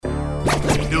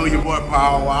do? Your boy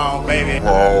Paul Wall, baby.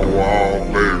 Paul Wall,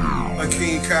 baby.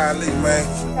 King Kylie,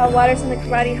 man. Y'all Waters and the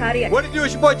Karate Hottie. What it do?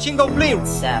 It's your boy Chingo Bling.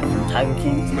 Sap from Tiger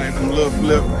King. Man, I'm Lil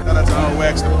Flip. Shout out to On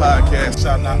Wax the Podcast.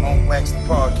 Shout out On Wax the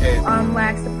Podcast. On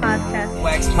Wax the Podcast.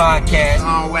 Wax Podcast.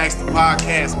 On Wax the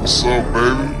Podcast. What's up,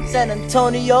 baby? San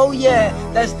Antonio, yeah.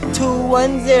 That's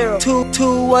 210.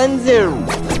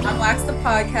 2210. On Wax the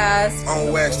Podcast.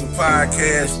 On Wax the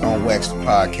Podcast. On Wax the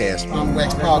Podcast. On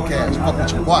Wax Podcast. Fuck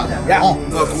with your boy. Yeah.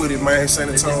 Fuck with it, man. San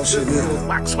Antonio shit.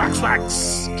 Wax, wax,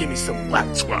 wax. Give me some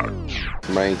wax, wax.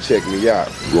 Man, check me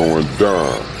out. Going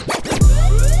down.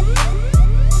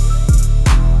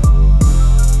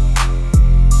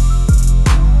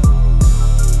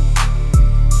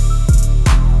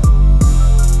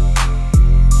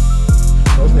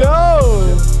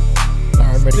 No!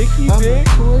 I'm ready. Sticky I'm dick.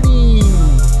 recording.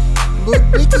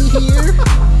 Little Dicky here.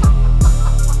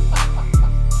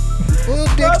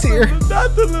 Little Dick's here.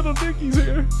 Not the little Dickies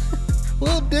here.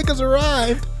 Little Dick has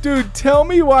arrived. Dude, tell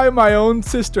me why my own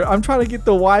sister, I'm trying to get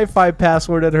the Wi-Fi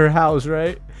password at her house,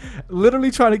 right?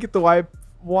 Literally trying to get the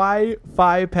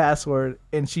Wi-Fi password,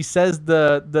 and she says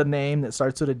the name that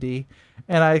starts with a D,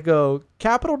 and I go,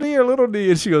 capital D or little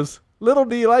D? And she goes, little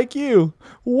D like you.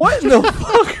 What in the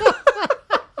fuck?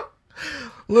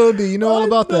 Little D, you know all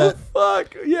about that.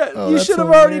 Fuck? Yeah, Oh, you that's should have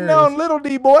already hilarious. known, little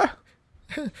D, boy.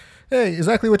 Hey,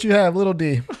 exactly what you have, Little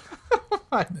D.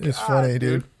 My It's God, funny,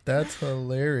 dude. That's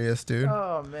hilarious, dude.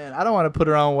 Oh man, I don't want to put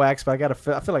her on wax, but I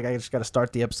feel like I just gotta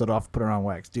start the episode off, put her on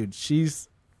wax, dude. She's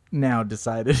now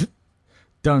decided.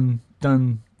 Dun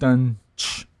dun dun.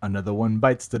 Another one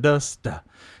bites the dust.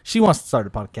 She wants to start a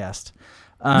podcast.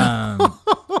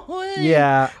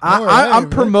 Yeah, I'm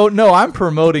promoting. No, I'm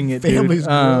promoting it, Family's dude.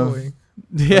 growing.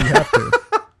 You Yeah, have to.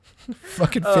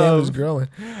 Fucking family's growing.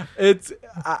 it's.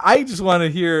 I just want to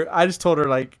hear. I just told her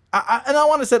like, and I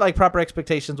want to set like proper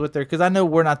expectations with her because I know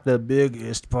we're not the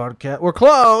biggest podcast. We're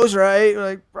close, right?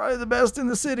 Like probably the best in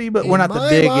the city, but we're In not the my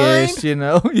biggest. mind. You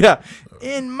know? Yeah,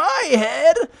 in my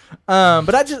head.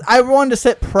 But I wanted to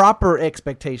set proper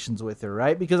expectations with her,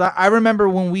 right? Because I remember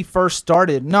when we first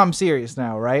started. No, I'm serious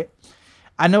now, right?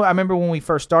 I remember when we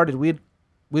first started, we'd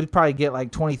probably get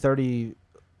like 20, 30,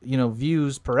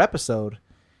 views per episode.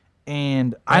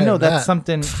 And I know that's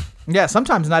something. Yeah,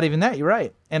 sometimes not even that. You're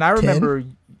right. And I remember,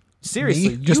 seriously,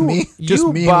 Me? Just me? You Just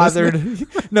me bothered.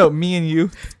 No, me and you.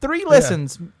 3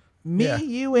 listens. Me, Yeah.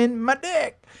 you, and my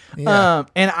dick. Yeah.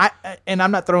 And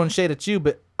I'm not throwing shade at you,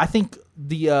 but I think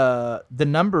the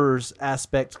numbers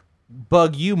aspect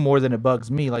bug you more than it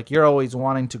bugs me. Like you're always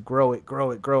wanting to grow it.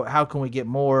 How can we get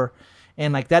more?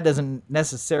 And like that doesn't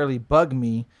necessarily bug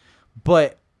me,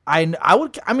 but I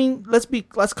would. I mean, let's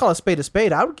call a spade a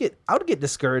spade. I would get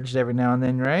discouraged every now and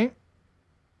then, right?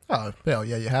 Oh, hell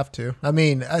yeah, you have to. I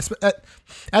mean,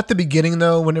 at the beginning,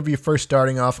 though, whenever you're first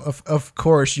starting off, of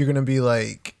course, you're going to be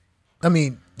like, I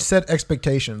mean, set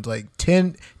expectations. Like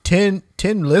 10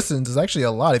 listens is actually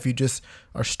a lot if you just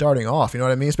are starting off. You know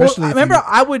what I mean? Especially well, remember,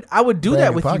 I would do brand that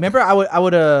new with you. podcast. Remember,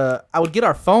 I would get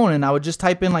our phone and I would just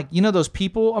type in like, those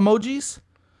people emojis.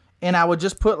 And I would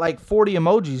just put like 40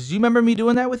 emojis. Do you remember me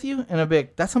doing that with you? And I'd be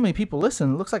like, that's how many people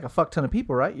listen. It looks like a fuck ton of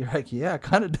people, right? You're like, yeah, it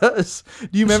kind of does.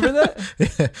 Do you remember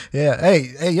that? yeah.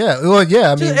 Hey, yeah. Well,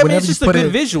 yeah. I mean, whenever it's just you put a good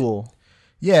it, visual.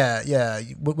 yeah.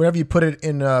 Whenever you put it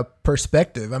in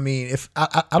perspective, I mean, if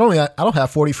I don't have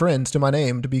 40 friends to my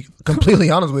name, to be completely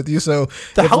honest with you. So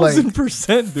if like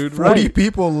 1,000%, dude. 40 Right?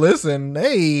 people listen,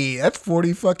 hey, that's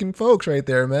 40 fucking folks right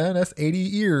there, man. That's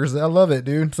 80 ears. I love it,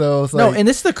 dude. So it's No, like, and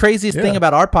this is the craziest thing yeah.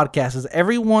 about our podcast is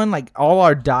everyone, like all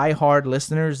our diehard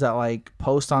listeners that like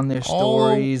post on their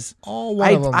stories. all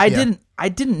one of them. I yeah.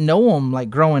 didn't know them like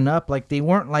growing up. Like they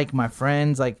weren't like my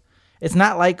friends. Like it's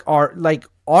not like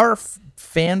our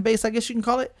fan base, I guess you can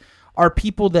call it, are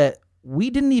people that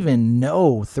we didn't even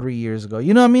know 3 years ago.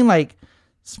 You know what I mean? Like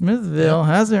Smithville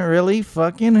hasn't really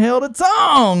fucking held its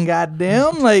own.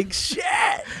 Goddamn, like shit.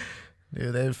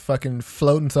 Dude, they're fucking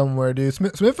floating somewhere, dude.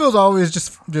 Smithfield's always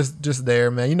just there,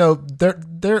 man.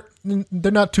 They're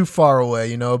not too far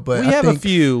away, but We I have think a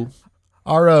few.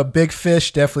 our big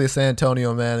fish definitely is San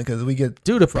Antonio, man, because we get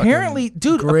Apparently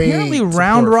great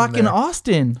Round support Rock from in there.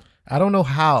 Austin. I don't know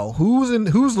how. Who's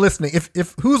listening?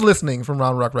 If who's listening from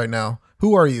Round Rock right now?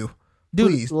 Who are you?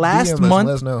 Dude, Please, last DM us and let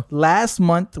us know.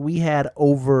 month we had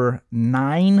over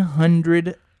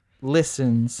 900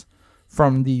 listens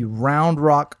from the Round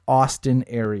Rock Austin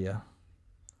area.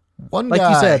 One Like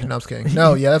guy. you said. No, I'm just kidding.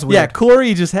 No, yeah, that's weird. Yeah,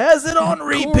 Corey just has it on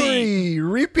repeat.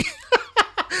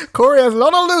 Corey has it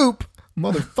on a loop.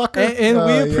 motherfucker. And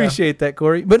we Yeah. appreciate that,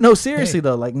 Corey. But no, seriously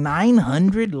though, like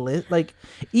 900, like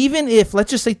even if let's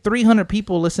just say 300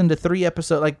 people listen to 3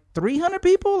 episodes, like 300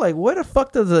 people, like where the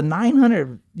fuck does the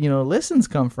 900 listens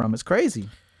come from? It's crazy.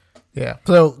 Yeah.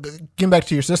 So getting back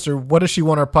to your sister, what does she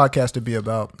want our podcast to be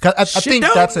about? 'Cause I think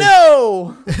that's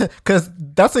because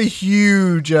that's a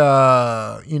huge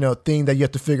thing that you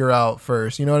have to figure out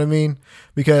first. You know what I mean?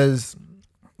 Because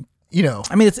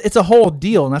I mean, it's a whole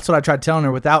deal, and that's what I tried telling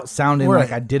her without sounding Right.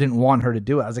 like I didn't want her to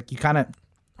do it. I was like, you kind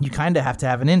of have to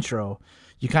have an intro.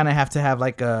 You kind of have to have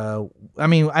like I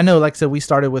mean, I know, like I said, we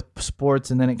started with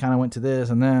sports, and then it kind of went to this,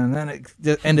 and then it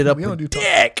just ended up we don't do with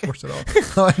dick. sports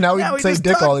at all. now we say just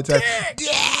dick talk all the time. dick.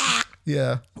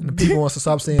 Yeah. And the people wants to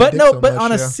stop saying But dick no, so but much,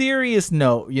 on a yeah. serious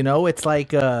note, it's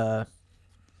like yeah,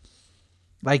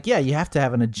 you have to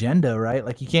have an agenda, right?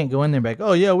 Like you can't go in there and be like,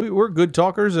 oh yeah, we're good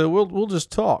talkers. We'll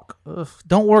just talk. Ugh,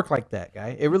 don't work like that,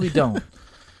 guy. It really don't.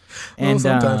 Well,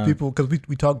 sometimes people, because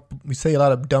we say a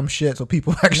lot of dumb shit, so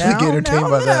people actually get entertained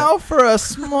by that. Now for a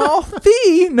small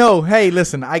fee. No, hey,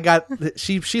 listen,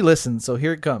 she listens, so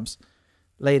here it comes.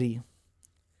 Lady,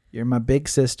 you're my big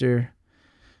sister.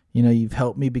 You've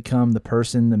helped me become the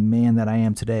man that I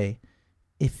am today.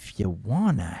 If you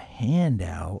want a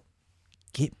handout,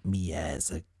 get me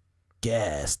as a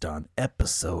guest on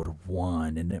episode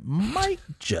 1, and it might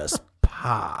just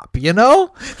pop, and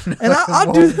I'll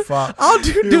do Pop.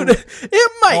 dude,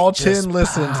 it might All just 10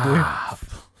 listens, pop.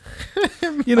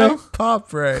 dude.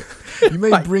 Pop right. You may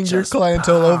might bring your just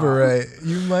clientele over right.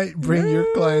 You might bring your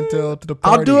clientele to the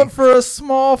party. I'll do it for a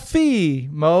small fee,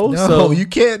 Mo. No, so you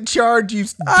can't charge, you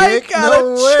dick. I gotta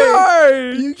no way.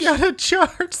 charge. You gotta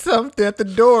charge something at the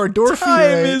door. Door fee, Time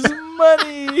right? is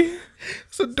money.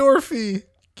 It's a door fee.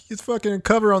 It's fucking a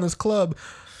cover on this club.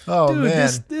 Oh Dude, man,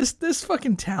 this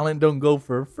fucking talent don't go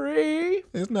for free.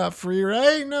 it's not free,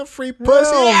 right? Not free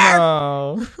pussy.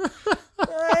 Hell no.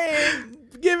 I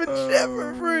ain't giving shit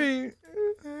for free.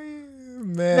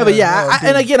 Man, No, but yeah, oh,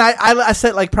 and dude. again, I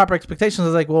set like proper expectations. I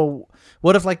was like, well,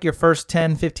 what if like your first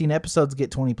 10, 15 episodes get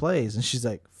 20 plays? And she's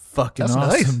like, fucking That's awesome,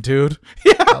 nice. dude.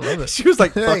 Yeah, I love it. She was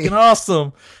like, Hey. fucking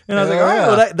awesome. And I was like, all right, Yeah.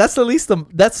 well, that's at least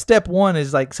that's step 1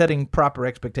 is like setting proper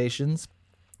expectations.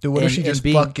 Dude, what if and- she and just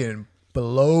being- fucking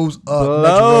blows up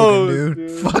Blows, Mitch Rogan,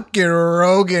 dude? Fucking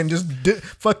Rogan just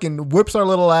fucking whips our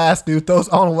little ass, dude. Throws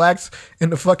on wax in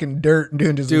the fucking dirt,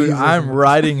 dude. Just Dude, leaves us. I'm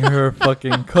riding her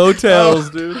fucking coattails,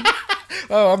 dude.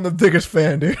 Oh, I'm the biggest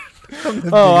fan, dude.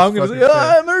 I'm I'm gonna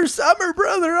say, I'm her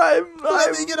brother. Let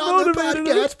I'm me get on the motivated.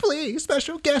 podcast, please.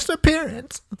 Special guest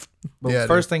appearance. But Yeah,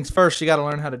 first things first, you got to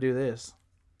learn how to do this.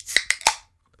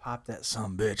 Pop that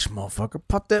sumbitch, motherfucker.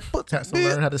 Pop that pussy. Has to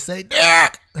learn how to say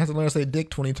dick. Has to learn how to say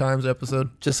dick 20 times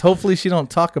episode. Just hopefully she don't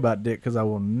talk about dick because I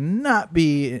will not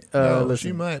be No, she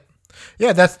listening. might.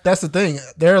 Yeah, that's the thing.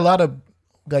 There are a lot of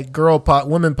like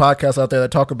women podcasts out there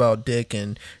that talk about dick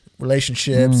and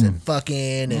relationships and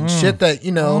fucking and shit that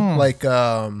like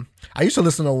I used to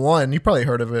listen to one. You probably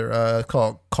heard of it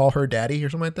called "Call Her Daddy" or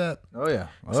something like that. Oh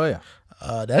yeah.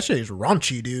 That shit is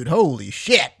raunchy, dude. Holy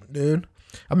shit, dude.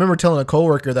 I remember telling a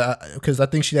coworker that because I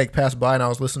think she like passed by and I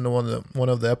was listening to one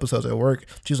of the episodes at work.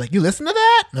 She was like, "You listen to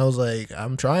that?" And I was like,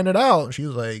 "I'm trying it out." And she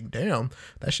was like, "Damn,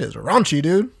 that shit is raunchy,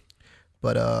 dude."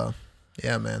 But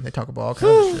yeah, man, they talk about all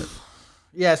kinds of shit.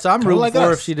 Yeah, so I'm Kinda rooting like for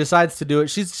her us. if she decides to do it.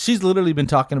 She's literally been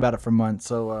talking about it for months.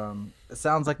 So it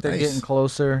sounds like they're Nice. getting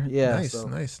closer. Yeah. Nice, so.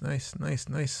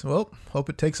 nice. Well, hope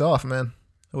it takes off, man.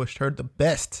 I wish her the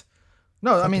best.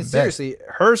 No, I mean Fucking seriously,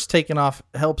 hers taking off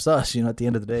helps us. At the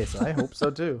end of the day. So I hope so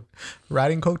too.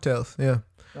 Riding coattails, yeah.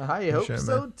 I hope sure,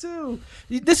 so man. too.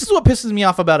 This is what pisses me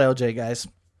off about LJ, guys.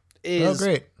 Oh,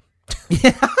 great.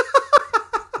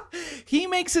 He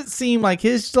makes it seem like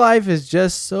his life is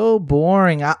just so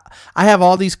boring. I have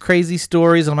all these crazy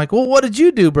stories, and I'm like, well, what did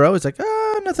you do, bro? It's like,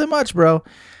 nothing much, bro.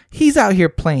 He's out here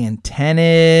playing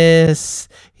tennis.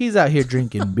 He's out here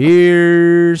drinking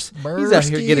beers. He's out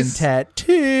here getting Burskies.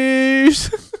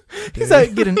 tattoos. He's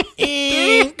out getting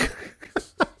ink.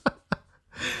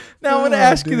 Now I'm gonna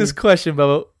ask you this question,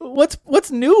 Bubba.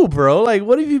 What's new, bro? Like,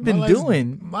 what have you been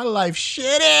doing? My life's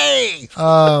shitty.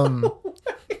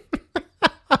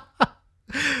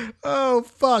 Oh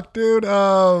fuck, dude.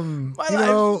 My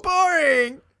life's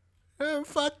boring. I'm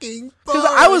fucking Because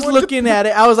I was looking at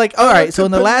it, I was like, all right. So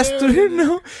in the last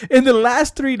in the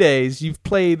last 3 days, you've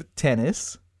played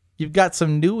tennis. You've got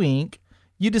some new ink.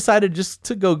 You decided just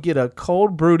to go get a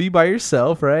cold broody by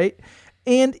yourself, right?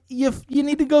 And you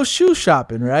need to go shoe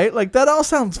shopping, right? Like that all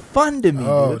sounds fun to me.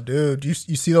 Oh, dude. dude,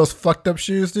 you see those fucked up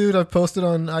shoes, dude? I posted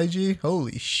on IG.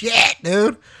 Holy shit,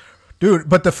 dude.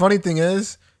 But the funny thing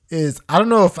is is I don't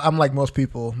know if I'm like most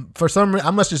people. For some reason,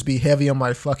 I must just be heavy on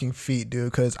my fucking feet,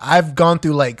 dude. Because I've gone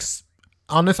through like,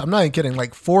 honest, I'm not even kidding,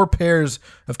 like 4 pairs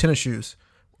of tennis shoes,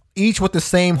 each with the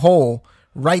same hole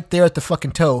right there at the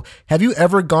fucking toe. Have you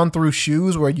ever gone through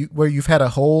shoes where you've had a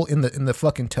hole in the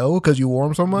fucking toe because you wore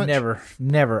them so much?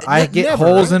 Never. I get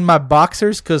holes in my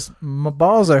boxers because my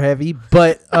balls are heavy,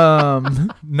 but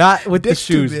not with the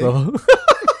shoes, bro.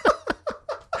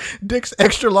 Dick's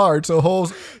extra large, so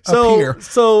holes appear.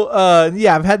 So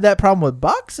yeah, I've had that problem with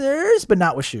boxers, but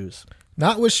not with shoes.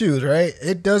 Not with shoes, right?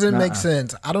 It doesn't make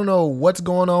sense. I don't know what's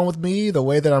going on with me, the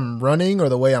way that I'm running or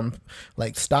the way I'm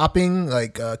like stopping,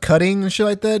 like cutting and shit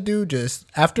like that, dude. Just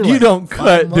after you like don't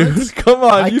cut, months, dude. Come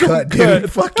on, I you cut, don't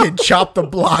dude. Fucking chop the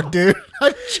block, dude.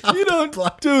 I chop You don't, the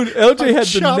block. dude. LJ had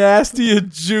the chop- nastiest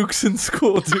jukes in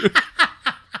school, dude.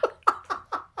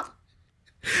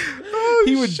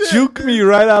 He would juke me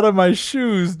right out of my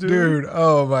shoes, Dude,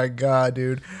 oh my god,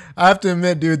 dude! I have to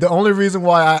admit, dude, the only reason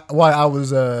why I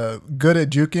was good at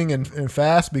juking and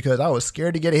fast because I was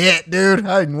scared to get hit, dude.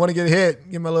 I didn't want to get hit,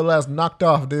 get my little ass knocked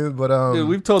off, dude. But Dude,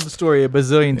 we've told the story a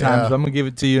bazillion times. Yeah. But I'm gonna give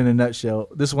it to you in a nutshell.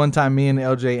 This one time, me and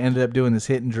LJ ended up doing this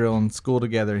hit and drill in school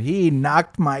together. He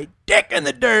knocked my dick in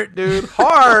the dirt, dude,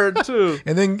 hard too.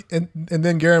 and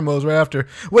then Guillermo's right after.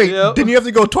 Wait, Yep. didn't you have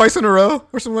to go twice in a row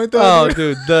or something like that? Oh,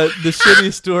 dude, the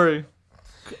shittiest story.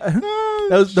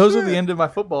 Those are the end of my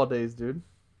football days, dude.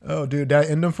 Oh, dude, did I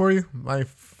end them for you? You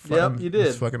did.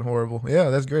 It's fucking horrible. Yeah,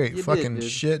 that's great. You Fucking did,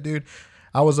 dude. shit, dude.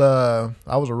 I was a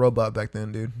robot back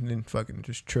then, dude. And then fucking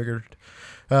just triggered.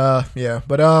 Yeah,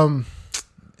 but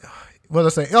what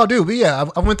was I saying? Oh, dude, but yeah,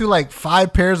 I went through like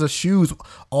 5 pairs of shoes,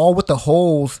 all with the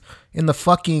holes in the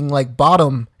fucking like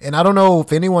bottom. And I don't know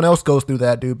if anyone else goes through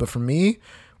that, dude. But for me,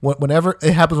 whenever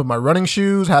it happens with my running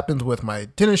shoes, happens with my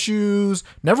tennis shoes,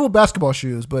 never with basketball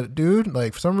shoes. But dude,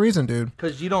 like for some reason, dude,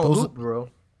 Because you don't hoop, bro.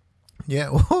 yeah,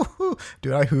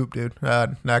 dude, I hoop, dude.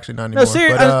 Actually, not No, anymore.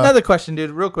 seriously, but, another question,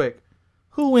 dude, real quick.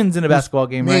 Who wins in a basketball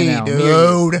game right me, now? Me or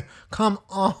you? dude. Come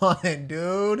on,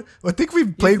 dude. I think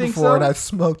we've played think before, so? and I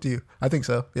smoked you. I think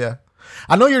so. Yeah,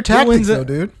 I know your wins tactics, it? though,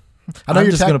 dude. I know I'm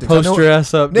your just tactics. gonna post your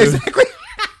ass up, dude. Exactly.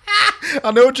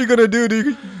 I know what you're gonna do,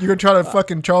 dude. You're gonna try to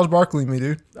fucking Charles Barkley me,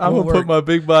 dude. I'm gonna put my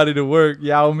big body to work.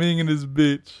 Yao Ming and his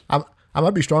bitch. I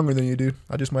might be stronger than you, dude.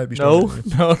 I just might be stronger.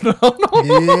 No.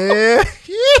 Yeah.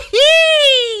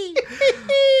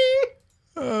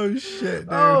 Oh shit, dude.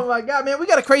 Oh my god, man, we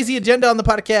got a crazy agenda on the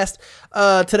podcast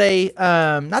today.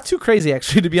 Not too crazy,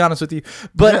 actually, to be honest with you.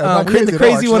 But Yeah, not we had the crazy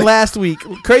at all, crazy one actually. last week.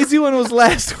 Crazy one was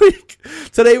last week.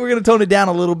 Today we're gonna tone it down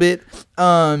a little bit.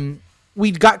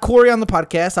 We got Corey on the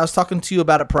podcast. I was talking to you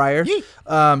about it prior.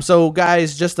 So,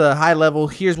 guys, just a high level.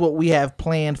 Here's what we have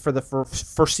planned for the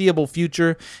foreseeable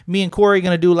future. Me and Corey are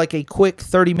going to do like a quick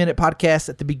 30-minute podcast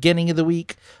at the beginning of the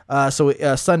week. So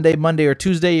Sunday, Monday, or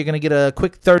Tuesday, you're going to get a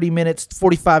quick 30 minutes,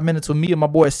 45 minutes with me and my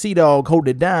boy C-Dog. Hold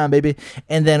it down, baby.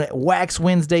 And then Wax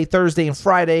Wednesday, Thursday, and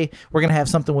Friday, we're going to have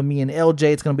something with me and LJ.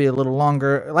 It's going to be a little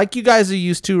longer. Like you guys are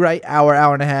used to, right? Hour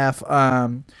and a half.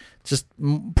 Just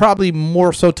probably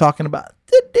more so talking about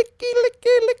the dicky.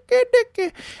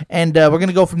 And we're going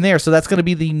to go from there. So that's going to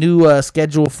be the new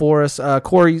schedule for us.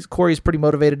 Corey's pretty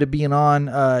motivated to being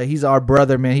on. He's our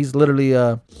brother, man. He's literally,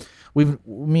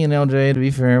 me and LJ, to be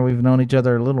fair, we've known each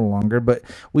other a little longer, but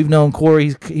we've known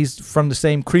Corey. He's from the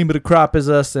same cream of the crop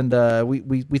as us. And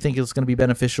we think it's going to be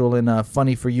beneficial and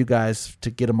funny for you guys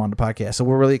to get him on the podcast. So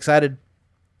we're really excited.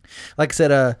 Like I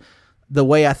said, the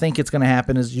way I think it's going to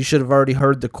happen is you should have already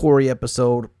heard the Corey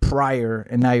episode prior,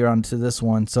 and now you're on to this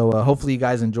one. So hopefully you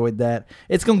guys enjoyed that.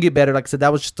 It's going to get better. Like I said,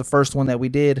 that was just the first one that we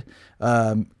did.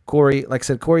 Corey, like I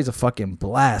said, Corey's a fucking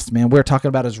blast, man. We're talking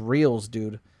about his reels,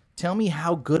 dude. Tell me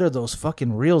how good are those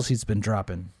fucking reels he's been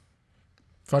dropping?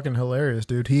 Fucking hilarious,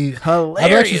 dude. Hilarious,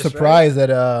 I'm actually surprised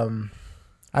that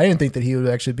I didn't think that he would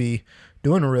actually be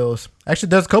doing reels. Actually,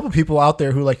 there's a couple people out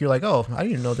there who you're like, oh, I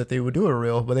didn't know that they would do a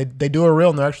reel, but they do a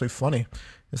reel and they're actually funny.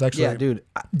 It's actually, yeah, dude.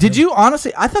 Did you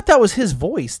honestly? I thought that was his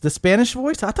voice, the Spanish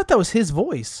voice. I thought that was his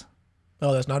voice.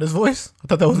 Oh, that's not his voice? I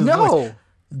thought that was his voice. No,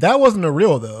 that wasn't a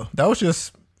reel though. That was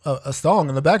just a song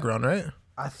in the background, right?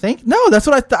 I think no. That's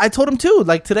what I told him too.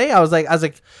 Like today, I was like,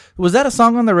 was that a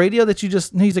song on the radio that you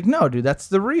just? And he's like, no, dude, that's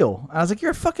the reel. I was like,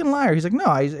 you're a fucking liar. He's like, no,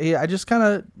 I just kind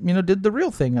of did the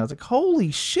real thing. I was like,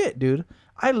 holy shit, dude.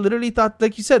 I literally thought,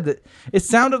 like you said, that it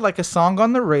sounded like a song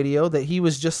on the radio that he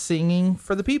was just singing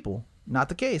for the people. Not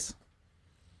the case.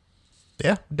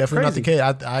 Yeah, definitely not the case.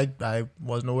 I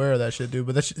wasn't aware of that shit, dude.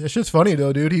 But that shit's funny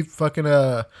though, dude. He fucking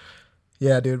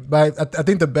yeah, dude. But I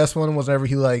think the best one was whenever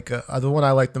he the one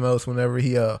I like the most whenever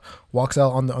he walks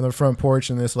out on the front porch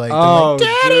and it's like, Oh,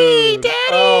 Daddy, dude. Daddy,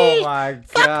 Oh my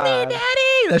fuck god, me,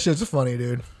 Daddy. that shit's funny,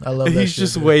 dude. I love that He's shit,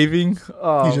 just dude. waving.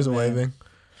 Oh, He's just man. waving.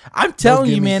 I'm telling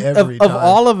give you, me man, every of time.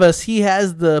 all of us, he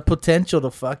has the potential to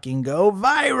fucking go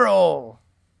viral.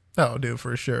 Oh, dude,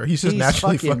 for sure. He's just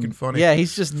naturally fucking funny. Yeah,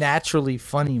 he's just naturally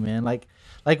funny, man. Like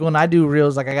when I do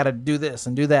reels, like I gotta do this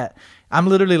and do that. I'm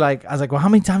literally like, I was like, well, how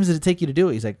many times did it take you to do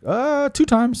it? He's like, 2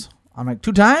 times. I'm like,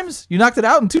 2 times? You knocked it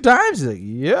out in 2 times? He's like,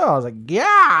 yeah. I was like,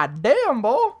 yeah, damn,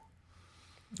 boy.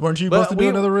 Weren't you supposed to do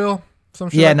another reel? Some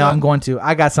shit Yeah, like no, that? I'm going to.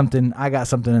 I got something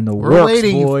in the We're works,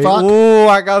 waiting, you boy. fuck. Oh,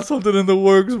 I got something in the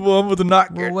works, boy. I'm gonna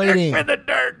knock We're your waiting. dick in the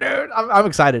dirt, dude. I'm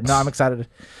excited. No, I'm excited.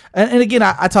 And again,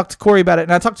 I talked to Corey about it,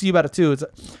 and I talked to you about it too. It's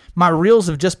my reels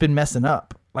have just been messing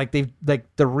up. Like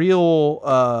the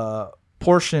reel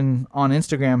portion on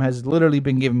Instagram has literally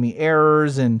been giving me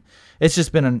errors, and it's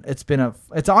just been it's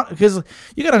on because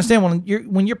you gotta understand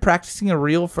when you're practicing a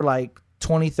reel for like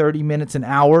 20, 30 minutes, an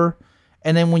hour.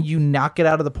 And then when you knock it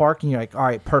out of the park and you're like, all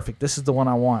right, perfect, this is the one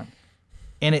I want.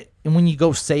 And when you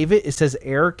go save it, it says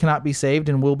error cannot be saved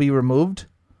and will be removed.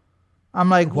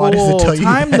 I'm like, Why does it tell you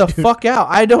time that, the dude? fuck out.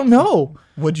 I don't know.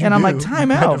 What'd you and do? I'm like,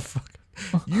 time out.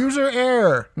 User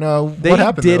error. No, They what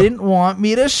happened? didn't want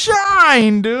me to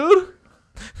shine, dude.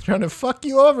 Trying to fuck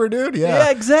you over, dude. Yeah,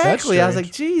 Yeah, exactly. I was That's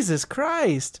like, Jesus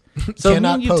Christ. So me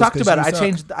Cannot and you post talked 'cause about you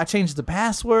it. suck. I changed the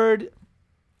password.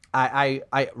 I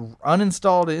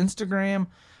uninstalled Instagram.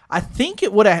 I think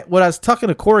what I was talking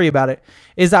to Corey about it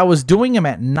is I was doing them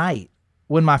at night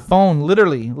when my phone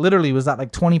literally was at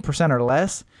like 20% or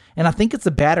less. And I think it's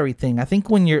a battery thing. I think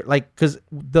when you're like, because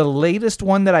the latest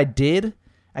one that I did,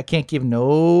 I can't give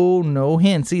no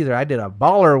hints either. I did a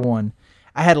baller one.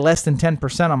 I had less than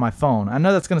 10% on my phone. I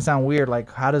know that's going to sound weird. Like,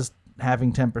 how does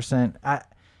having 10%?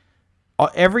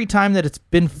 Every time that it's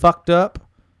been fucked up,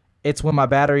 it's when my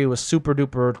battery was super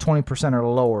duper 20% or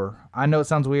lower. I know it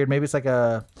sounds weird. Maybe it's like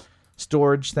a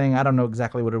storage thing. I don't know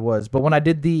exactly what it was. But when I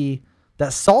did that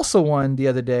salsa one the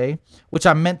other day, which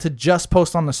I meant to just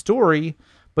post on the story,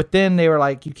 but then they were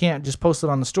like, you can't just post it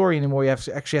on the story anymore. You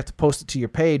actually have to post it to your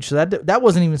page. So that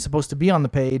wasn't even supposed to be on the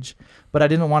page, but I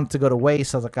didn't want it to go to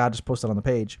waste. So I was like, I'll just post it on the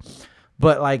page.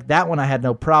 But like that one I had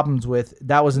no problems with.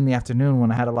 That was in the afternoon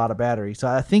when I had a lot of battery. So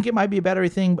I think it might be a battery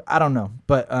thing, but I don't know.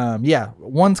 But yeah,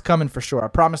 one's coming for sure. I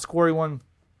promised Corey one.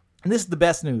 And this is the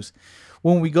best news.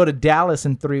 When we go to Dallas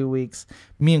in 3 weeks,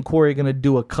 me and Corey are going to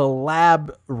do a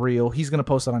collab reel. He's going to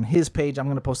post it on his page. I'm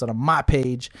going to post it on my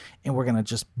page. And we're going to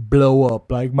just blow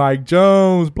up like Mike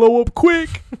Jones. Blow up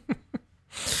quick.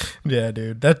 Yeah,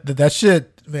 dude. That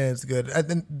shit, man, it's good. I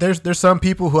think there's some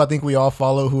people who I think we all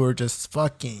follow who are just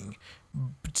fucking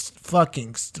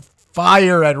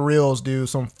fire at reels, dude.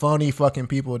 Some funny fucking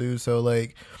people, dude. So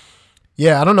like,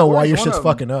 yeah, I don't know why your shit's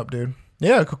fucking up, dude.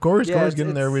 Yeah, Corey's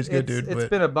getting there. He's good, dude. It's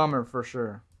been a bummer for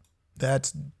sure.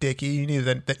 That's dicky. You need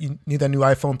you need that new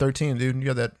iPhone 13, dude. You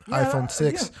have that iPhone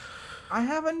 6. Yeah. I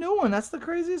have a new one. That's the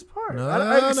craziest part. No, like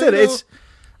I said,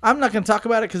 I'm not gonna talk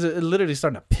about it because it literally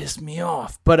starting to piss me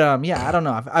off. But yeah, I don't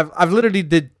know. I've literally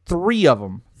did 3 of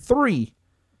them. Three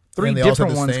And they all said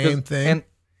different the ones. same thing? And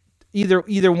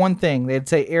either one thing, they'd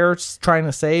say errors trying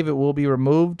to save, it will be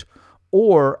removed,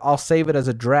 or I'll save it as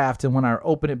a draft, and when I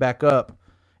open it back up,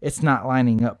 it's not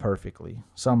lining up perfectly.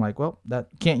 So I'm like, well, that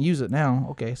can't use it now.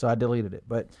 Okay, so I deleted it.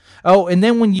 But and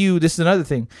then this is another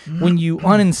thing. When you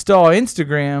uninstall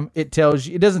Instagram, it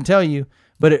doesn't tell you,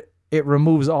 but it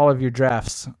removes all of your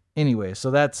drafts anyway.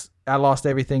 So I lost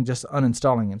everything just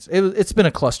uninstalling it. It's been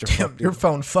a clusterfuck. Your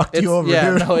phone fucked you over, yeah,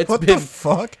 dude. No, What the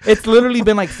fuck? It's literally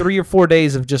been like 3 or 4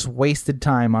 days of just wasted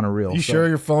time on a reel. You sure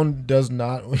your phone does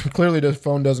not? Clearly, the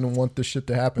phone doesn't want this shit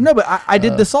to happen. No, but I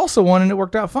did the salsa one and it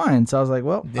worked out fine. So I was like,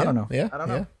 well, I don't know. Yeah, I don't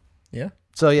know. Yeah.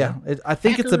 So yeah, I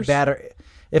think it's a Hackers. battery.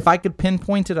 If I could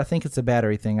pinpoint it, I think it's a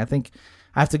battery thing. I think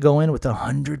I have to go in with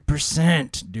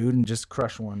 100%, dude, and just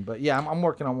crush one. But yeah, I'm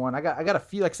working on one. I got a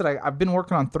few. Like I said, I've been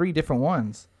working on 3 different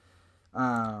ones,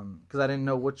 because I didn't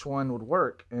know which one would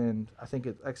work, and I think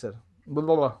it. Like I said, blah,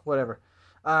 blah, blah, whatever.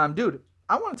 Dude,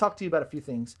 I want to talk to you about a few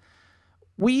things.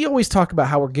 We always talk about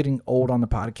how we're getting old on the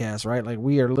podcast, right? Like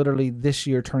we are literally this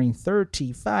year turning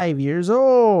 35 years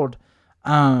old.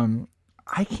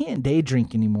 I can't day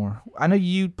drink anymore. I know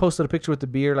you posted a picture with the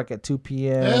beer like at 2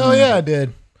 p.m. Hell yeah, I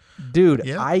did. Dude,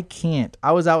 Yeah. I can't.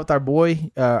 I was out with our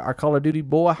boy, our Call of Duty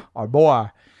boy, our boy.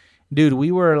 Dude,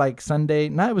 we were like Sunday.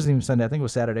 No, it wasn't even Sunday. I think it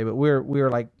was Saturday. But we were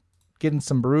like getting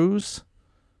some brews.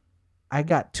 I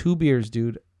got 2 beers,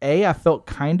 dude. I felt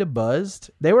kind of buzzed.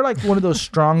 They were like one of those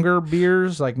stronger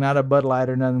beers, like not a Bud Light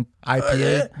or nothing.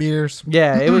 IPA beers.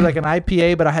 Yeah, it was like an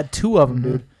IPA, but I had 2 of them,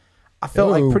 dude. I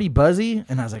felt like Ooh. pretty buzzy,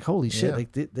 and I was like, holy shit, Yeah.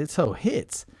 like this whole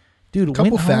hits. Dude,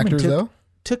 Couple factors, though.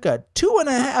 Took a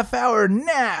 2.5 hour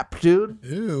nap, dude.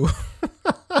 Ew.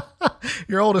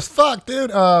 You're old as fuck, dude.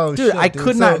 Oh, Dude, shit, I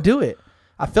could So- not do it.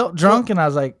 I felt drunk and I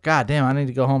was like, God damn, I need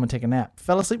to go home and take a nap.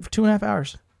 Fell asleep for 2.5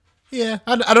 hours. Yeah,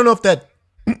 I don't know if that.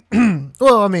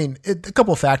 Well, I mean, a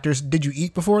couple factors. Did you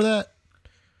eat before that?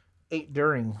 Ate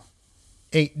during.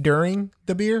 Ate during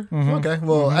the beer? Mm-hmm. Okay.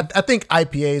 Well, I think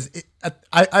IPAs.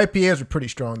 IPAs are pretty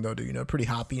strong though, dude. You know, pretty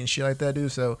hoppy and shit like that,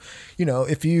 dude. So, you know,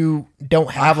 if you don't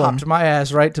have them, Hopped my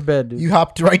ass right to bed, dude. you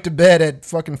hopped right to bed at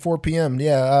fucking 4 p.m.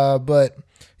 Yeah. But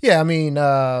yeah, I mean,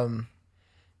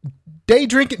 day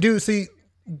drinking, dude. See,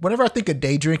 whenever I think of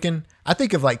day drinking, I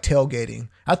think of like tailgating.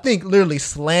 I think literally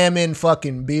slamming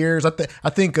fucking beers. I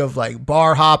think of like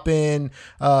bar hopping,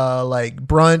 like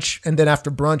brunch, and then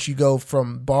after brunch you go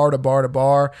from bar to bar to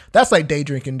bar. That's like day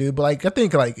drinking, dude. But like I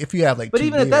think like if you have like, But two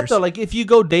even at that beers- though, like if you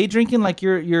go day drinking, like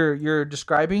you're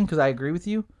describing, because I agree with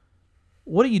you.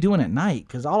 What are you doing at night?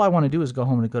 Because all I want to do is go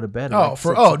home and go to bed. At Oh, like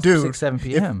for 6, dude, 6, 7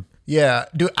 p.m. yeah,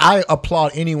 dude. I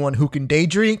applaud anyone who can day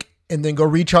drink and then go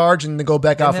recharge and then go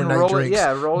back out for And night then roll drinks.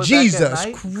 it, roll it Jesus back at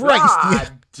night. Christ!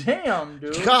 God Yeah. damn,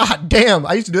 dude. God damn.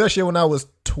 I used to do that shit when I was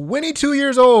 22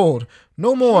 years old.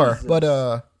 No more.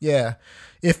 But yeah.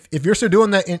 If you're still doing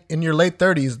that in your late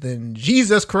 30s, then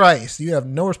Jesus Christ, you have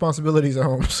no responsibilities at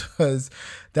home. Because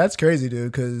that's crazy,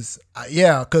 dude. Because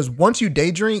once you day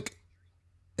drink,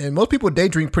 and most people day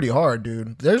drink pretty hard,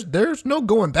 dude. There's no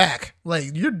going back.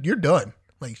 Like you're done.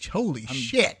 Like holy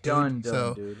shit, dude. Done,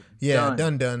 So dude. yeah,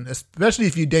 done. Especially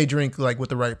if you day drink like with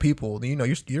the right people. You know,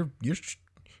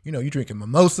 you're drinking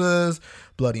mimosas,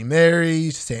 Bloody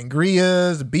Marys,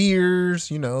 sangrias,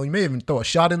 beers. You know, you may even throw a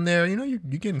shot in there. You know, you're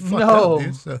getting fucked up,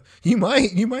 dude. So you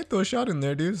might throw a shot in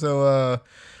there, dude. So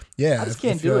yeah, I just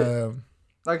can't do it.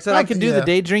 Like I said, I could do yeah. the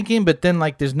day drinking, but then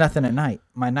like there's nothing at night.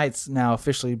 My night's now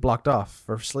officially blocked off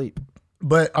for sleep.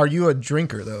 But are you a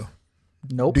drinker though?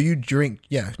 Nope. Do you drink?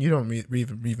 Yeah, you don't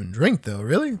even drink though,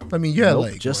 really? I mean, you have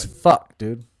Nope, like just what? fuck,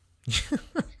 dude.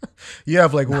 You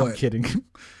have like No, what? I'm kidding.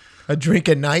 A drink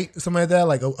at night, something like that,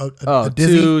 like a Oh,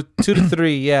 dizzy. 2 to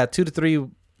 3, yeah, 2 to 3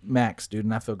 max, dude,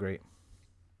 and I feel great.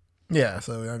 Yeah,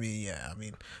 so I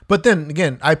mean, but then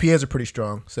again, IPAs are pretty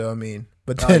strong. So I mean,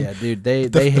 but Oh then, yeah, dude,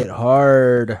 they hit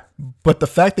hard. but the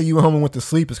fact that you went home and went to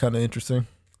sleep is kind of interesting.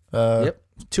 Yep,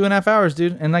 2.5 hours,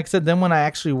 dude. And like I said, then when I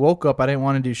actually woke up, I didn't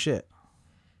want to do shit.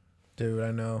 Dude,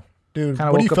 I know, dude. Kind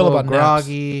of What do you woke up feel a little about naps?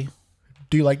 groggy.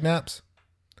 Do you like naps?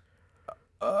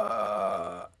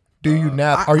 Do you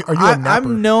nap? Are you a napper?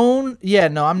 I'm known. Yeah,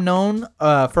 no, I'm known.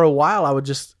 For a while,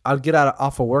 I'd get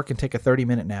off of work and take a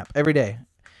 30-minute nap every day,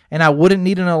 and I wouldn't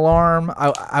need an alarm.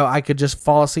 I could just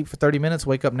fall asleep for 30 minutes,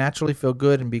 wake up naturally, feel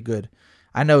good, and be good.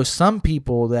 I know some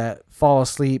people that fall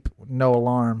asleep, no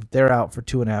alarm, they're out for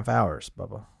 2.5 hours,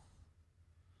 Bubba.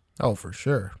 Oh, for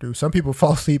sure, dude. Some people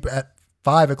fall asleep at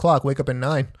 5 o'clock, wake up at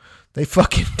 9. They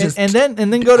fucking just And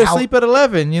then go to out. sleep at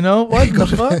 11. You know what the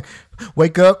fuck?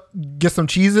 wake up, get some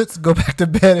Cheez-Its, go back to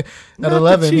bed at Not the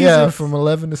 11. Yeah, Cheez-Its. from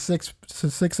 11 to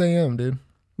 6 a.m., dude.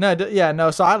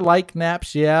 No. So I like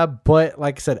naps, yeah, but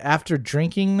like I said, after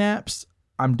drinking naps,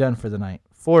 I'm done for the night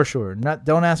for sure.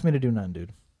 Don't ask me to do nothing,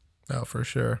 dude. Oh, for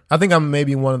sure. I think I'm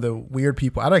maybe one of the weird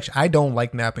people. I don't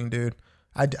like napping, dude.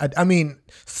 I mean,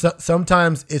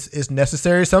 sometimes it's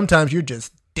necessary. Sometimes you're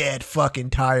just dead fucking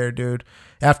tired, dude.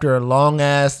 After a long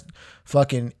ass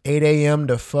fucking 8 a.m.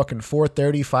 to fucking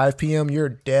 4:30, 5 p.m., you're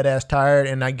dead ass tired,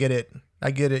 and I get it.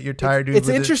 You're tired, dude. It's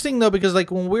with it. interesting though, because like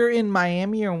when we're in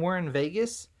Miami or when we're in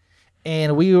Vegas,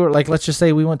 and we were like, let's just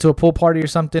say we went to a pool party or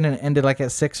something and it ended like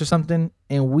at 6 or something,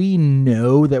 and we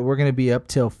know that we're gonna be up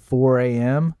till 4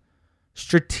 a.m.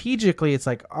 Strategically, it's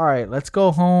like, all right, let's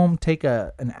go home, take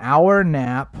an hour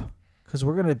nap, because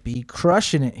we're gonna be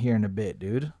crushing it here in a bit,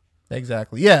 dude.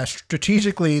 Exactly. Yeah,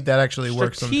 strategically that actually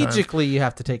works sometimes. Strategically, you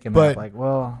have to take a nap. But- Like,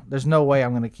 well, there's no way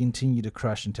I'm going to continue to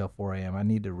crush until 4 a.m. I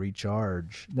need to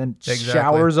recharge. Then Exactly.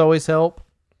 showers always help.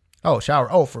 Oh, shower.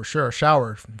 Oh, for sure.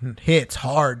 Shower hits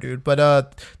hard, dude. But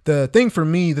the thing for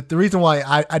me, that the reason why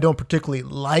I don't particularly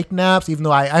like naps, even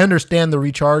though I understand the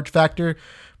recharge factor,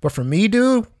 but for me,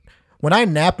 dude, when I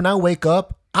nap and I wake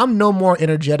up, I'm no more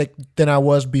energetic than I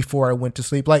was before I went to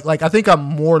sleep. Like I think I'm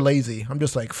more lazy. I'm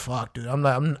just like, fuck, dude. I'm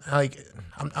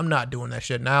not doing that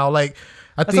shit now. Like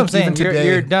I That's what I'm think even saying. today,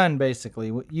 You're done,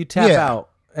 basically. You tap Yeah. out.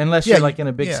 Unless Yeah, you're like in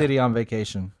a big yeah. city on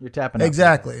vacation. You're tapping out.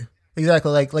 Exactly.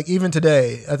 Like even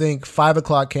today, I think 5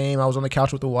 o'clock came. I was on the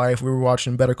couch with the wife. We were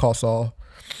watching Better Call Saul.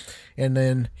 And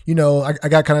then, I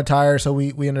got kind of tired, so we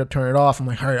ended up turning it off. I'm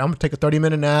like, all right, I'm going to take a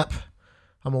 30-minute nap.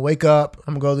 I'm going to wake up.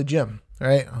 I'm going to go to the gym. All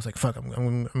right? I was like, fuck, I'm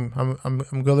going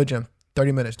to go to the gym.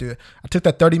 30 minutes, dude. I took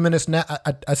that 30 minutes nap.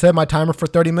 I set my timer for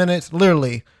 30 minutes.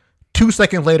 Literally, 2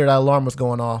 seconds later, that alarm was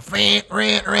going off. I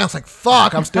was like,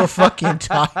 fuck, I'm still fucking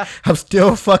tired. I'm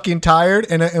still fucking tired.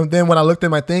 And then when I looked at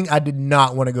my thing, I did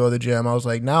not want to go to the gym. I was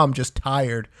like, now I'm just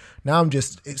tired. Now I'm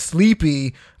just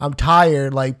sleepy. I'm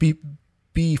tired. Like,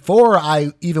 before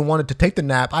I even wanted to take the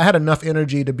nap, I had enough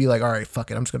energy to be like, all right,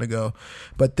 fuck it, I'm just going to go.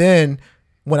 But then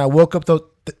when I woke up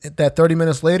that 30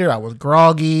 minutes later, I was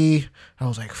groggy. I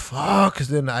was like, fuck. Because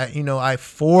then I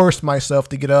forced myself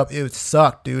to get up. It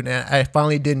sucked, dude. And I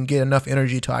finally didn't get enough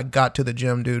energy till I got to the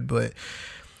gym, dude. But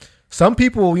some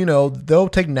people, they'll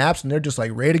take naps and they're just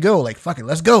like ready to go. Like, fuck it,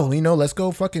 let's go. Let's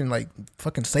go fucking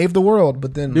save the world.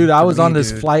 But then, dude, I was on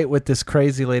this flight with this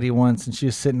crazy lady once, and she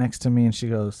was sitting next to me, and she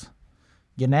goes,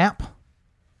 "You nap?"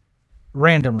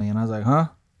 Randomly. And I was like, huh?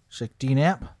 She's like, "Do you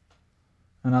nap?"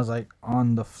 And I was like,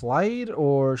 "On the flight?"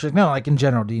 Or she's like, "No, like in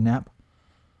general, do you nap?"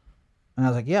 And I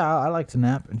was like, "Yeah, I like to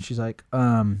nap." And she's like,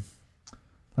 "Let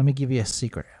me give you a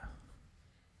secret.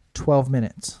 12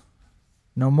 minutes.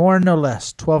 No more, no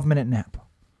less. 12-minute nap.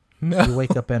 No. You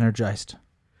wake up energized."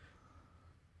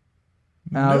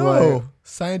 And No. I was like,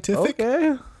 Scientific?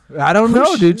 okay. I don't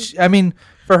know, dude. I mean,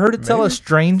 for her to tell a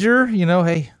stranger,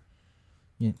 hey,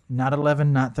 not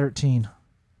 11, not 13,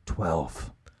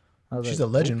 12. She's a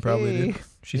legend, probably, dude.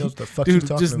 She knows what the fuck Dude, she's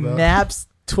talking just about. naps,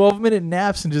 12-minute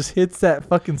naps, and just hits that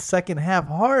fucking second half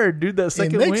hard, dude. That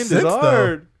second makes wind is sense, though.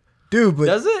 hard. Dude, but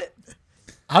Does it?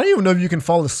 I don't even know if you can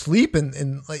fall asleep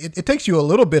and like it takes you a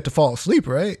little bit to fall asleep,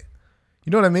 right?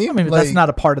 You know what I mean? I mean, like, that's not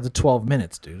a part of the 12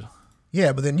 minutes, dude.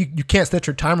 Yeah, but then you can't set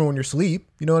your timer when you're asleep.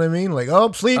 You know what I mean? Like,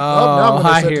 oh, sleep. Now I'm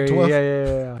I gonna set hear to you. 12.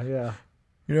 Yeah.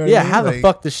 You know what Yeah, I mean? how the Like,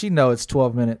 fuck does she know it's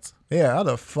 12 minutes? Yeah, how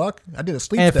the fuck? I did a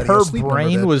sleep And if study. her a sleep number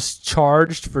brain that- was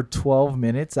charged for 12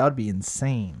 minutes, that would be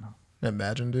insane.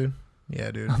 Imagine, dude.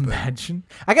 Yeah, dude. But Imagine.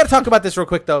 I got to talk about this real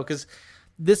quick, though, because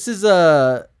this is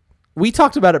we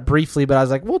talked about it briefly, but I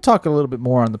was like, we'll talk a little bit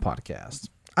more on the podcast.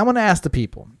 I want to ask the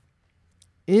people,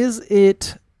 is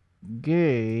it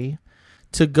gay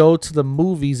to go to the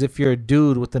movies if you're a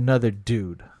dude with another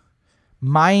dude?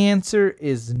 My answer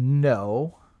is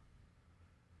no.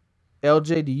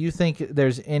 LJ, do you think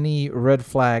there's any red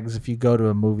flags if you go to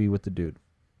a movie with a dude?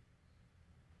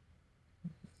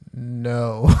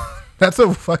 no. That's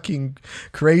a fucking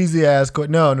crazy ass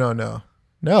question.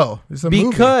 No. It's a movie.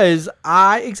 Because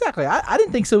I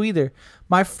didn't think so either.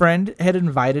 My friend had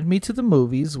invited me to the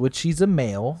movies, which he's a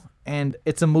male, and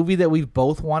it's a movie that we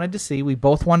both wanted to see. We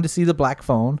both wanted to see The Black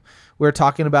Phone. We were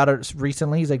talking about it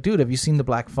recently. He's like, "Dude, have you seen The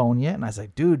Black Phone yet?" And I was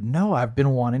like, "Dude, no, I've been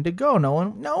wanting to go. No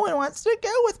one wants to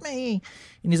go with me."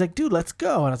 And he's like, "Dude, let's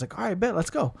go." And I was like, "All right, bet,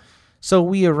 let's go." So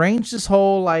we arranged this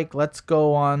whole, like, let's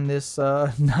go on this,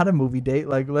 not a movie date.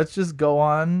 Like, let's just go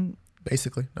on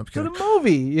Basically. I'm to kidding. the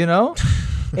movie,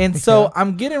 And so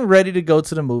I'm getting ready to go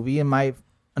to the movie, and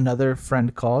another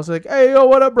friend calls, like, "Hey, yo,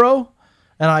 what up, bro?"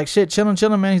 And I'm like, "Shit, chilling,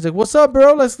 man." He's like, "What's up,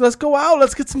 bro? Let's go out.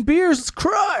 Let's get some beers. Let's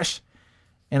crush."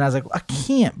 And I was like, "I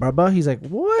can't, bro." He's like,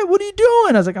 "What? What are you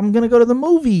doing?" I was like, "I'm gonna go to the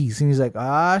movies." And he's like,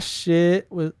 "Ah, shit,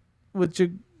 with your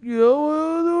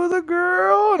with a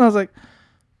girl?" And I was like,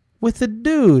 "With a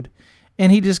dude."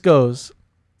 And he just goes,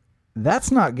 "That's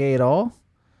not gay at all."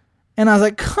 And I was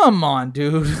like, "Come on,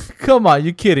 dude. Come on,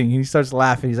 you're kidding." And he starts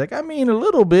laughing. He's like, "I mean, a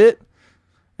little bit."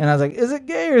 And I was like, "Is it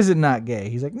gay or is it not gay?"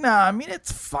 He's like, "Nah, I mean,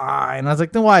 it's fine." And I was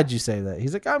like, "Then why'd you say that?"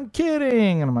 He's like, "I'm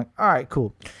kidding." And I'm like, "All right,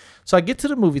 cool." So I get to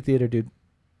the movie theater, dude.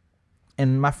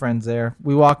 And my friend's there.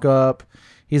 We walk up.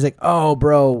 He's like, "Oh,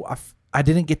 bro, I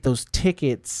didn't get those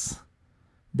tickets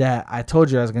that I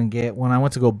told you I was going to get. When I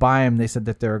went to go buy them, they said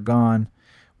that they were gone.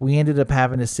 We ended up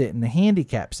having to sit in the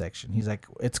handicap section." He's like,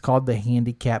 "It's called the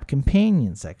handicap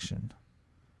companion section."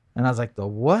 And I was like, "The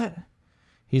what?"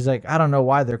 He's like, "I don't know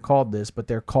why they're called this, but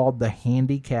they're called the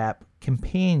handicap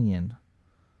companion."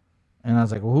 And I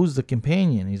was like, "Well, who's the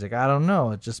companion?" He's like, "I don't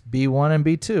know. It's just B1 and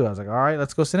B2. I was like, "All right,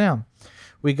 let's go sit down."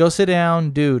 We go sit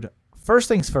down, dude. First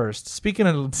things first, speaking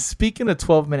of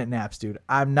 12-minute naps, dude,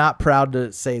 I'm not proud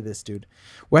to say this, dude.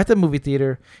 We're at the movie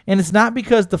theater, and it's not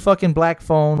because the fucking Black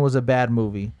Phone was a bad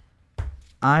movie.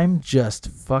 I'm just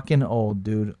fucking old,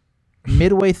 dude.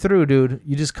 Midway through, dude,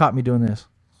 you just caught me doing this.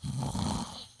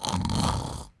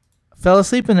 Fell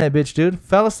asleep in that bitch, dude.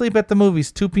 Fell asleep at the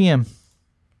movies, 2 p.m.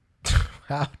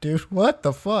 Wow, dude, what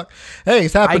the fuck? Hey,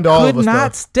 it's happened to all of us. I could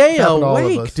not stay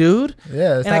awake, dude.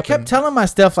 Yeah, it's and I kept happened. telling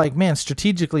myself, like, man,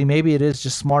 strategically, maybe it is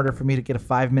just smarter for me to get a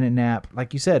 5-minute nap.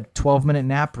 Like you said, 12-minute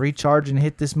nap, recharge, and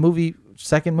hit this movie,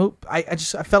 second move. I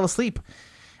fell asleep.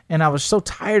 And I was so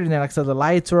tired in there. Like I said, the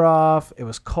lights were off. It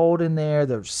was cold in there.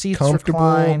 The seats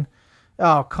reclined.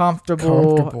 Oh,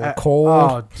 comfortable. Cold.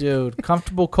 Oh, dude.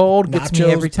 Comfortable cold gets me Nachos,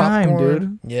 every time, popcorn.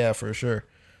 dude. Yeah, for sure.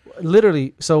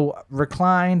 Literally, so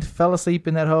reclined, fell asleep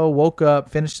in that hole, woke up,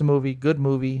 finished the movie. Good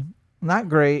movie. Not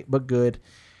great, but good.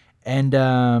 And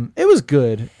it was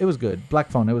good. It was good. Black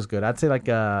Phone, it was good. I'd say like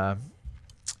 8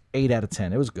 out of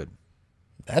 10. It was good.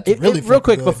 That's really real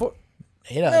quick good. before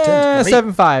 8 out of 10. Is great.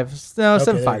 7.5. No, Okay,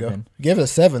 7.5 there you go. then. Give it a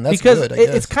 7. That's Because good. I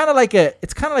guess. it's kind of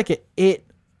like a It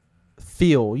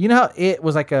feel. You know how It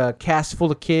was like a cast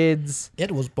full of kids.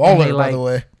 It was baller, they, by like- the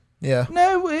way. Yeah,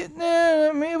 No,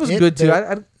 I mean it was good too.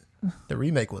 the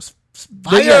remake was The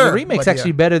fire. remake's but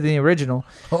actually better than the original.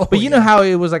 Oh, But you know yeah. how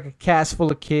it was like a cast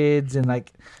full of kids and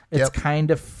like it's Yep. kind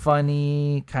of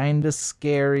funny, kind of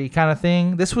scary kind of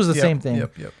thing. This was the Yep, same thing.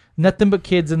 Yep. Nothing but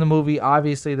kids in the movie.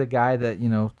 Obviously the guy that,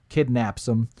 kidnaps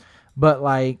them. But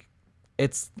like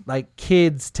it's like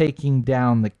kids taking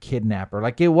down the kidnapper.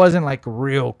 Like it wasn't like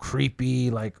real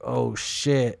creepy, like, oh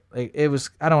shit. Like it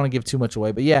was, I don't want to give too much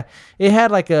away, but yeah, it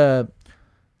had like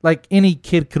any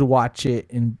kid could watch it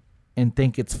and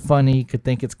think it's funny, could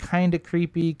think it's kind of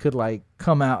creepy, could like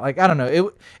come out like, I don't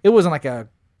know. It wasn't like a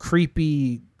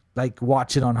creepy, like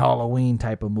watch it on Halloween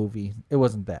type of movie. It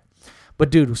wasn't that.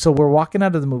 But dude, so we're walking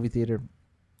out of the movie theater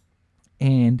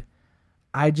and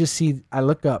I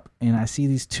look up and I see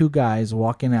these two guys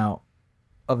walking out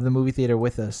of the movie theater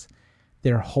with us.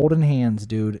 They're holding hands,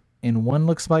 dude. And one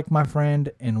looks like my friend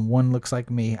and one looks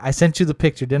like me. I sent you the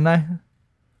picture, didn't I?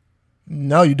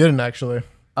 No, you didn't actually.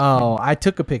 Oh, I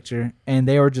took a picture and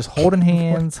they were just holding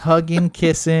hands, hugging,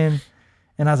 kissing.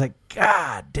 And I was like,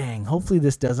 God dang, hopefully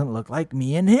this doesn't look like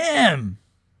me and him.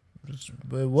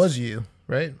 It was you,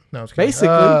 right? No, it's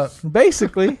kidding.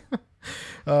 Basically.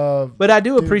 But I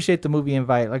do appreciate the movie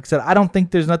invite. Like I said, I don't think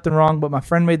there's nothing wrong, but my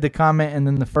friend made the comment, and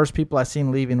then the first people I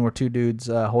seen leaving were two dudes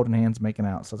holding hands, making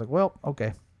out. So I was like, well,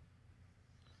 okay.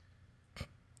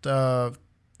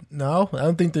 No, I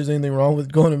don't think there's anything wrong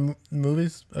with going to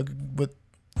movies with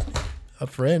a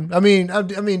friend. I mean,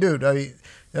 dude.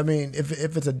 I mean,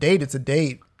 if it's a date, it's a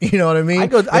date. You know what I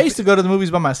mean? I used to go to the movies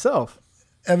by myself.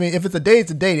 I mean, if it's a date, it's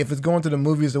a date. If it's going to the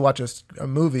movies to watch a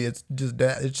movie, it's just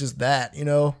that. It's just that. You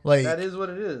know, like That is what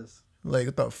it is. like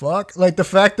what the fuck? Like the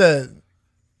fact that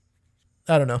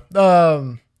I don't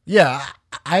know. Yeah,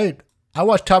 I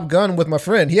watched Top Gun with my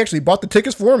friend. He actually bought the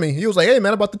tickets for me. He was like, "Hey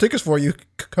man, I bought the tickets for you.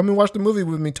 Come and watch the movie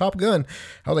with me, Top Gun."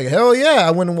 I was like, "Hell yeah!"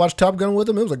 I went and watched Top Gun with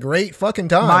him. It was a great fucking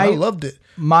time. I loved it.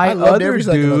 My I loved other every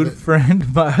second of dude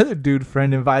it.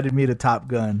 friend invited me to Top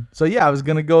Gun. So yeah, I was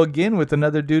gonna go again with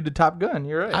another dude to Top Gun.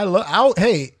 You're right.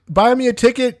 Hey, buy me a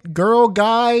ticket, girl,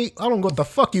 guy. I don't know what the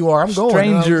fuck you are. I'm going.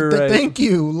 Stranger, right. Thank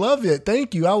you. Love it.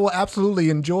 Thank you. I will absolutely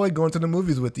enjoy going to the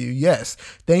movies with you. Yes.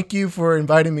 Thank you for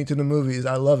inviting me to the movies.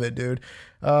 I love it, dude.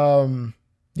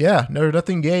 Yeah, there's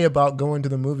nothing gay about going to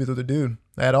the movies with a dude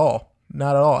at all.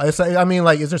 Not at all. Is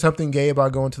there something gay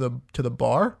about going to the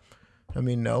bar? I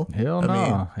mean, no. Hell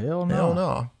no. Hell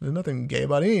no. There's nothing gay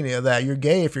about any of that. You're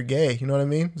gay if you're gay. You know what I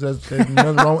mean? There's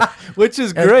nothing wrong. Which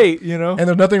is great, you know. And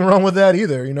there's nothing wrong with that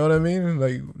either. You know what I mean?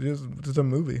 Like just a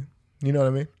movie. You know what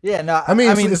I mean? Yeah. No.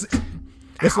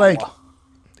 It's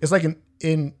like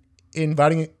in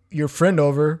inviting your friend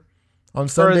over on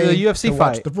Sunday the UFC to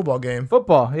watch fight. the football game.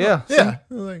 Football. Yeah. Yeah.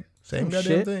 Like same goddamn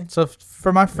Shit. thing. So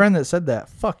for my friend that said that,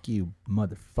 fuck you,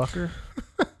 motherfucker.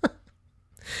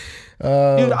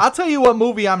 Dude, I'll tell you what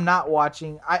movie I'm not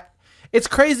watching. It's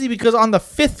crazy because on the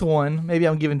fifth one, maybe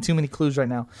I'm giving too many clues right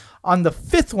now. On the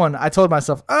fifth one, I told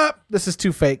myself, this is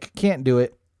too fake. Can't do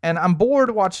it. And I'm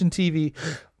bored watching TV.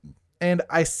 And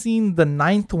I seen the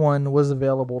ninth one was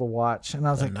available to watch. And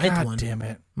I was like, God damn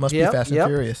it. Must be Fast and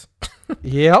Furious.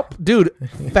 Yep. Dude,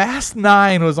 Fast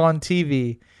 9 was on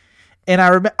TV. And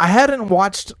I hadn't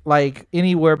watched like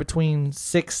anywhere between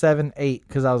 6, 7, 8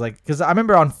 because I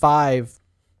remember on 5,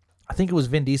 I think it was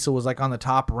Vin Diesel was like on the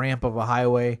top ramp of a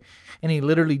highway and he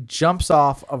literally jumps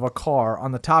off of a car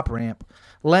on the top ramp,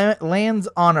 lands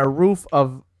on a roof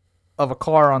of a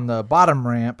car on the bottom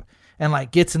ramp and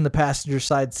like gets in the passenger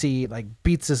side seat, like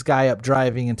beats this guy up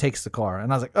driving and takes the car.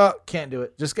 And I was like, oh, can't do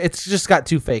it. It's just got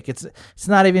too fake. It's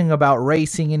not even about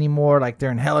racing anymore. Like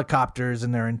they're in helicopters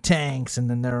and they're in tanks and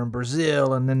then they're in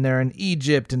Brazil and then they're in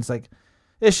Egypt. And it's like,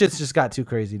 this shit's just got too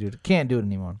crazy, dude. Can't do it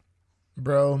anymore.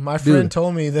 Bro, my friend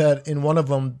told me that in one of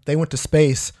them, they went to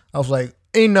space. I was like,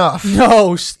 enough.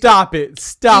 No, stop it.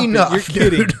 Stop enough, it. You're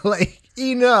kidding. Dude. Like,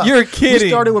 enough. You're kidding. We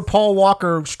started with Paul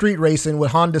Walker street racing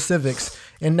with Honda Civics,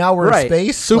 and now we're in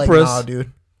space? Supras. Like, nah,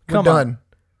 dude. We're done. On.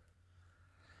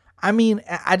 I mean,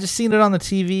 I just seen it on the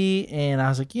TV, and I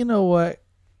was like, you know what?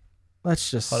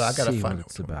 Let's just Hold on, I gotta see find what out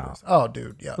it's about. Oh,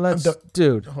 dude, yeah.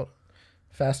 Dude. Hold on.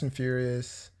 Fast and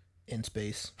Furious in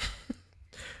space.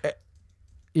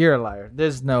 You're a liar. They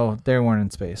weren't in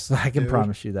space. I can Dude.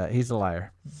 promise you that. He's a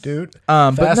liar. dude.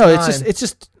 But Fast no, 9. it's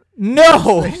just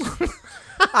no.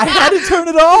 I had to turn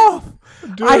it off.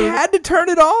 I had to turn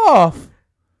it off.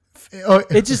 Oh,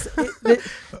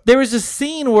 There was a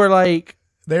scene where like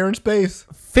they're in space.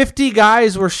 50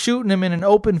 guys were shooting him in an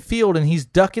open field, and he's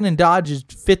ducking and dodges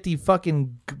 50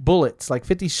 fucking bullets, like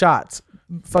 50 shots,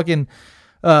 fucking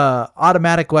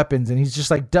automatic weapons, and he's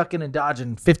just like ducking and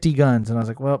dodging 50 guns. And I was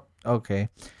like, well, okay.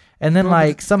 And then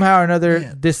like somehow or another,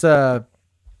 this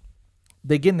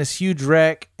they get in this huge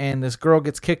wreck, and this girl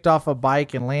gets kicked off a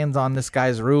bike and lands on this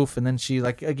guy's roof, and then she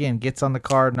like again gets on the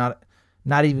car,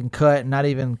 not even cut, not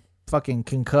even fucking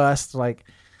concussed. Like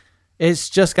it's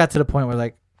just got to the point where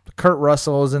like Kurt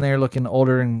Russell is in there looking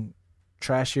older and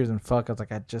trashier than fuck. I was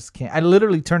like, I just can't. I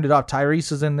literally turned it off. Tyrese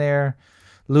was in there.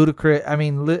 Ludacris. I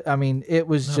mean, it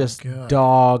was just God.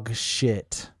 dog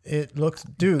shit. It looks,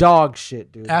 dude. Dog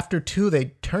shit, dude. After 2, they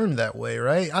turned that way,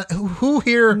 right? Who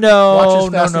here No,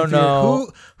 watches no, Fast no, and Furious? no.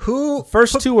 Who?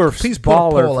 First 2 were please put a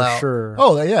baller poll for out. sure.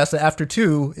 Oh yeah, so after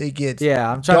 2, it gets Yeah,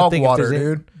 I'm trying dog to think water, if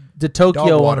there's dude. The Tokyo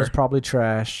Dog one water. was probably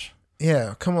trash.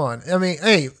 Yeah, come on. I mean,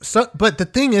 hey, but the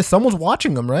thing is, someone's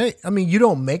watching them, right? I mean, you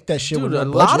don't make that shit Dude, with a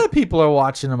no lot budget. of people are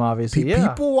watching them, obviously. Yeah.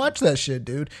 People watch that shit,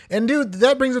 dude. And dude,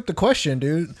 that brings up the question,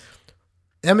 dude.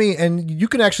 I mean, and you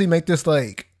can actually make this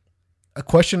like a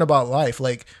question about life.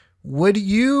 Like, would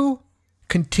you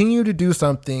continue to do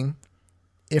something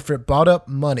if it brought up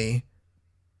money?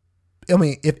 I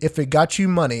mean, if it got you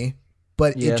money,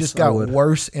 but it Yes, just I got would.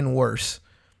 worse and worse.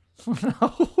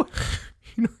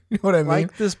 You know what I mean?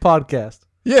 Like this podcast.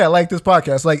 Yeah, like this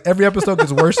podcast. Like every episode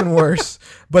gets worse and worse,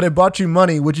 but it brought you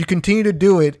money. Would you continue to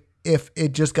do it if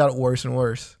it just got worse and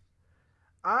worse?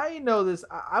 I know this.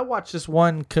 I watched this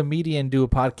one comedian do a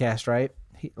podcast, right?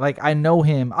 I know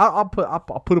him. I'll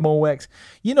put him on wax.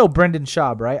 You know Brendan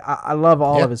Schaub, right? I love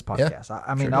all Yeah, of his yeah, podcasts.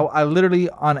 I mean, sure do. I literally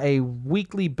on a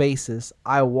weekly basis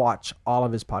I watch all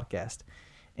of his podcasts,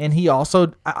 and he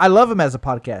also I love him as a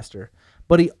podcaster,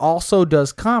 but he also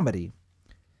does comedy.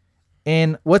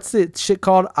 And what's the shit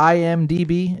called?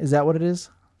 IMDb? Is that what it is?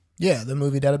 Yeah, the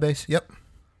movie database. Yep.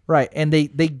 Right, and they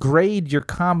grade your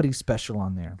comedy special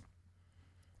on there.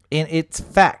 And it's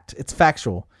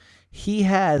factual. He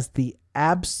has the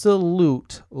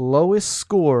absolute lowest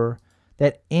score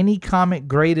that any comic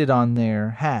graded on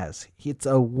there has. It's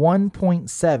a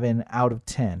 1.7 out of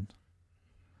 10.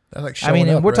 That's like I mean,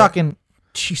 and up, we're right? talking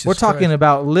Jesus we're talking Christ.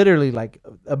 about literally like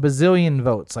a bazillion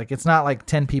votes. Like it's not like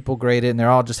 10 people grade it and they're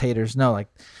all just haters. No, like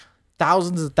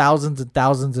thousands and thousands and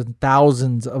thousands and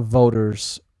thousands of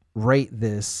voters rate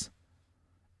this.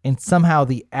 And somehow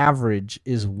the average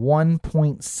is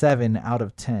 1.7 out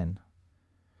of 10.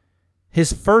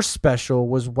 His first special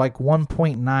was like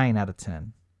 1.9 out of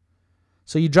 10.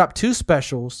 So you drop 2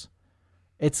 specials,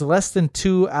 it's less than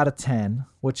 2 out of 10,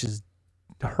 which is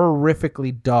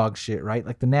horrifically dog shit, right?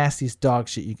 Like the nastiest dog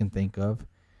shit you can think of.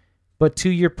 But to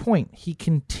your point, he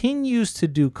continues to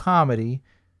do comedy.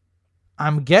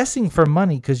 I'm guessing for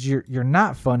money because you're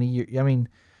not funny.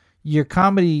 Your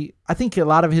comedy, I think a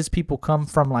lot of his people come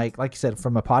from like you said,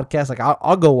 from a podcast. Like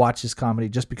I'll go watch his comedy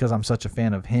just because I'm such a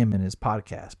fan of him and his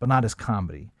podcast, but not his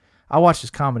comedy. I watch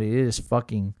his comedy. It is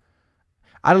fucking,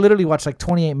 I literally watched like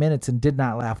 28 minutes and did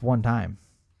not laugh one time.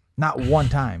 Not one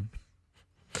time.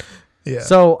 Yeah.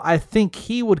 So I think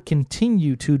he would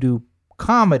continue to do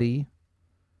comedy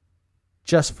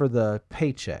just for the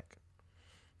paycheck.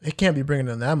 It can't be bringing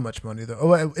in that much money though.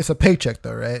 Oh, it's a paycheck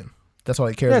though, right? That's all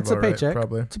he cares Yeah, about, it's a paycheck. right?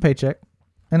 Probably. It's a paycheck.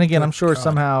 And again, Good I'm sure God.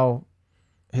 somehow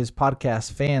his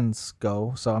podcast fans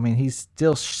go. So I mean, he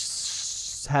still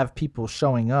have people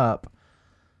showing up,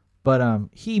 but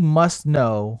he must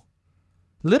know.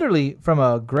 Literally, from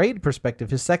a grade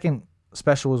perspective, his second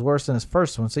special was worse than his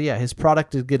first one. So yeah, his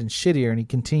product is getting shittier, and he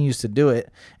continues to do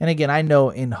it. And again, I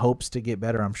know in hopes to get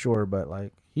better, I'm sure, but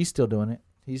like he's still doing it.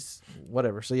 He's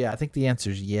whatever. So yeah, I think the answer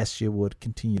is yes, you would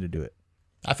continue to do it.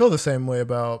 I feel the same way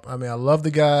about. I mean, I love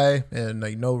the guy, and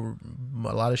I know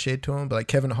a lot of shade to him, but like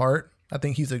Kevin Hart, I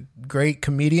think he's a great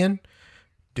comedian,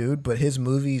 dude. But his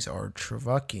movies are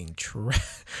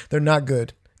they're not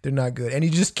good. They're not good, and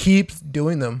he just keeps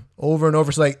doing them over and over.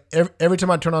 It's like every time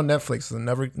I turn on Netflix,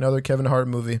 another Kevin Hart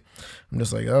movie. I'm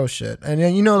just like, oh shit. And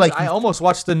then like I almost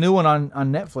watched the new one on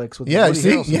Netflix with yeah, Woody see,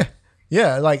 Harrelson.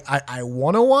 yeah. Like I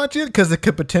want to watch it because it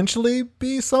could potentially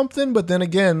be something, but then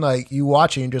again, like you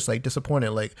watch it, and you're just like disappointed.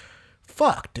 Like,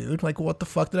 fuck, dude. Like, what the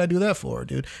fuck did I do that for,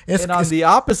 dude? And on the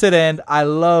opposite end, I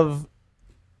love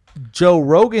Joe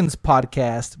Rogan's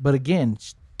podcast, but again,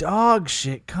 dog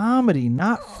shit comedy,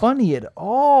 not funny at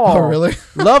all. Oh, really?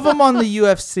 Love him on the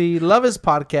UFC, love his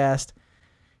podcast.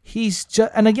 he's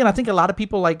just, and again, I think a lot of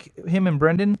people like him and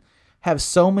Brendan have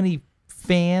so many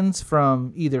fans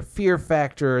from either Fear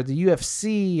Factor or the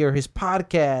UFC or his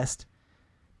podcast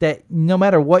that no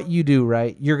matter what you do,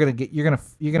 right, you're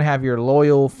gonna have your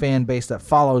loyal fan base that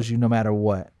follows you no matter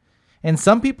what. And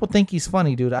some people think he's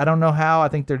funny, dude. I don't know how. I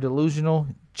think they're delusional.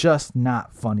 Just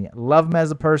not funny. I love him as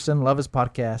a person. Love his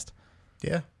podcast.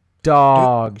 Yeah.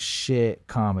 Dog shit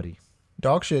comedy.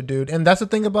 Dog shit, dude. And that's the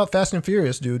thing about Fast and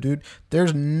Furious, dude.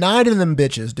 There's 9 of them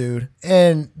bitches, dude.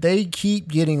 And they keep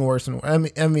getting worse and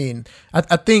worse.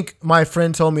 I think my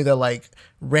friend told me that, like,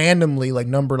 randomly, like,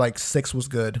 number, like, 6 was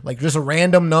good. Like, just a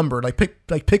random number. Like,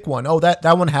 pick one. Oh, that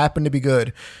one happened to be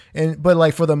good. But,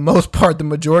 like, for the most part, the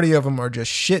majority of them are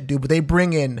just shit, dude. But they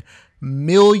bring in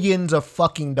millions of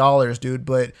fucking dollars, dude.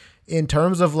 But in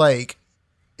terms of, like,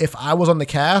 if I was on the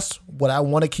cast, would I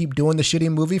want to keep doing the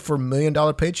shitty movie for $1 million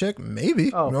paycheck?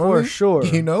 Maybe. Oh, you know for what I mean? sure.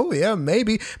 You know, yeah,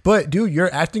 maybe. But dude,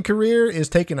 your acting career is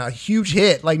taking a huge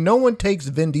hit. Like, no one takes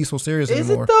Vin Diesel serious Is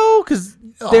anymore. it though? Because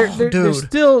they're dude.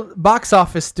 still box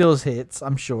office still hits,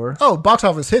 I'm sure. Oh, box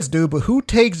office hits, dude. But who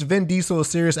takes Vin Diesel a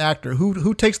serious actor?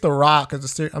 Who takes The Rock as a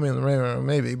serious? I mean,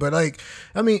 maybe. But like,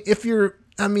 I mean, if you're,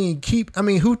 who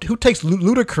takes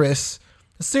Ludacris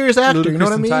a serious actor? Ludacris You know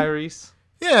what I and mean? Tyrese.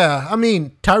 Yeah, I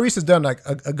mean, Tyrese has done like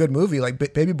a good movie. Like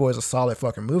Baby Boy is a solid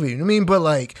fucking movie. You know what I mean? But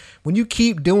like when you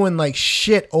keep doing like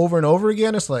shit over and over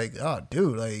again, it's like, oh,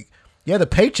 dude, like, yeah, the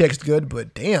paycheck's good,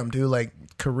 but damn, dude, like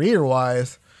career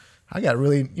wise, I got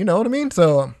really, you know what I mean?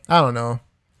 So I don't know.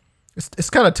 It's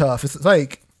kind of tough. It's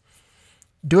like,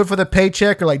 do it for the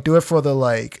paycheck or like do it for the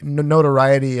like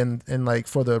notoriety and like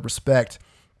for the respect.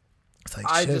 It's like,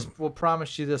 I shit. just will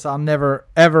promise you this: I'll never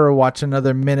ever watch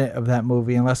another minute of that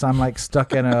movie unless I'm like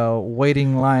stuck in a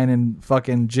waiting line in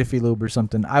fucking Jiffy Lube or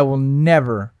something. I will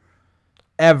never,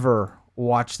 ever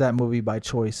watch that movie by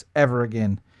choice ever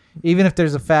again. Even if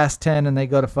there's a Fast 10 and they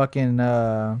go to fucking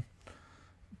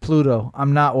Pluto,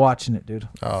 I'm not watching it, dude.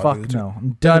 Oh, Fuck dude. no.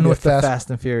 I'm done be a with the Fast- Fast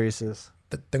and Furiouses.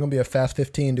 They're gonna be a Fast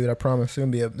 15, dude. I promise. They're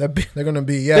gonna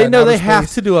be. Yeah. They know in outer they have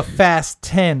space. to do a Fast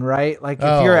 10, right? Like if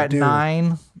Oh, you're at dude.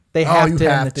 9, they have you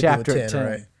to end the do a chapter at 10.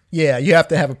 right? Yeah, you have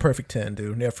to have a perfect 10,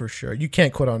 dude. Yeah, for sure. You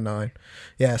can't quit on 9.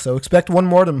 Yeah, so expect one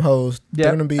more of them hoes. Yeah,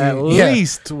 They're gonna be at yeah,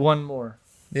 least one more.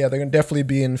 yeah. They're gonna definitely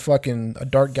be in fucking a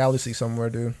dark galaxy somewhere,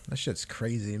 dude. That shit's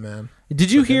crazy, man.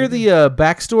 Did you hear the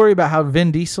backstory about how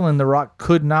Vin Diesel and The Rock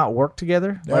could not work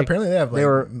together? Yeah, apparently they have like they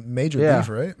were- major yeah. beef,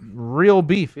 right? Real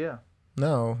beef, yeah.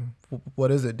 No,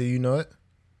 what is it? Do you know it?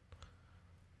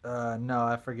 No,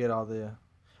 I forget all the.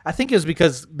 I think it was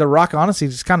because The Rock honestly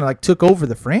just kind of like took over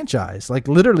the franchise, like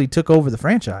literally took over the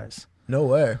franchise. No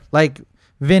way. Like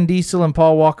Vin Diesel and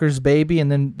Paul Walker's baby, and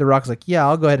then The Rock's like, "Yeah,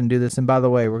 I'll go ahead and do this." And by the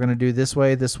way, we're gonna do this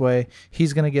way.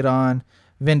 He's gonna get on.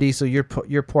 Vin Diesel, your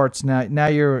parts now. Now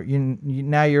you're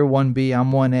 1B.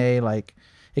 I'm 1A. Like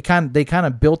they kind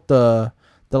of built the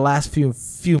last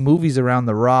few movies around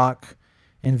The Rock,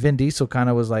 and Vin Diesel kind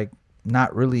of was like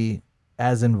not really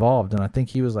as involved. And I think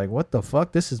he was like, "What the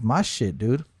fuck? This is my shit,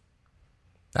 dude."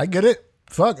 I get it.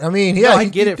 Fuck. I mean, yeah, No, I he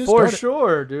get it just for started-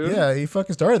 sure, dude. Yeah, he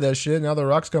fucking started that shit. Now The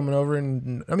Rock's coming over,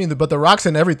 and I mean, but The Rock's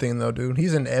in everything though, dude.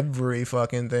 He's in every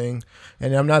fucking thing,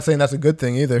 and I'm not saying that's a good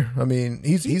thing either. I mean,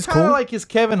 he's kind cool. of like his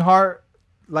Kevin Hart,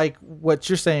 like what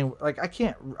you're saying. Like I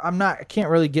can't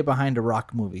really get behind a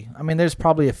Rock movie. I mean, there's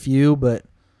probably a few, but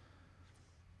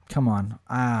come on,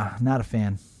 not a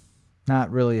fan.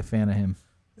 Not really a fan of him.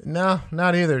 No,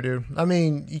 not either, dude. I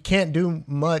mean, you can't do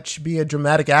much, be a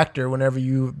dramatic actor whenever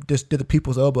you just did The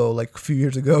People's Elbow like a few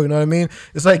years ago, you know what I mean?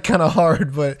 It's like kind of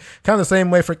hard, but kind of the same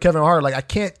way for Kevin Hart. Like, I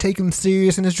can't take him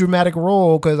serious in his dramatic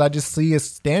role because I just see his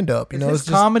stand-up, you know? Is It's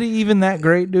his comedy even that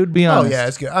great, dude? Be oh, honest. yeah,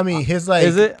 it's good. I mean, his like...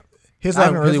 Is it? His I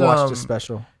haven't really his, watched the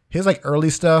special. His like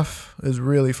early stuff is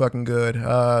really fucking good.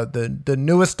 The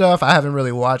newest stuff I haven't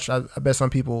really watched. I bet some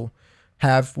people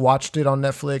have watched it on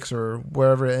Netflix or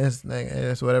wherever it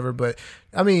is, whatever. But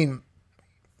I mean,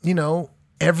 you know,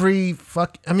 dude,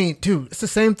 it's the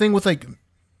same thing with like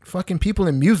fucking people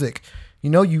in music.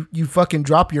 You know, you fucking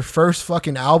drop your first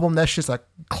fucking album. That's just a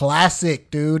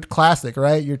classic, dude. Classic,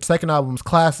 right? Your second album's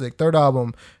classic. Third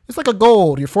album, it's like a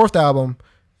gold. Your fourth album,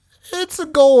 it's a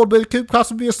gold, but it could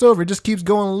possibly be a silver. It just keeps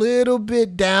going a little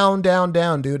bit down,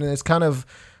 dude. And it's kind of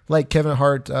like Kevin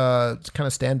Hart, kind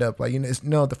of stand up. Like, you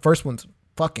know, the first one's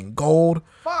fucking gold.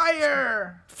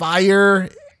 Fire.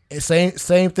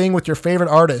 Same thing with your favorite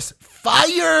artist.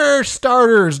 Fire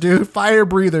starters, dude. Fire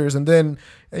breathers. And then,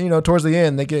 you know, towards the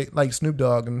end, they get like Snoop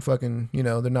Dogg and fucking, you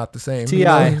know, they're not the same.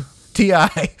 T.I. You know?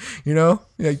 T.I., you know?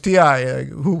 Like T.I.,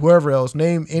 whoever else.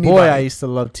 Name anybody. Boy, I used to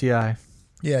love T.I.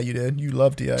 Yeah, you did. You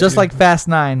loved T.I. Just dude. like Fast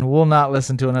 9, will not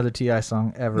listen to another T.I.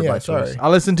 song ever Yeah, by choice. sorry.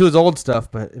 I'll listen to his old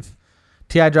stuff, but if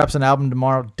T.I. drops an album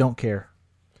tomorrow, don't care.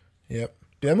 Yep.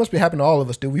 Dude, that must be happening to all of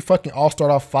us, dude. We fucking all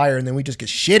start off fire and then we just get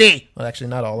shitty. Well,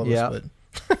 actually, not all of Yeah. us,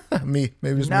 but me.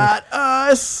 Maybe just Not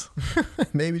us. me.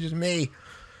 Maybe just me.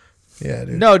 Yeah,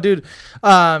 dude. No, dude.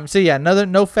 So yeah,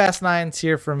 no Fast 9s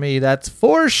here for me. That's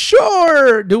for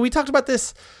sure. Dude, we talked about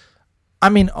this. I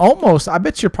mean, almost. I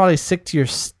bet you're probably sick to your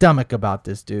stomach about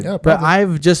this, dude. Yeah, but probably.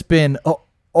 I've just been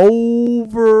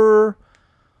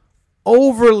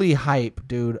overly hyped,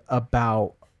 dude,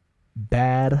 about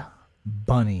Bad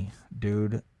Bunny,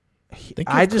 dude.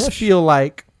 I just feel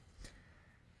like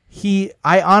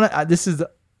this is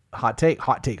hot take.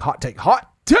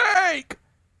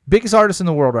 Biggest artist in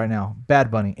the world right now,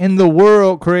 Bad Bunny. In the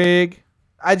world, Craig.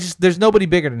 There's nobody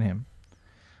bigger than him.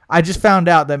 I just found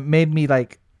out that made me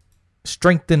like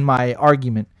strengthen my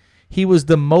argument. He was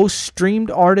the most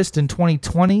streamed artist in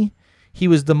 2020. He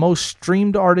was the most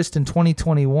streamed artist in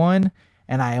 2021.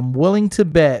 And I am willing to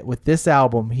bet with this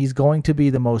album, he's going to be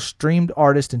the most streamed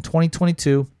artist in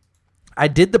 2022. I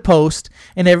did the post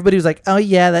and everybody was like, oh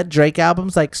yeah, that Drake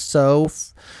album's like so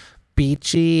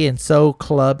beachy and so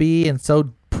clubby and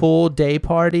so pool day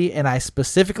party. And I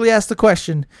specifically asked the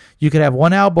question, you could have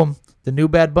one album, the new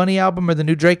Bad Bunny album or the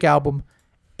new Drake album.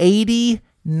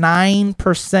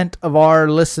 89% of our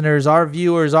listeners, our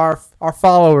viewers, our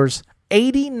followers,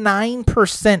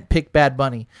 89% pick Bad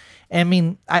Bunny. I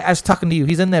mean, I was talking to you.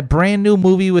 He's in that brand new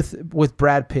movie with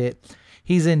Brad Pitt.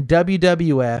 He's in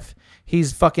WWF.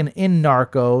 He's fucking in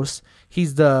Narcos.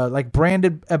 He's the like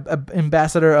branded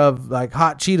ambassador of like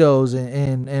Hot Cheetos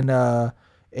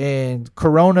and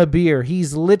Corona beer.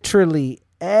 He's literally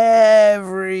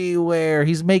everywhere.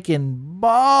 He's making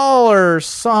baller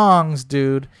songs,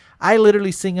 dude. I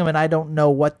literally sing him and I don't know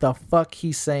what the fuck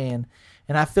he's saying.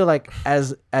 And I feel like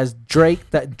as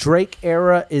that Drake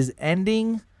era is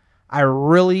ending, I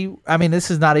mean,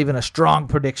 this is not even a strong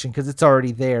prediction because it's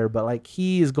already there, but like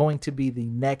he is going to be the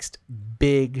next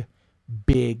big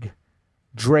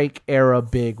Drake era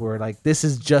big where like this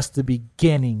is just the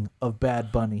beginning of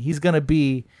Bad Bunny. He's going to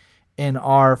be in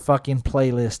our fucking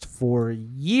playlist for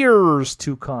years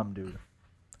to come, dude.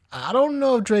 I don't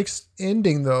know if Drake's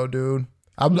ending though, dude.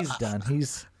 He's done.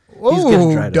 He's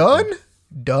getting dried done? up.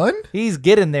 Done? He's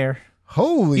getting there.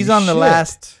 Holy He's on the shit.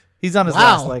 last. He's on his Wow.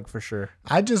 last leg for sure.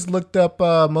 I just looked up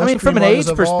most from streamed an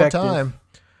artists age of all perspective. time.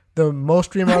 The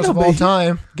most streamed artists of all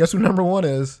time. Guess who number one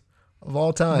is of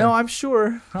all time? No, I'm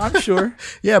sure.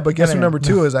 Yeah, but guess who Eminem. number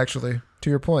two is actually, to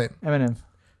your point. Eminem.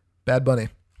 Bad Bunny.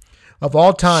 Of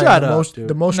all time. Shut the up, most, dude.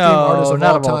 The most no, streamed artist of not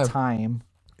all of time. all time.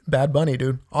 Bad Bunny,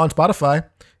 dude. On Spotify.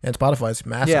 And Spotify's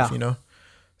massive, Yeah. you know.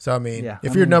 So, I mean, Yeah,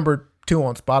 if I you're mean- number two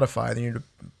on Spotify, then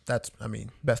that's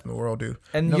best in the world, dude.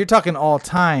 And you're talking all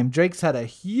time. Drake's had a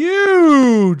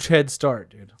huge head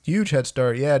start, dude. Huge head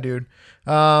start, yeah, dude.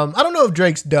 I don't know if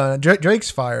Drake's done.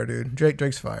 Drake's fire, dude.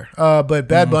 Drake's fire. But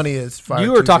Bad Bunny is fire.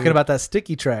 You were too, talking dude. about that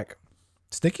Sticky track.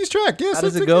 Sticky's track. Yeah, How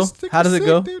does it go? How does it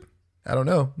go? Dude. I don't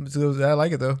know. I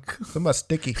like it though. Something about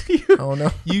sticky. I don't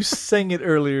know. You sang it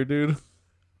earlier, dude.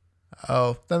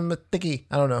 Oh, something about sticky.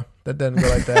 I don't know. That doesn't go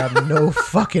like that. I have no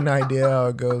fucking idea how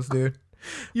it goes, dude.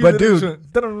 But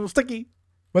dude, Sticky.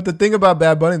 but the thing about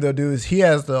Bad Bunny though, dude, is he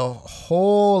has the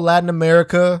whole Latin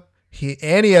America. He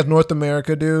has North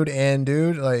America, dude, and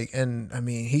I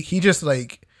mean, he just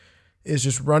like is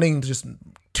just running just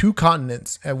two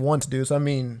continents at once, dude. So I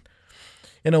mean,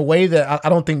 in a way that I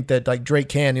don't think that like Drake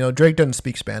can. You know, Drake doesn't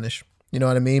speak Spanish. You know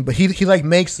what I mean? But he like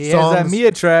makes He songs. has that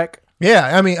Mia track.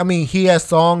 Yeah, I mean, he has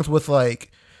songs with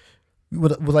like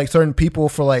certain people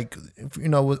for like, you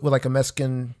know, with like a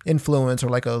Mexican influence or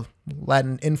like a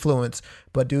Latin influence.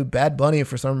 But dude, Bad Bunny,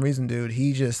 for some reason, dude,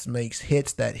 he just makes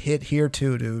hits that hit here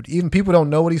too, dude. Even people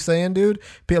don't know what he's saying, dude.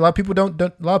 A lot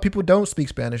of people don't speak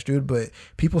Spanish, dude, but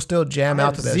people still jam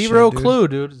out to that shit, Zero dude. clue,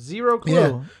 dude. Zero clue.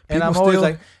 Yeah, And I'm people always still-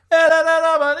 like,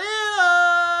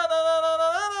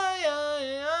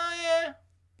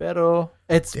 pero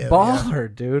it's Yeah,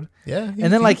 baller, dude. Yeah,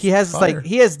 And then like he has fire. like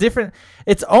he has different.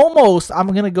 It's almost, I'm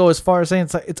gonna go as far as saying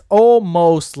it's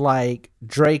almost like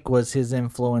Drake was his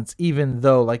influence, even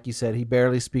though like you said he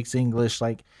barely speaks English.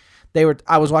 Like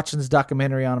I was watching this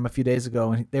documentary on him a few days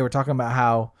ago, and they were talking about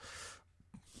how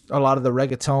a lot of the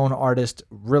reggaeton artists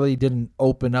really didn't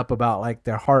open up about like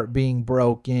their heart being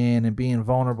broken and being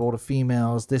vulnerable to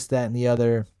females, this, that, and the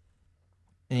other.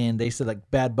 And they said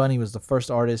like Bad Bunny was the first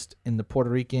artist in the Puerto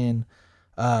Rican,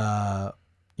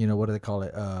 what do they call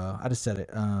it? I just said it.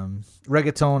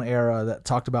 Reggaeton era that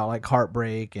talked about like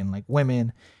heartbreak and like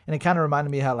women, and it kind of reminded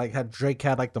me how Drake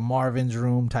had like the Marvin's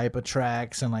Room type of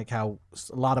tracks, and like how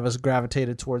a lot of us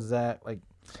gravitated towards that. Like,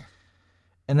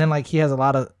 and then like he has a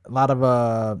lot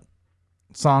of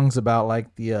songs about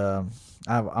like the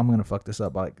I'm gonna fuck this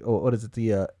up. Like, what is it?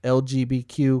 The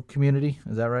LGBTQ community?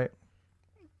 Is that right?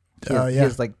 He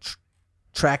has like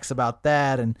tracks about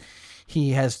that, and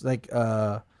he has like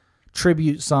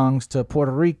tribute songs to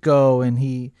Puerto Rico, and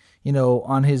he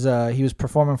on his he was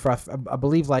performing for I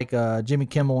believe like Jimmy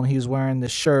Kimmel, and he was wearing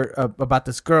this shirt about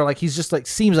this girl. Like, he's just like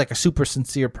seems like a super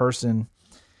sincere person,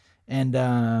 and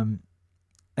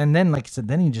then like I said,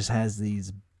 then he just has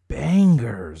these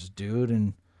bangers, dude,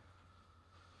 and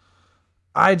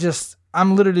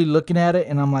I'm literally looking at it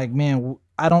and I'm like, man,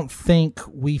 I don't think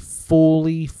we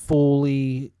fully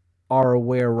are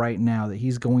aware right now that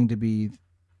he's going to be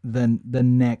the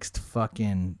next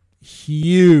fucking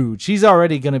huge. He's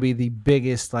already going to be the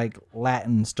biggest like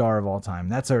Latin star of all time.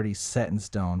 That's already set in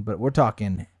stone, but we're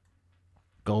talking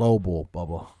global,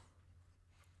 Bubba.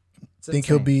 Think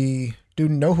he'll be...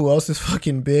 Dude, know who else is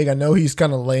fucking big? I know he's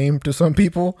kind of lame to some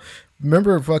people.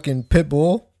 Remember fucking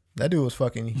Pitbull? That dude was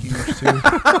fucking huge too.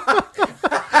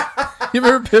 You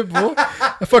remember Pitbull?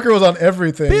 That fucker was on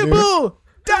everything. Pitbull!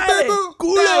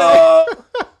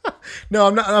 No,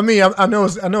 I'm not. I mean, I know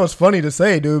it's funny to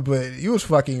say, dude, but he was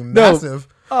fucking massive.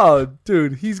 Oh,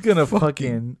 dude, he's gonna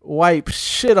fucking wipe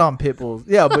shit on Pitbulls.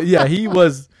 Yeah, but yeah, he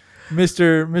was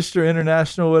Mr.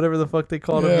 International, whatever the fuck they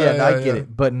called him. Yeah, I get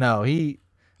it. But no,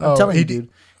 I'm telling you, dude,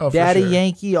 Daddy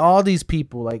Yankee, all these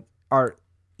people like are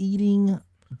eating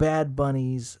Bad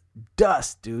Bunny's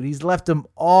dust, dude. He's left them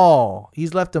all.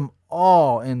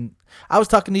 And I was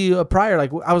talking to you prior,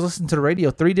 like I was listening to the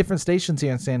radio, 3 different stations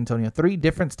here in San Antonio, 3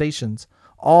 different stations,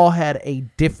 all had a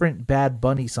different Bad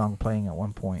Bunny song playing at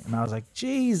one point. And I was like,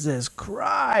 Jesus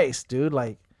Christ, dude.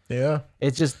 Like, yeah,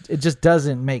 it just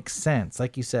doesn't make sense.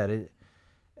 Like you said,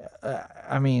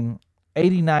 I mean,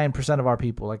 89% of our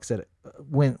people, like I said,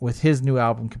 went with his new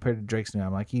album compared to Drake's new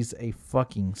album. Like, he's a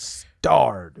fucking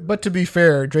star, dude. But to be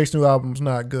fair, Drake's new album's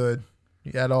not good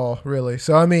at all, really.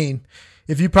 So, I mean,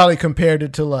 if you probably compared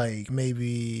it to like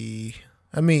maybe,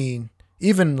 I mean,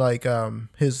 even like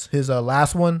his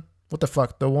last one, what the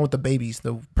fuck, the one with the babies,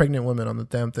 the pregnant women on the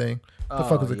damn thing. What the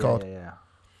fuck was it called? Yeah.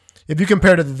 If you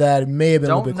compared it to that, it may have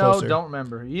been a little bit closer. Don't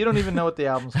remember. You don't even know what the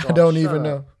album's called. I don't even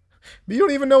know. But you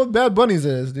don't even know what Bad Bunny's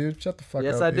is, dude. Shut the fuck up.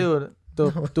 Yes, I do.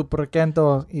 Tu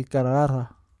presento y carara.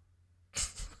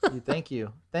 Thank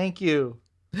you.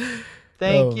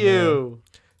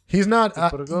 He's not.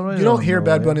 You don't hear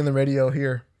Bad Bunny on the radio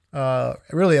here,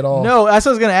 really at all. No, that's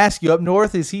what I was gonna ask you. Up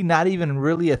north, is he not even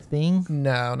really a thing?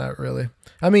 No, not really.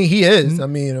 I mean, he is. I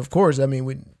mean, of course. I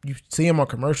mean, you see him on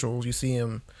commercials. You see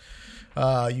him.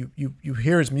 You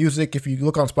hear his music if you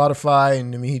look on Spotify,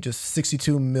 and I mean, he just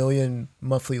 62 million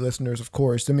monthly listeners. Of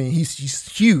course, I mean he's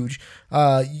huge.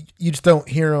 You just don't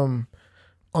hear him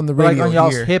on the radio. Like on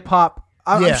y'all's hip hop.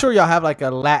 I'm sure y'all have like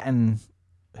a Latin,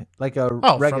 like a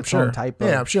reggaeton type of.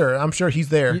 Yeah, I'm sure he's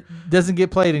there. Doesn't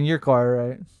get played in your car,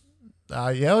 right?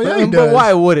 Yeah, he does. But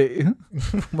why would it?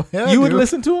 Yeah, you would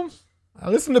listen to him? I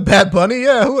listen to Bad Bunny.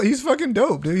 Yeah, he's fucking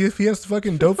dope, dude. He has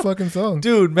fucking dope fucking songs.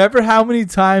 Dude, remember how many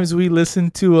times we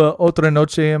listened to Otra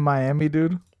Noche in Miami,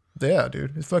 dude? Yeah,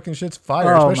 dude. His fucking shit's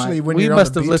fire, especially when you're on the beach. We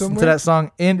must have listened to that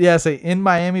song. In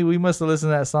Miami, we must have listened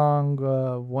to that song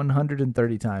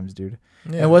 130 times, dude.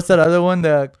 Yeah. And what's that other one,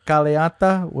 the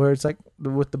Caleata, where it's like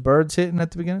with the birds hitting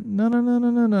at the beginning? No.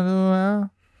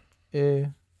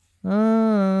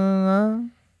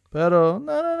 Pero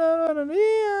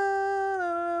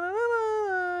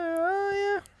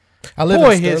I live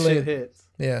in Sterling. Hits.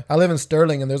 Yeah, I live in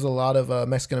Sterling, and there's a lot of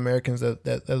Mexican Americans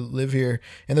that live here,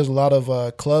 and there's a lot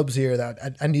of clubs here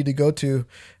that I need to go to,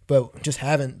 but just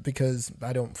haven't because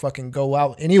I don't fucking go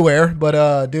out anywhere.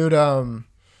 But dude,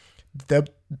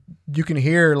 you can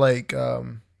hear like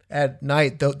at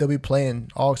night they'll be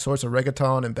playing all sorts of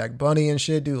reggaeton and Bad Bunny and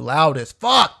shit, dude, loud as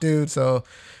fuck, dude. So.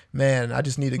 Man, I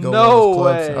just need to go to those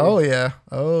clubs. Way.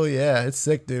 Oh yeah, it's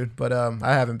sick, dude. But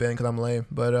I haven't been because I'm lame.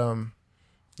 But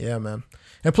yeah, man.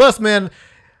 And plus, man,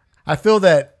 I feel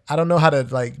that I don't know how to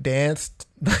like dance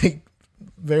like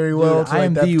very well. Dude, I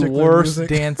am the worst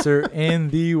dancer in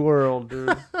the world,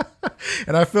 dude.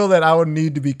 And I feel that I would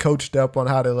need to be coached up on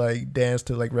how to like dance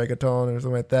to like reggaeton or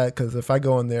something like that. Because if I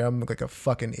go in there, I'm like a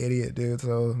fucking idiot, dude.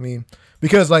 So I mean,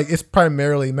 because like it's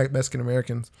primarily Mexican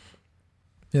Americans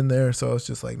in there, so it's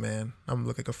just like, man, I'm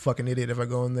looking like a fucking idiot if I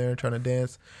go in there trying to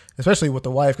dance, especially with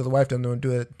the wife, because the wife doesn't know how to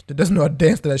do it. Doesn't know how to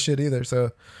dance to that shit either.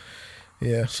 So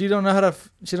Yeah. She don't know how to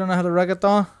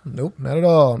reggaeton. Nope, not at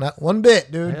all. Not one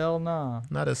bit, dude. Hell no.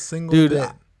 Not a single Dude, bit.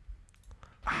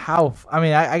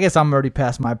 I guess I'm already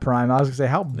past my prime. I was gonna say,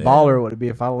 how baller would it be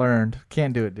if I learned?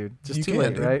 Can't do it, dude. Just You too can,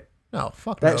 late, dude. right? No,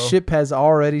 fuck That no. ship has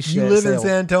already You live in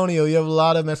San Antonio. You have a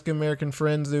lot of Mexican American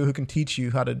friends, dude, who can teach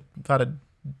you how to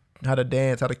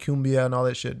dance, how to cumbia, and all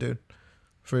that shit, dude.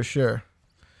 For sure.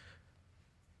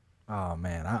 Oh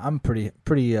man, I'm pretty.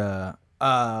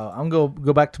 I'm go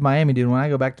back to Miami, dude. When I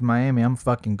go back to Miami, I'm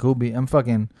fucking I'm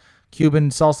fucking Cuban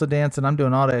salsa dancing. I'm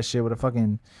doing all that shit with a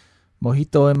fucking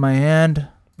mojito in my hand,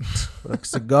 with a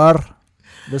cigar,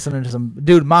 listening to some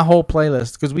dude. My whole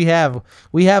playlist, because we have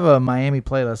a Miami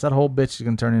playlist. That whole bitch is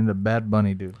gonna turn into Bad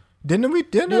Bunny, dude. Didn't I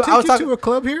take you to a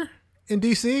club here in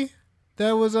DC?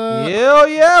 That was Hell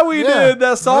yeah, we did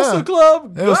that salsa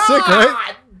club. It was sick,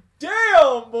 right?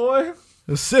 Damn, boy.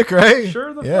 It was sick, right?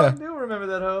 Sure the yeah. fuck do remember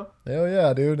that hoe. Hell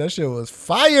yeah, dude. That shit was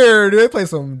fire, dude. They played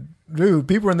some, dude,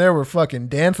 people in there were fucking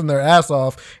dancing their ass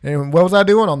off. And what was I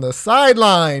doing? On the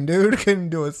sideline, dude. Couldn't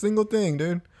do a single thing,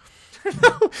 dude.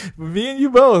 Me and you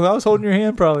both. I was holding your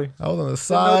hand probably. I was on the What the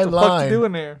fuck you sideline.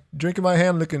 doing there? Drinking my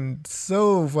hand looking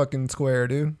so fucking square,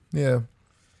 dude. Yeah.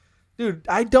 Dude,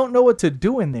 I don't know what to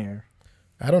do in there.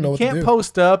 I don't know You what to can't do.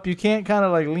 post up. You can't kind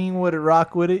of like lean with it,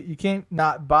 rock with it. You can't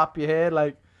not bop your head.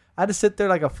 Like, I just sit there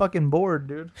like a fucking board,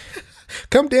 dude.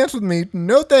 Come dance with me.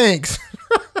 No thanks.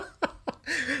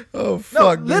 Oh, No,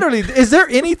 fuck. dude. literally, is there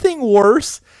anything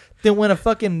worse than when a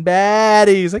fucking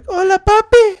baddie's like, "Hola,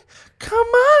 papi, come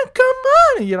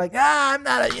on," and you're like, I'm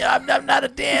not a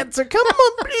dancer. Come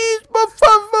on, please, por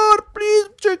favor, please,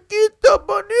 chiquito,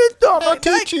 bonito. I'm like,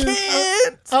 teach you. I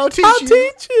can't. I'll teach I'll you.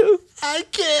 teach you. I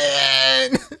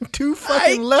can. Two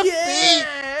fucking left feet.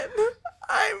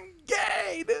 I'm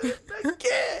gay, dude. I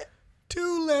can't.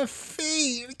 Two left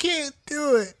feet. I can't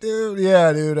do it, dude.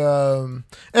 Yeah, dude.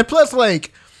 And plus,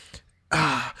 like,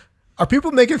 are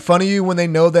people making fun of you when they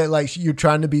know that like you're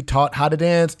trying to be taught how to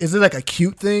dance? Is it like a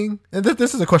cute thing? And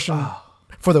this is a question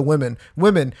for the women.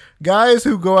 Women, guys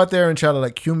who go out there and try to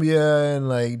like cumbia and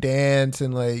like dance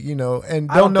and like, you know,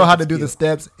 and I don't don't know think how to it's do the cute.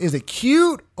 steps. Is it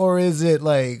cute or is it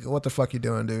like, what the fuck you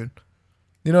doing, dude?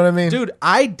 You know what I mean? Dude,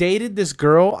 I dated this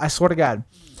girl, I swear to God.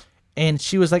 And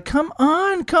she was like, come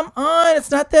on.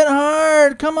 It's not that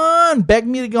hard. Come on. Begged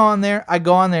me to go on there. I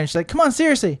go on there and she's like, come on,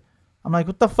 seriously. I'm like,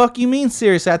 what the fuck you mean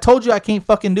seriously? I told you I can't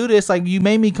fucking do this. Like, you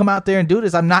made me come out there and do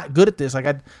this. I'm not good at this.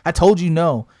 Like, I told you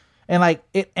no. And like,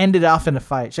 it ended off in a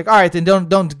fight. She's like, all right, then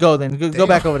don't go then. Go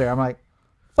back over there. I'm like,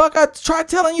 fuck, I tried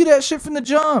telling you that shit from the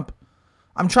jump.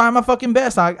 I'm trying my fucking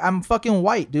best. I'm fucking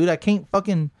white, dude. I can't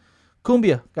fucking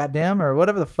cumbia, goddamn, or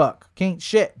whatever the fuck. Can't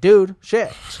shit, dude.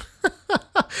 Shit.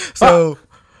 So,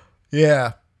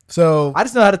 yeah. So, I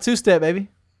just know how to two-step, baby.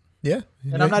 yeah.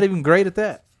 And I'm not even great at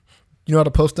that. You know how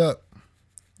to post up?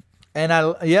 And I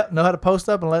know how to post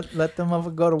up and let them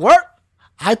motherfucker go to work.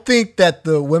 I think that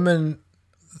the women,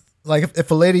 like if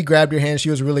a lady grabbed your hand, she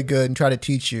was really good and tried to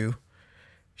teach you,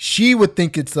 she would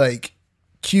think it's like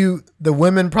cute. The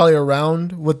women probably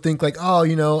around would think like, oh,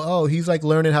 you know, oh, he's like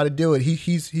learning how to do it.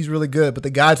 He's really good. But the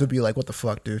guys would be like, what the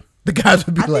fuck, dude? The guys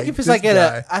would be I like, think if it's this like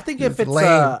guy if is it's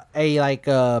lame.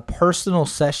 a personal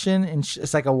session and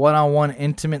it's like a one-on-one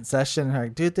intimate session,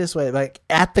 like do it this way, like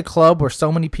at the club where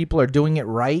so many people are doing it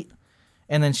right,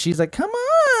 and then she's like, come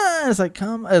on, it's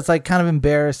like kind of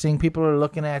embarrassing. People are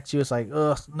looking at you. It's like,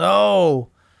 ugh, no.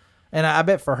 And I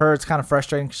bet for her it's kind of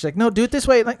frustrating. She's like, no, do it this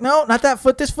way. Like, no, not that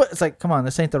foot, this foot. It's like, come on,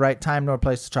 this ain't the right time nor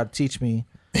place to try to teach me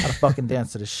how to fucking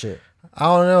dance to this shit. I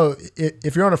don't know.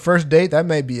 If you're on a first date, that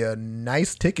may be a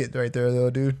nice ticket right there, though,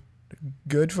 dude.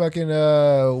 Good fucking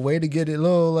way to get a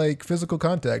little like physical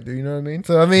contact, dude. You know what I mean?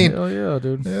 So I mean, Hell yeah,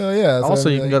 dude. hell yeah. So, Also,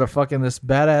 you like, can go to fucking this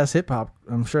badass hip hop.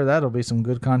 I'm sure that'll be some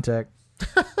good contact.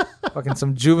 Fucking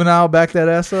some Juvenile, back that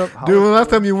ass up. dude. When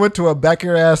last time you went to a back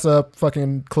your ass up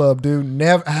fucking club, dude?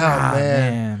 Never. Oh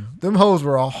man. Them hoes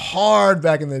were hard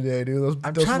back in the day, dude.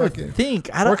 I'm those trying to fucking- think.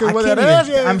 I don't. working I with can't that ass,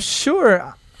 even.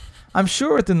 yeah. I'm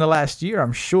sure within the last year.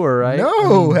 I'm sure, right?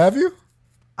 No, have you?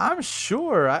 I'm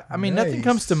sure. I mean, nothing Nice.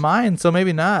 comes to mind, so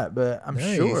maybe not. But I'm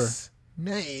sure.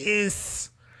 Nice.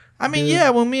 I mean, yeah.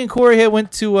 When me and Corey had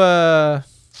went to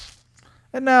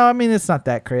and no, I mean it's not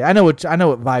that crazy. I know what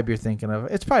vibe you're thinking of.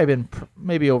 It's probably been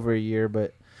maybe over a year,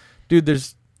 but dude,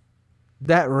 there's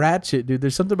that ratchet, dude.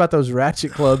 There's something about those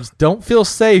ratchet clubs. Don't feel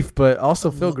safe, but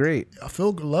also feel great. I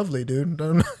feel lovely, dude.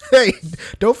 Hey,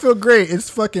 don't feel great. It's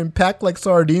fucking packed like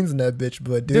sardines in that bitch,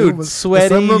 but dude, Dude, sweaty.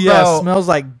 something Yeah, about- smells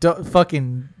like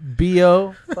fucking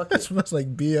bo. It smells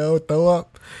like BO, throw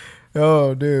up.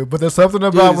 Oh, dude. But there's something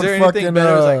about is when there anything fucking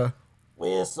better? It's like,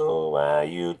 Whistle while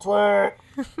you twerk.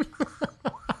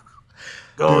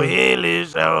 Go ahead, little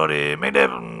shorty, make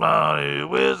that money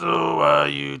whistle while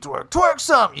you twerk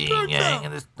some yin yang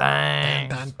in this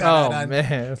thing. Oh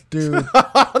man, dude.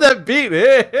 that beat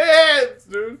hits,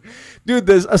 dude. Dude,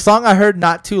 there's a song I heard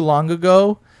not too long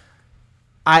ago.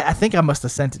 I think I must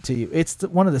have sent it to you. It's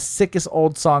one of the sickest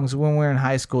old songs when we were in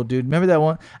high school, dude. Remember that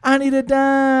one? I need a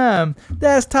dime.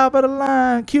 That's top of the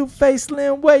line. Cute face,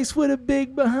 slim waist with a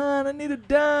big behind. I need a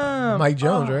dime. Mike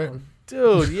Jones, right?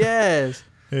 Dude, yes.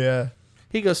 Yeah.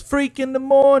 He goes, freak in the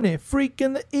morning, freak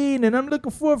in the evening. I'm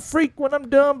looking for a freak when I'm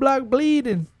done block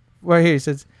bleeding. Right here, he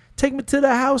says, take me to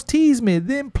the house, tease me,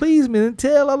 then please me, then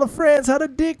tell all the friends how the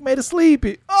dick made her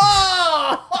sleepy.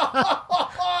 Oh!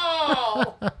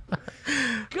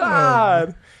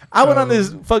 God. I went on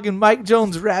this fucking Mike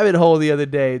Jones rabbit hole the other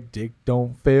day. Dick,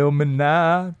 don't fail me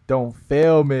now. Don't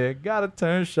fail me. Gotta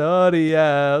turn shorty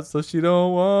out so she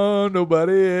don't want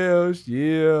nobody else.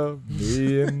 Yeah,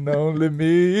 me and only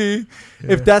me. Yeah.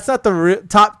 If that's not the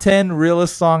top 10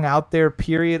 realest song out there,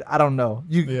 period, I don't know.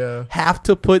 You have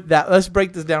to put that. Let's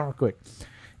break this down real quick.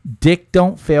 Dick,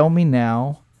 don't fail me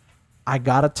now. I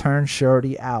gotta turn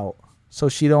shorty out so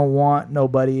she don't want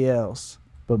nobody else.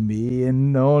 But me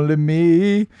and only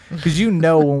me, because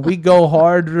when we go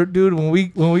hard, dude, when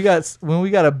we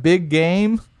got a big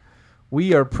game,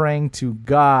 we are praying to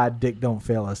God, Dick don't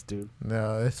fail us, dude.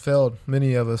 No, it's failed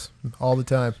many of us all the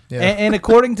time. Yeah. And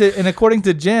according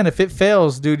to Jen, if it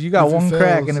fails, dude, you got one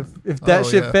crack, and if that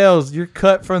shit fails, you're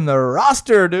cut from the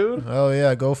roster, dude. Oh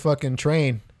yeah, go fucking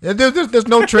train. There's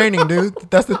no training, dude.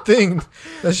 That's the thing.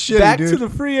 That's shitty, Back dude. to the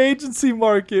free agency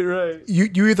market, right?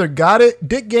 You either got it,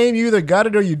 dick game. You either got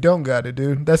it or you don't got it,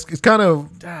 dude. It's kind of.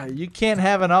 You can't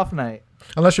have an off night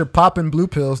unless you're popping blue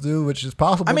pills, dude, which is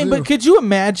possible. I mean, but could you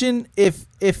imagine if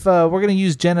we're gonna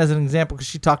use Jen as an example because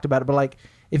she talked about it, but like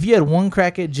if you had one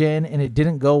crack at Jen and it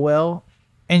didn't go well,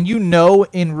 and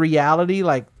in reality,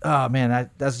 like, oh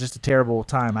man, that's just a terrible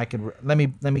time. I can let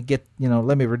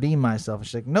me redeem myself. And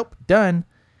she's like, nope, done.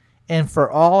 And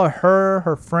for all of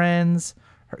her friends,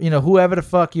 whoever the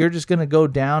fuck, you're just gonna go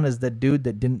down as the dude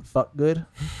that didn't fuck good.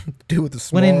 Dude with the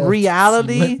small, when in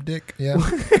reality, dick, yeah.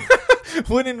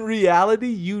 When in reality,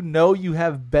 you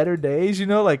have better days.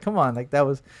 Like, come on, like that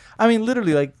was. I mean,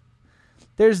 literally, like,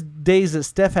 there's days that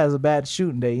Steph has a bad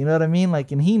shooting day. You know what I mean?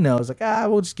 Like, and he knows, like,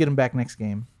 we'll just get him back next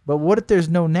game. But what if there's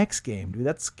no next game, dude?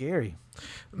 That's scary.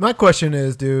 My question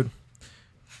is, dude,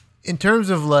 in terms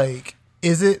of like.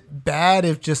 Is it bad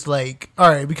if just like, all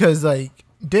right, because like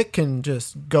Dick can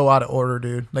just go out of order,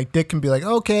 dude. Like Dick can be like,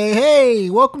 okay,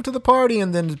 hey, welcome to the party.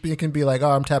 And then it can be like,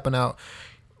 oh, I'm tapping out.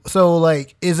 So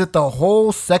like, is it the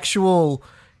whole sexual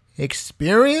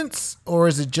experience or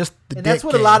is it just the dick that's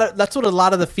what game? That's what a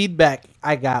lot of the feedback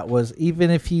I got was,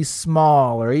 even if he's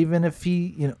small or even if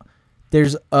he,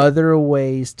 there's other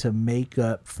ways to make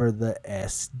up for the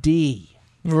SD.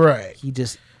 Right. He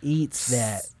just eats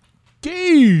that.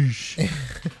 Geesh.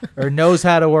 Or knows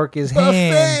how to work his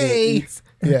hands.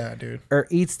 Yeah, dude. Or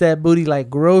eats that booty like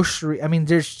grocery. I mean,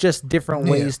 there's just different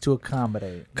ways to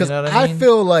accommodate. Because you know what I mean?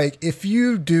 feel like if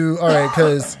you do, all right,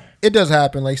 because it does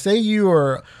happen. Like, say you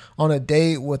are on a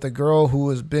date with a girl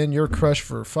who has been your crush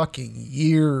for fucking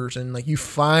years, and like you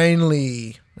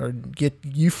finally get to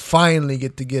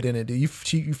get in it, dude.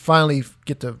 You finally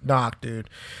get to knock, dude.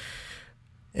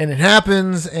 And it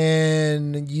happens,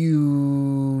 and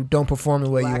you don't perform the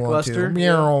way you want to.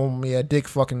 Yeah, dick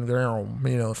fucking,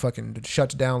 fucking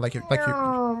shuts down like your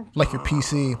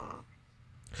PC.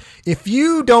 If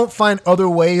you don't find other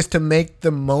ways to make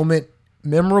the moment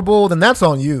memorable, then that's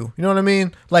on you. You know what I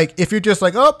mean? Like, if you're just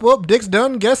like, oh, well, dick's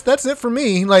done, guess that's it for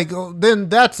me. Like, then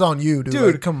that's on you,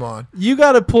 dude. Like, come on. You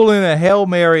got to pull in a Hail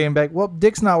Mary and be like, well,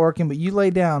 dick's not working, but you lay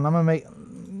down. I'm gonna make.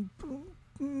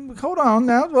 Hold on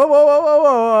now.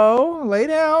 Whoa. Lay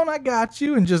down. I got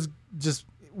you. And just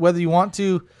whether you want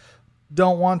to,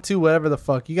 don't want to, whatever the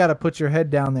fuck, you got to put your head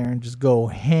down there and just go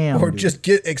ham. Or dude. Just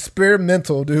get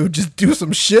experimental, dude. Just do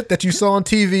some shit that you saw on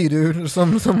TV, dude. Or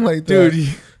something like that.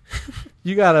 Dude,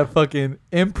 you got to fucking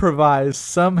improvise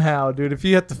somehow, dude. If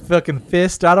you have to fucking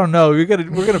fist, I don't know. We're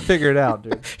going to figure it out,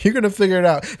 dude. You're going to figure it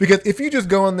out. Because if you just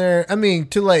go in there, I mean,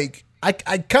 to like, I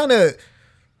kind of...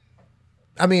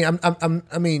 I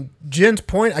mean, Jen's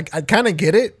point, I kind of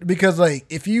get it because like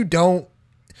if you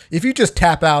just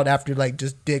tap out after like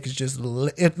just dick is just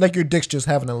like your dick's just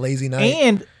having a lazy night.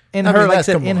 And in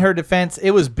her defense,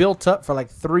 it was built up for like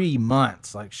 3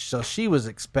 months. Like, so she was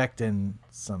expecting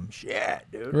some shit,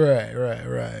 dude.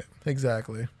 Right.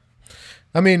 Exactly.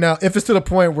 I mean, now if it's to the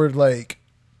point where like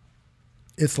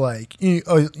it's like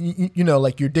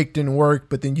like your dick didn't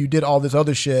work, but then you did all this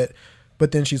other shit.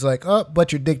 But then she's like, oh,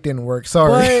 but your dick didn't work.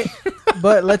 Sorry.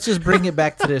 But let's just bring it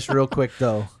back to this real quick,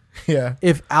 though. Yeah.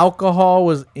 If alcohol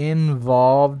was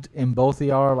involved in both of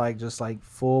y'all, like just like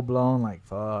full blown, like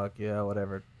fuck yeah,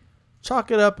 whatever,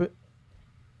 chalk it up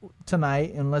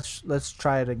tonight and let's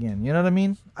try it again. You know what I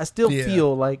mean? I still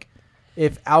feel like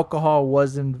if alcohol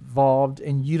was involved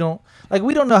and you don't like,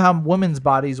 we don't know how women's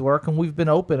bodies work, and we've been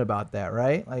open about that,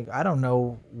 right? Like I don't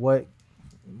know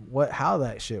how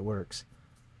that shit works.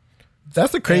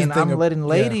 That's the crazy and thing. I'm letting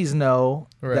ladies know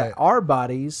that our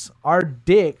bodies, our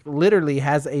dick literally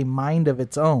has a mind of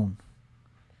its own.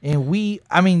 And you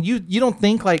don't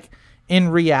think like in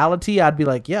reality I'd be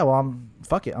like, yeah, well,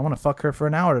 fuck it. I want to fuck her for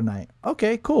an hour tonight.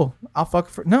 Okay, cool. I'll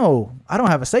fuck her. No, I don't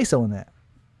have a say so in that.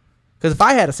 Because if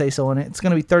I had a say so in it, it's going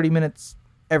to be 30 minutes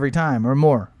every time or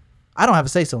more. I don't have a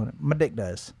say so in it. My dick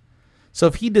does. So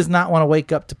if he does not want to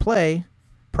wake up to play,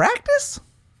 practice.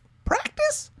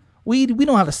 We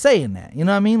don't have a say in that. You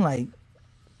know what I mean? Like,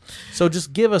 so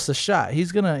just give us a shot.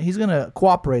 He's gonna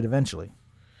cooperate eventually.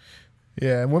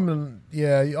 Yeah, and women.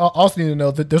 Yeah, you also need to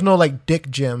know that there's no like dick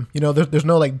gym. You know, there's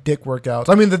no like dick workouts.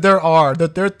 I mean, that there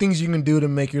are things you can do to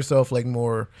make yourself like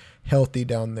more healthy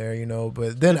down there. You know,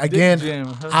 but then again,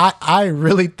 gym, I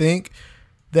really think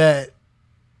that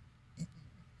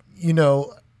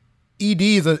ED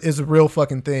is a real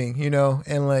fucking thing,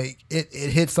 and like it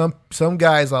hits some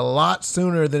guys a lot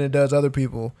sooner than it does other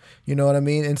people. You know what I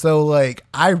mean? And so like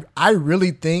I really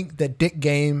think that dick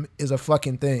game is a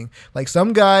fucking thing. Like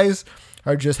some guys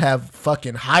are just have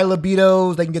fucking high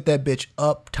libidos. They can get that bitch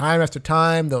up time after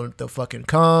time. They'll fucking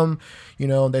come.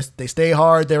 They stay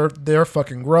hard. They're a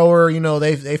fucking grower.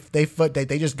 They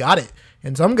just got it.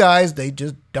 And some guys, they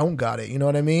just don't got it. You know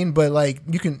what I mean? But like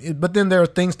but then there are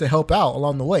things to help out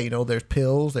along the way. There's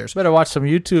pills. There's better watch some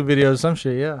YouTube videos, some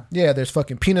shit. Yeah. Yeah. There's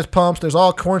fucking penis pumps. There's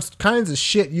all kinds of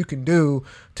shit you can do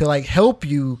to like help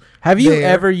you. Have you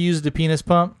ever used a penis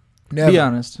pump? Never. Be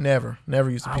honest. Never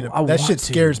used a penis I pump. That want shit to.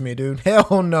 scares me, dude.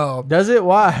 Hell no. Does it?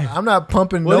 Why? I'm not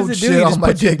pumping What no does it do? shit You on just my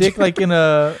put your dick. dick like in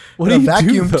a what in do a you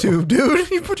vacuum do, though? tube,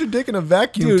 dude. You put your dick in a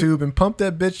vacuum tube and pump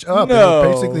that bitch up. No. And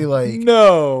it basically like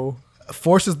no.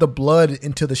 forces the blood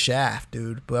into the shaft,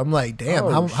 dude. But I'm like, damn,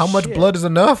 Oh, how much shit. blood is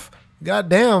enough? God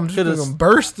damn, shit Should've- gonna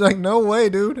burst. Like, no way,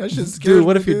 dude. That shit scares Dude,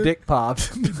 what me, if your dude. dick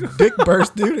popped? dick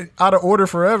burst, dude? Out of order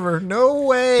forever. No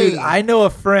way. Dude, I know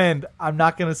a friend, I'm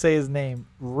not going to say his name,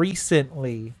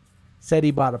 recently said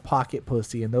he bought a pocket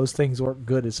pussy, and those things work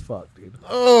good as fuck, dude.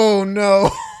 Oh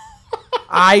no.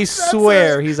 I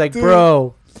swear. He's like, dude.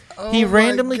 bro. He Oh, my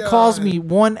randomly calls God. me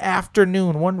one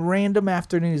random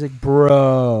afternoon. He's like,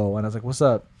 bro. And I was like, what's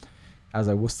up? I was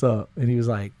like, what's up? And he was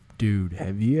like, dude,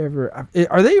 have you ever...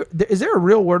 Is there a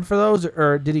real word for those,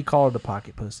 or did he call it a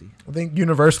pocket pussy? I think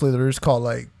universally they're just called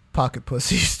like pocket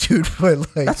pussies, dude. But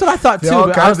like That's what I thought, they too. all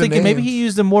But I kinds was of thinking maybe names. he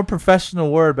used a more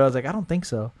professional word, but I was like, I don't think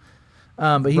so.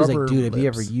 But he was like, Rubber dude, have you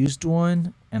ever lips. used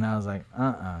one? And I was like,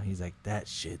 He's like, that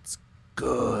shit's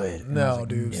good. And I was No, like,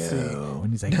 dude. No. See,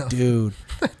 And he's like, no. dude.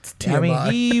 It's I mean,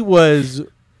 TMI. he was...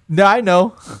 No, I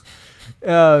know.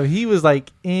 He was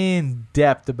like in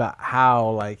depth about how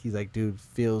like he's like, dude,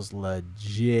 feels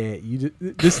legit.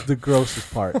 This is the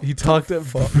grossest part. He talked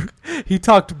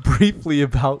briefly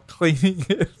about cleaning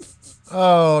it.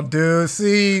 Oh, dude.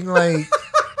 See, like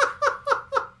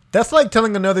that's like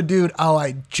telling another dude, "Oh,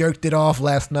 I jerked it off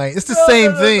last night." It's the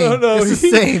same thing. No. It's the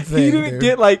same thing. He didn't dude.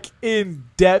 get like in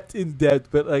depth,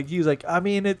 but like he was like, I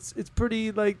mean, it's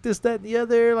pretty like this, that, and the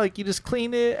other. Like you just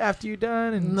clean it after you're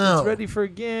done, and No. it's ready for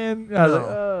again. And I was No. like,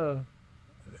 oh.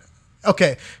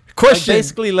 Okay. Question. Like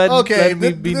basically let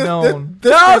me be known.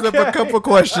 This brings up a couple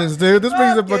questions, dude. This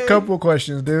brings up a couple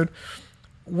questions, dude.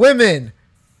 Women.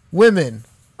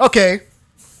 Okay.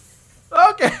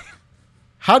 Okay.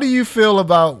 How do you feel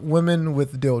about women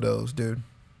with dildos, dude?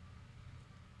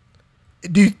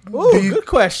 Do you Good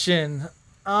question.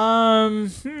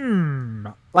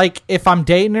 Like if I'm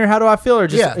dating her, how do I feel, or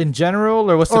just Yeah. in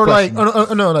general, or what's the or like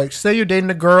question? no, like say you're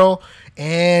dating a girl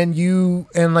and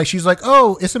like she's like,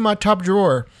 oh, it's in my top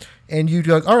drawer, and you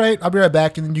like, all right, I'll be right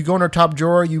back, and then you go in her top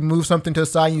drawer, you move something to the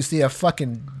side, and you see a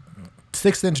fucking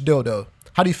 6-inch dildo.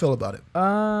 How do you feel about it?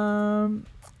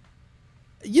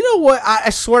 You know what? I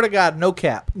swear to God, no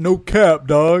cap,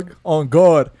 dog. On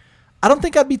God, I don't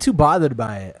think I'd be too bothered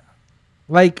by it.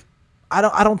 Like, I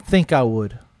don't think I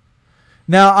would.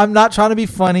 Now, I'm not trying to be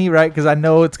funny, right? Because I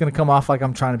know it's gonna come off like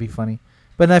I'm trying to be funny.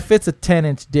 But if it's a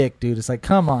 10-inch dick, dude, it's like,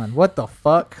 come on, what the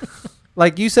fuck?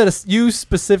 Like you said, you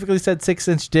specifically said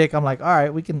 6-inch dick. I'm like, all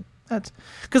right, we can. That's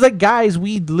because like guys,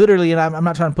 we literally, and I'm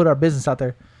not trying to put our business out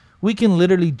there. We can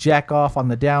literally jack off on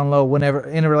the down low whenever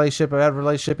in a relationship or out of a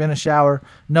relationship, in a shower.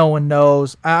 No one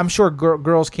knows. I'm sure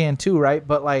girls can too, right?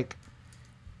 But like,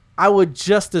 I would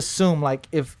just assume like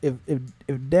if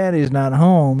daddy's not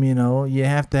home, you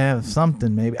have to have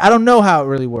something. Maybe I don't know how it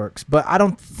really works, but I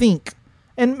don't think.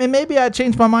 And maybe I'd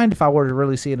change my mind if I were to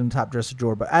really see it in the top dresser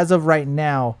drawer. But as of right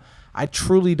now, I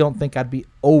truly don't think I'd be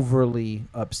overly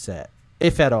upset,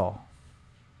 if at all.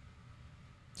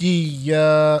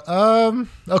 Yeah.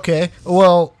 Okay.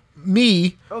 Well,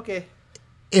 me. Okay.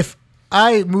 If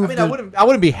I moved, I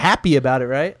wouldn't be happy about it,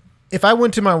 right? If I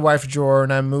went to my wife's drawer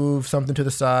and I moved something to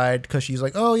the side because she's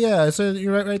like, "Oh yeah, so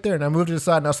you're right there," and I moved to the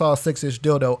side and I saw a 6-inch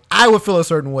dildo, I would feel a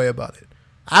certain way about it.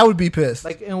 I would be pissed.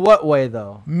 Like in what way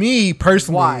though? Me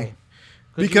personally. Why?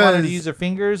 Because you want her to use her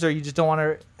fingers, or you just don't want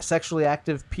her sexually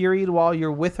active. Period. While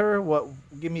you're with her, what?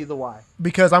 Give me the why.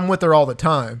 Because I'm with her all the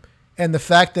time, and the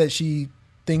fact that she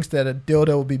thinks that a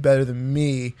dildo would be better than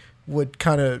me would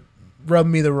kind of rub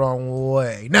me the wrong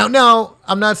way. Now,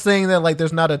 I'm not saying that like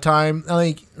there's not a time.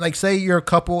 Like say you're a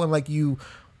couple and you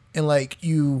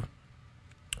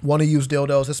want to use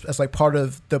dildos as like part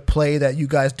of the play that you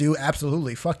guys do.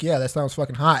 Absolutely, fuck yeah, that sounds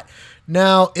fucking hot.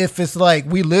 Now, if it's like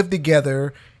we live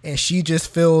together and she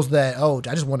just feels that, oh,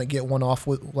 I just want to get one off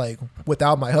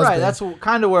without my husband. Right, that's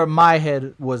kind of where my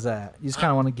head was at. You just kind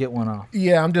of want to get one off.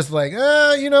 Yeah, I'm just like,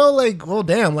 well,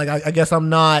 damn, like I guess I'm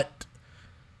not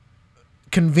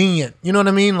convenient. You know what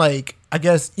I mean? Like, I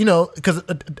guess, because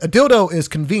a dildo is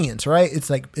convenience, right? It's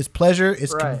like, it's pleasure,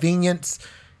 it's right. Convenience.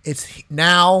 It's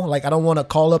now, like, I don't want to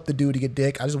call up the dude to get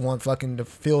dick. I just want fucking to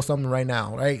feel something right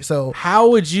now, right? So how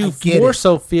would you more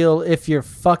so feel if you're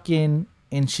fucking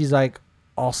and she's like,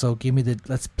 also give me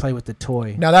let's play with the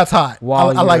toy. Now that's hot.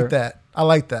 I like that. I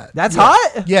like that. That's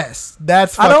hot? Yes.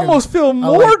 That's I'd almost feel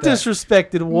more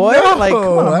disrespected. What? No, like, come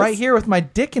on, I'm right here with my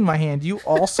dick in my hand. You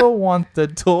also want the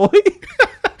toy?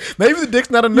 Maybe the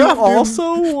dick's not enough. You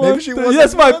also want Maybe she wants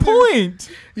that's my point.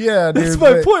 Yeah, dude. That's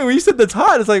my point. When you said that's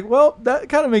hot, it's like, well, that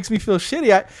kind of makes me feel shitty.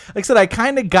 Like I said, I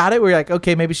kind of got it where you're like,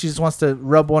 okay, maybe she just wants to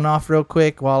rub one off real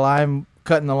quick while I'm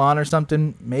cutting the lawn or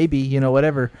something. Maybe,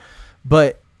 whatever.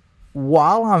 But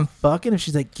while I'm fucking, if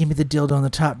she's like, give me the dildo in the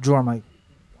top drawer, I'm like,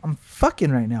 I'm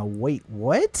fucking right now. Wait,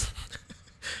 what?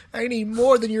 I need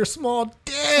more than your small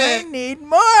dick. I need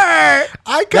more.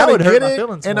 I kind of get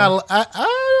it, and more. I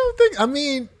don't think. I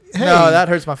mean, hey, no, that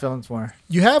hurts my feelings more.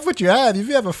 You have what you have. If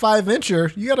you have a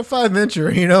 5-incher, you got a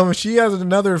 5-incher. If she has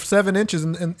another 7 inches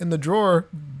in the drawer,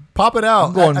 pop it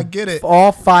out. I get it.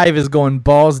 All 5 is going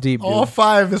balls deep, dude. All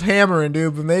 5 is hammering,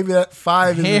 dude. But maybe that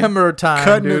 5 is hammer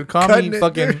time, dude. Call me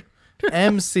fucking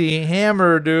MC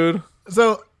Hammer, dude.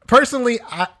 So. Personally,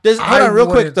 hold on real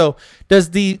quick though.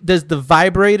 Does the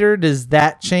vibrator, does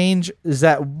that change? Is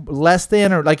that less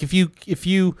than, or like if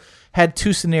you had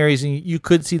two scenarios and you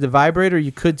could see the vibrator,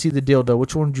 you could see the dildo,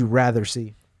 which one would you rather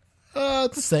see?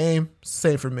 It's the same.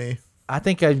 Same for me. I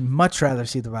think I'd much rather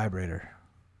see the vibrator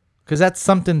because that's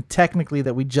something technically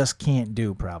that we just can't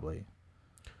do probably.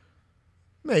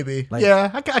 Maybe. Like,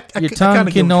 yeah. Your tongue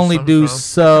can only do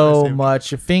so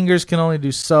much. Your fingers can only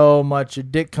do so much. Your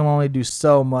dick can only do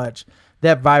so much.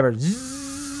 That vibrator.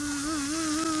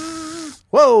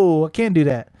 Whoa, I can't do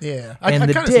that. Yeah. And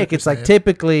the dick, it's like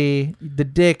typically the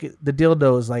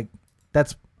dildo is like,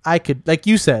 I could, like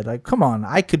you said, like, come on,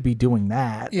 I could be doing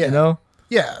that, Yeah.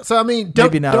 Yeah. So, I mean,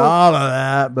 maybe not all of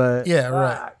that, but. Yeah,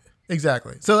 right.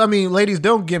 Exactly. So, I mean, ladies,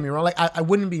 don't get me wrong. Like, I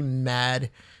wouldn't be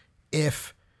mad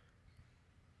if,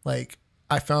 like,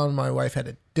 I found my wife had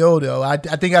a dildo. I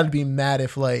think I'd be mad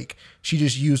if, like, she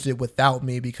just used it without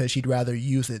me because she'd rather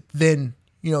use it than,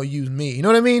 use me. You know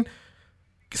what I mean?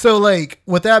 So, like,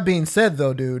 with that being said,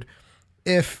 though, dude,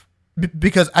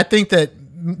 because I think that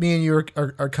me and you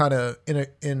are kind of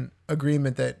in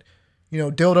agreement that,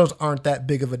 dildos aren't that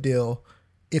big of a deal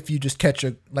if you just catch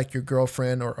your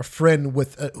girlfriend or a friend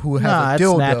with who has a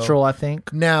dildo. It's natural, I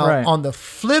think. Now, on the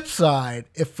flip side,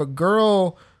 if a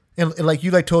girl... And like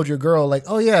you told your girl, like,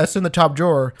 oh yeah, it's in the top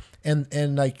drawer, and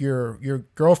like your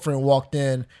girlfriend walked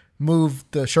in, moved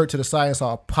the shirt to the side and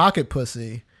saw a pocket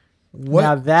pussy. What?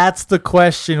 Now that's the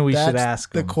question we should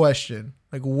ask them. The question,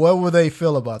 like, what would they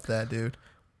feel about that, dude?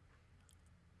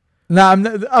 Now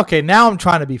I'm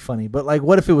trying to be funny, but like,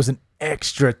 what if it was an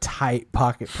extra tight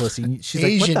pocket pussy? She's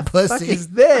Asian like, what the pussy. fuck is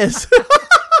this?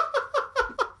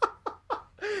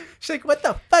 She's like, what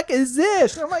the fuck is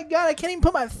this? Oh my God, I can't even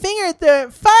put my finger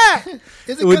there. Fuck.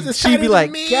 Is it because it's tighter she'd be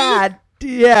like, me? God,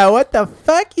 yeah, what the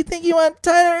fuck? You think you want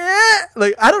tighter?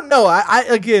 Like, I don't know. I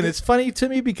again, it's funny to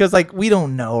me because like we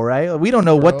don't know, right? We don't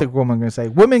know what the woman gonna say.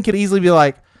 Women could easily be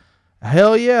like,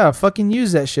 hell yeah, fucking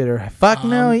use that shit, or fuck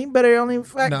no, you better only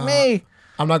fuck me.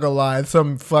 I'm not gonna lie, it's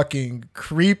some fucking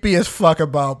creepy as fuck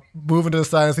about moving to the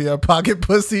side and see a pocket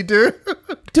pussy, dude.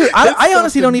 Dude, I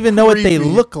honestly don't even know what they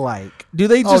look like. Do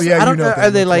they just? Oh yeah, I don't you know what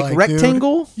Are they look like dude.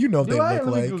 rectangle? You know what Do they I? look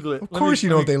Let me like. Google it. Of Let course, me- you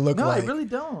know let what they me- look no, like. I really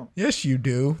don't. Yes, you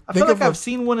do. I Think feel like of a- I've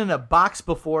seen one in a box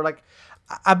before. Like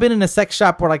I've been in a sex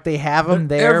shop where like they have them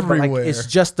They're there, but like everywhere. it's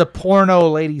just the porno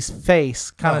lady's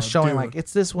face, kind Oh, of showing dude. like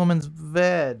it's this woman's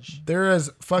veg. There is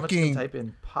I'm just gonna fucking. type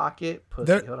in pocket pussy.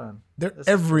 They're- Hold on. They're This is-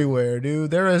 everywhere,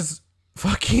 dude. There is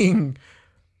fucking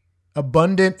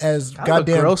abundant as Kind of a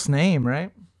goddamn. gross name,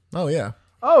 right? Oh yeah.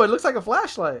 Oh, it looks like a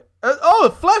flashlight. A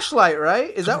flashlight, right?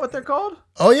 Is that what they're called?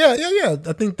 Oh yeah.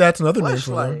 I think that's another name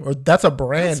for them, Fleshlight. or that's a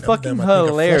brand. It's of fucking them. I think a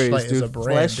hilarious, Fleshlight dude. is a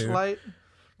brand, dude. Flashlight,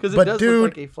 because it But does dude,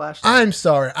 look like a flashlight. I'm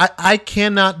sorry. I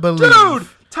cannot believe. Dude,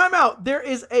 time out. There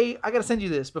is a. I gotta send you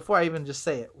this before I even just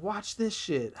say it. Watch this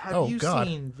shit. Have Oh, you God.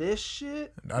 seen this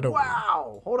shit? I don't-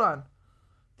 Wow. Hold on.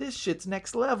 This shit's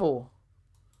next level.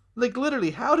 Like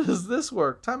literally, how does this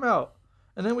work? Time out,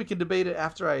 and then we can debate it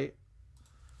after I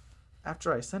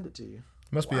send it to you.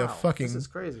 Must be a Wow, fucking. This is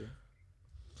crazy.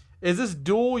 Is this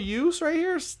dual use right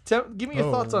here? Give me your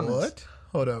thoughts on what? this.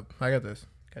 Hold up. I got this.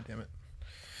 God damn it.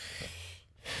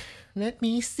 Let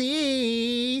me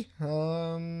see.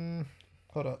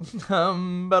 Hold up.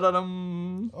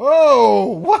 Ba-da-dum. Oh,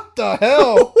 what the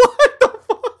hell? What the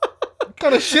fuck? What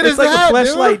kind of shit It's is like that, a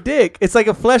fleshlight dude? dick. It's like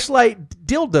a fleshlight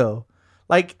dildo.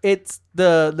 Like it's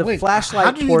the Wait, flashlight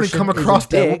how did you even portion come is a across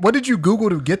that? dick. What did you Google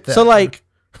to get that? So like,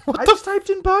 What I the just typed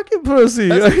in pocket pussy.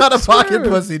 That's I not a swear. pocket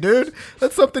pussy, dude.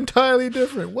 That's something entirely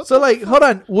different. What So the like, hold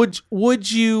on.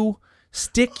 Would you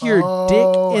stick your Oh,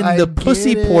 dick in I the get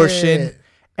pussy portion it.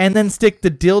 and then stick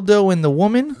the dildo in the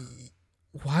woman?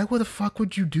 Why the fuck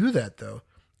would you do that though?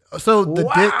 So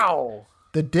Wow.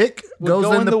 the dick Would goes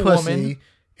go in in the the pussy, woman,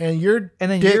 and your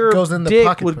And then dick your goes in the dick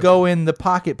pocket would pussy. go in the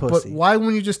pocket But pussy. why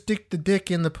wouldn't you just stick the dick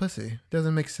in the pussy?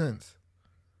 Doesn't make sense.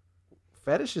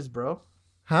 Fetishes, bro.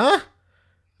 Huh?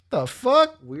 The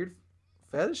fuck? Weird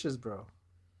fetishes, bro.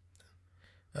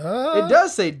 Uh, It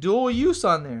does say dual use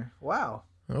on there. Wow.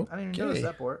 Okay. I didn't even notice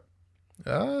that part.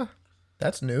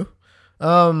 That's new.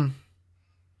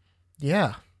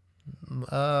 Yeah.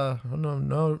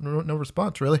 No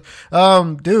response really.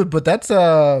 Dude, but that's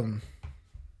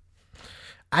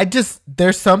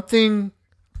there's something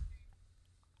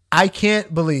I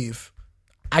cannot believe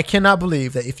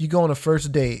that if you go on a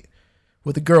first date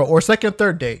with a girl or second,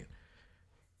 third date,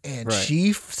 and Right.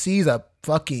 she sees a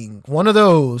fucking one of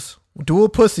those dual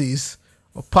pussies,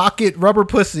 a pocket rubber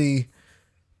pussy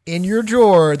in your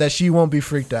drawer, that she won't be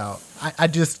freaked out.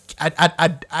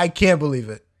 I can't believe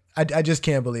it. I just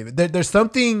can't believe it. There's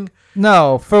something.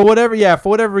 No, for whatever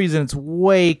reason, it's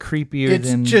way creepier It's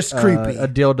than just creepy. a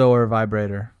dildo or a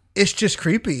vibrator. It's just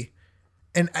creepy,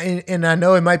 and I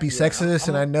know it might be sexist,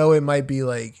 and I know it might be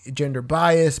like gender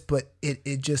bias, but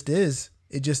it just is.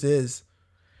 It just is,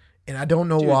 and I don't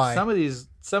know Dude, why. some of these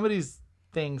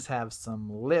things have some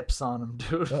lips on them,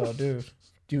 dude. Oh, dude,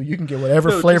 you can get whatever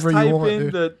No, flavor just you type want, in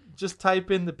dude. just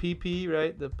type in the PP,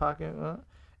 right? The pocket,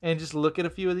 and just look at a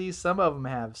few of these. Some of them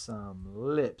have some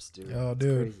lips, dude. Oh, It's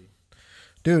dude. crazy.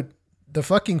 Dude, the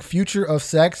fucking future of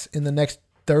sex in the next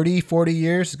 30, 40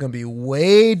 years is going to be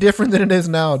way different than it is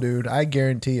now, dude. I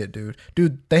guarantee it, dude.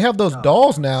 Dude, they have those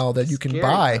dolls now that you can Scary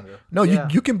buy. kinda. No, Yeah.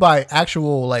 you can buy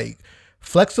actual, like,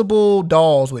 flexible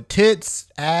dolls with tits,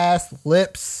 ass,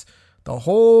 lips, the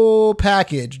whole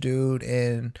package, dude.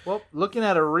 And Well, looking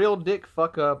at a real dick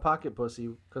fuck a pocket pussy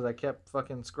because I kept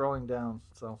fucking scrolling down.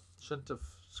 So shouldn't have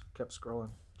kept scrolling.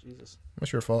 Jesus.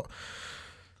 what's your fault?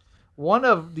 One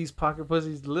of these pocket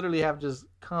pussies literally have just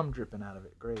cum dripping out of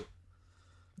it. Great.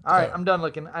 All right, I'm done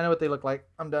looking. I know what they look like.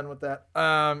 I'm done with that.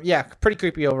 Yeah, pretty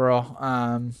creepy overall.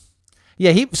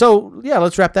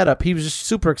 Let's wrap that up. He was just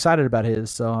super excited about his,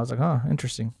 so I was like,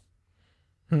 interesting.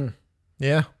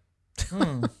 Yeah.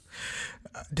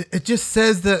 It just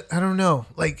says that, I don't know,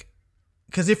 like,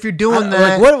 because if you're doing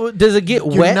that. Like, what does it get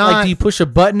you're wet? not- Like, do you push a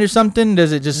button or something?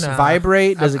 Does it just Nah.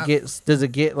 vibrate? Does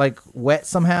it get like wet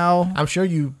somehow? I'm sure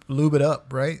you lube it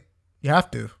up, right? You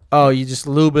have to. Oh, you just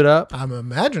lube it up. I'm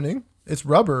imagining it's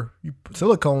rubber. You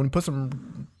silicone. Put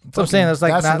some. So I'm saying that's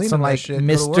like not Vaseline some in that like shit, go to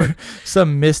mister, work.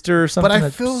 some mister or something. But I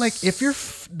that's- feel like if you're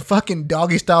fucking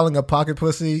doggy styling a pocket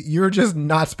pussy, you're just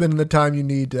not spending the time you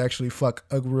need to actually fuck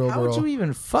a real how girl. would you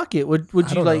even fuck it? Would I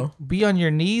you don't like know. be on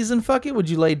your knees and fuck it? Would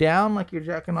you lay down like you're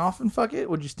jacking off and fuck it?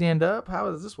 Would you stand up?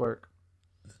 How does this work?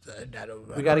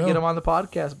 We got to get him on the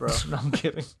podcast, bro. No, I'm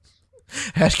kidding.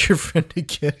 Ask your friend to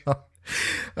get on.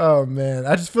 Oh man,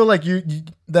 I just feel like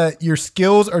that your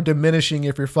skills are diminishing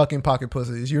if you're fucking pocket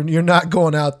pussies. You're not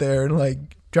going out there and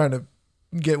like trying to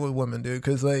get with women, dude.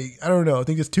 Because like I don't know, I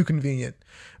think it's too convenient.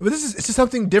 But it's just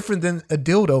something different than a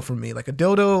dildo for me. Like a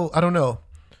dildo, I don't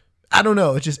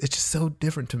know. It's just so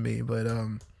different to me. But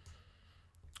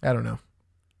I don't know.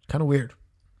 Kind of weird.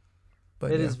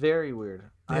 But It yeah. is very weird.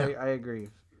 Yeah. I agree.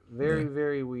 Very,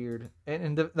 very weird.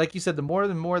 And like you said, the more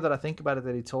that I think about it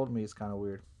that he told me, it's kind of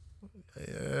weird.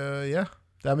 Yeah.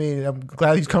 I mean, I'm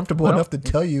glad he's comfortable enough to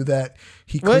tell you that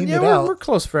he Well, cleaned yeah, it we're out.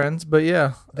 close friends, but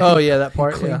yeah. Oh, yeah, that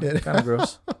part. Yeah, cleaned it. kind of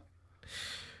gross.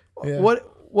 Yeah.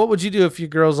 What would you do if your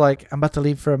girl's like, I'm about to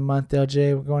leave for a month,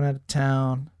 LJ. We're going out of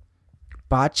town.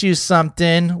 Bought you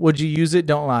something. Would you use it?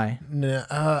 Don't lie. Nah,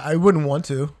 I wouldn't want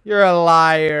to. You're a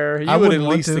liar. You I would at wouldn't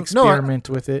want least to. No, experiment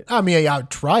with it. I mean, I'd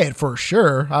try it for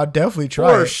sure. I'd definitely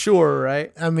try For it. sure,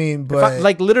 right? I mean, If but I,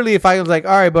 like literally, if I was like,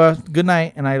 all right, bro, good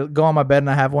night, and I go on my bed and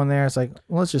I have one there, it's like,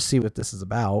 well, let's just see what this is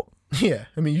about. yeah,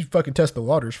 I mean, you fucking test the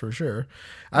waters for sure.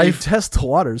 I test the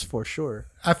waters for sure.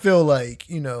 I feel like,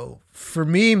 for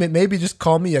me, maybe just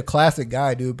call me a classic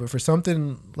guy, dude. But for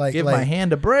something like Give my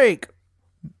hand a break.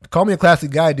 call me a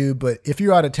classic guy, dude. But if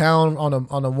you're out of town on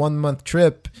a 1 month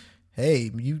trip,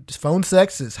 hey, phone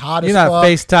sex is hot You're as not fuck.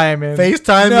 FaceTiming.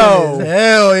 FaceTime No. is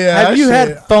hell yeah. Have that you had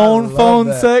shit, I phone love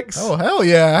that. sex? Oh hell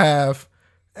yeah, I have.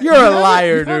 You're You a have it? liar,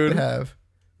 You have to dude. have.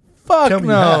 Fuck Tell me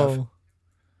you have. no.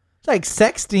 It's like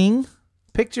sexting,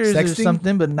 pictures or Sexting?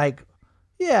 something, but like,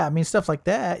 yeah, I mean stuff like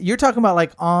that. You're talking about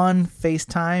like on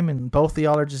FaceTime and both of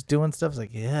y'all are just doing stuff. It's like,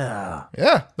 yeah.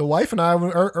 Yeah, the wife and I were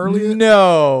early in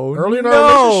No. our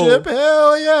relationship.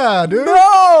 Hell yeah, dude.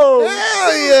 No.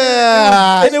 Hell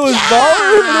yeah. And it was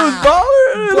baller. And it was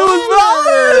baller. And it was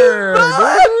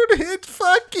baller. Dude, it's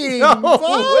fucking No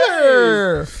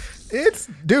baller. It's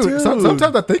Dude.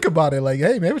 sometimes I think about it like,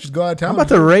 hey, maybe we should go out of town. I'm about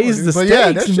to raise the But stakes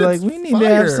yeah, that and be like, shit's we need to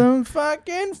have fire. some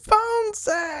fucking phone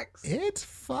sex. It's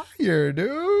fire,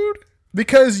 dude.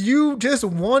 Because you just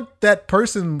want that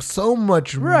person so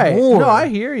much Right. more. No, I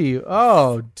hear you.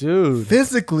 Oh, dude.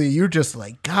 Physically, you're just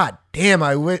like, God damn,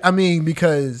 I mean,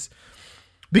 because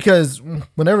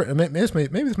whenever maybe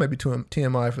this might be too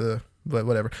TMI but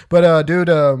whatever. But dude,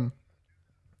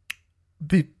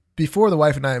 before the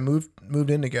wife and I moved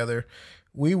in together,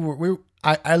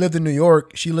 I lived in New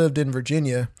York, she lived in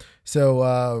Virginia,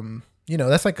 so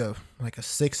that's like a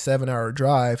 6-7 hour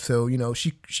drive. So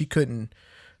she couldn't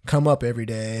come up every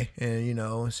day,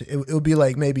 and so it would be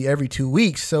like maybe every 2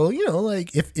 weeks. So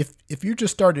like if you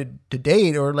just started to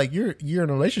date, or like you're in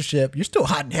a relationship, you're still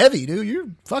hot and heavy, dude. You're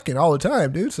fucking all the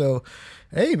time, dude. So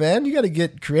hey man, you got to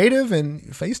get creative and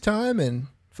FaceTime and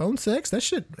phone sex. That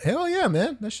shit, hell yeah,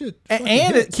 man. That shit And fucking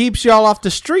it hits. keeps y'all off the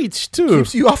streets, too.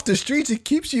 Keeps you off the streets. It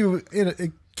keeps you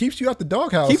it keeps you out the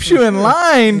doghouse. Keeps for you in sure.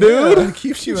 line, Yeah, dude. it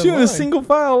keeps you Keeps in you in a line. single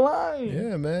file line.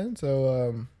 Yeah, man.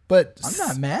 So but I'm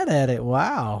not mad at it.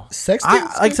 Wow. Sexting's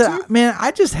Like I good said, too? man,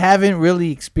 I just haven't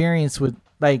really experienced with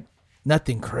like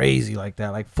nothing crazy like that.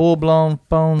 Like full blown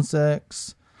phone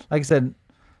sex. Like I said,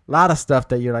 a lot of stuff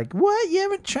that you're like, what? You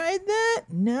haven't tried that?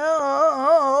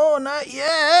 No, not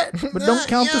yet. But don't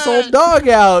count this old dog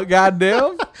out,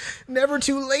 goddamn. Never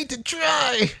too late to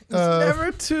try. It's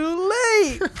never too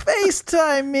late.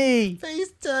 FaceTime me.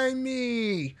 FaceTime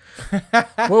me.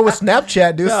 Well, with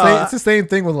Snapchat, dude, No, it's the same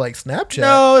thing with like Snapchat.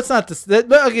 No, it's not this.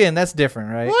 But again, that's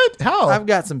different, right? What? How? I've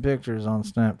got some pictures on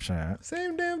Snapchat.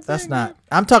 Same damn thing. That's not.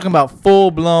 I'm talking about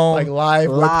full blown, Like live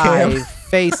webcam.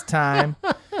 FaceTime.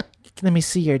 Let me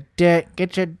see your dick.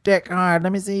 Get your dick hard.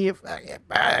 Let me see you.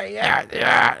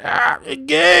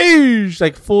 Engage.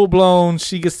 Like full blown.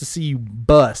 She gets to see you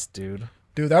bust, dude.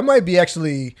 Dude, that might be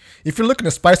actually, if you're looking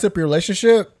to spice up your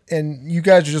relationship and you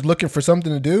guys are just looking for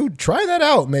something to do, try that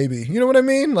out maybe. You know what I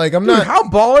mean? Like, I'm Dude, not. how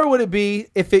baller would it be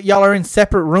if y'all are in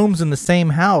separate rooms in the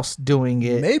same house doing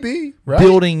it? Maybe, right?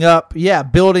 Building it up,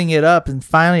 and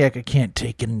finally, like, I can't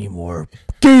take it anymore.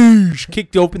 Goosh!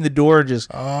 Kicked open the door and just.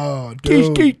 Oh,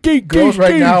 Goosh, dude. goosh, goosh, Girls goosh,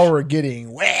 right goosh. now are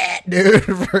getting wet, dude,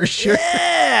 for sure.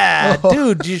 Yeah,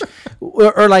 dude.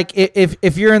 Or like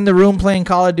if you're in the room playing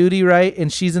Call of Duty, right,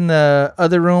 and she's in the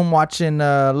other room watching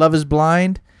Love Is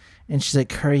Blind, and she's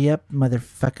like, "Hurry up,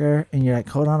 motherfucker!" And you're like,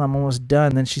 "Hold on, I'm almost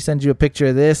done." Then she sends you a picture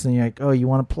of this, and you're like, "Oh, you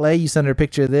want to play?" You send her a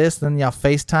picture of this, then y'all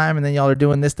FaceTime, and then y'all are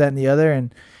doing this, that, and the other,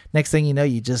 and next thing you know,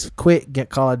 you just quit, get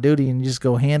Call of Duty, and you just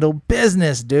go handle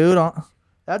business, dude.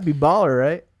 That'd be baller,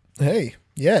 right? Hey,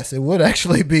 yes, it would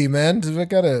actually be, man. I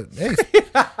gotta,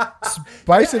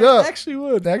 spice it up. Actually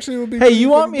would. Actually would be. Hey, pretty you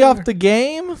want fucking me off baller. the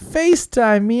game?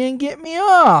 FaceTime me and get me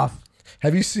off.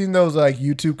 Have you seen those like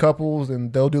YouTube couples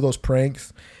and they'll do those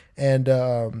pranks? And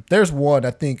there's one,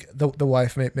 I think the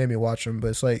wife made me watch them, but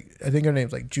it's like, I think her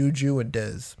name's like Juju and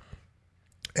Dez.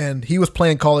 And he was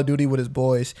playing Call of Duty with his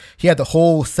boys. He had the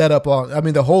whole setup on. I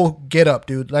mean, the whole get up,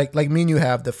 dude. Like me and you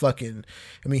have the fucking.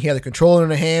 I mean, he had the controller in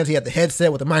the hands. He had the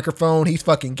headset with the microphone. He's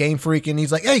fucking game freaking.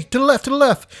 He's like, "Hey, to the left, to the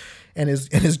left." And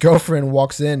his girlfriend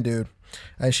walks in, dude.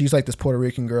 And she's like this Puerto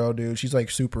Rican girl, dude. She's like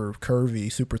super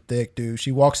curvy, super thick, dude.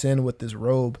 She walks in with this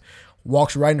robe,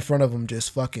 walks right in front of him,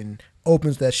 just fucking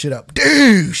opens that shit up.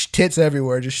 Douche! Tits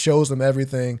everywhere, just shows them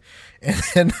everything.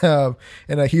 And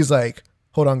he's like,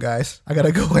 hold on, guys. I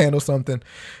gotta go handle something.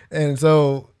 And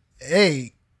so,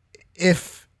 hey,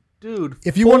 if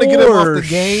you want to get him off the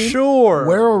game, sure,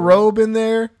 wear a robe in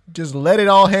there. Just let it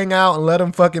all hang out and let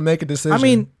him fucking make a decision. I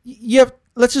mean,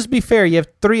 let's just be fair. You have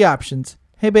 3 options.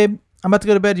 Hey, babe, I'm about to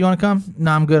go to bed. You want to come?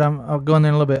 No, I'm good. I'll go in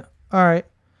there in a little bit. All right.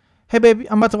 Hey, babe,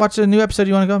 I'm about to watch a new episode.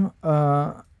 You want to come?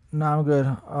 No, I'm good.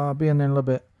 I'll be in there in a little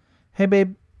bit. Hey,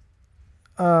 babe,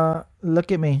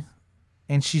 look at me.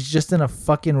 And she's just in a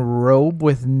fucking robe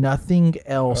with nothing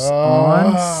else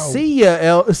on. See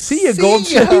ya, gold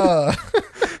chain.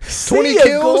 20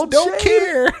 kills, don't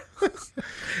care.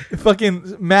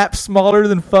 Fucking map smaller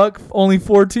than fuck. Only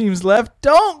 4 teams left.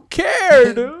 Don't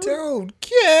care, dude. Don't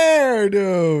care,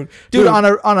 dude. Dude, on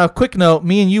a quick note,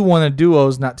 me and you won a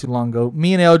duos not too long ago.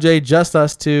 Me and LJ, just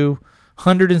us two,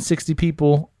 160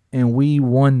 people, and we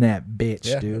won that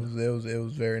bitch, dude. It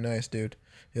was very nice, dude.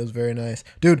 It was very nice,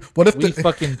 dude. What if we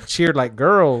fucking cheered like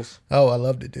girls? Oh, I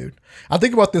loved it, dude. I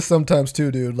think about this sometimes too,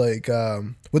 dude. Like,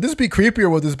 would this be creepy or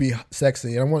would this be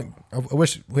sexy? I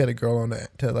wish we had a girl on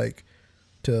that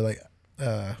to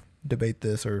debate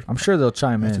this. Or I'm sure they'll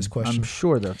chime in. Question. I'm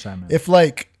sure they'll chime in. If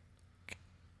like,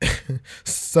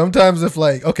 sometimes if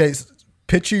like, okay,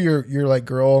 picture your like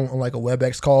girl on like a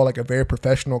WebEx call, like a very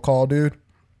professional call, dude.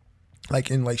 Like,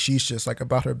 and like she's just like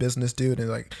about her business, dude, and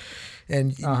like.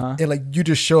 And like you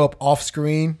just show up off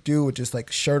screen, dude, with just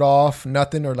like shirt off,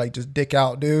 nothing, or like just dick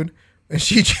out, dude. And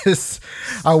she just,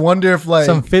 I wonder if like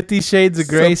some 50 Shades of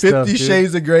Grey stuff, 50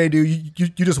 Shades of Grey, dude.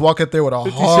 You just walk out there with a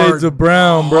 50 Shades of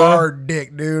Brown, bro. Hard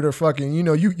dick, dude, or fucking,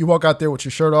 you walk out there with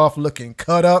your shirt off, looking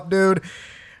cut up, dude.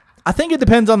 I think it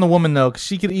depends on the woman though, because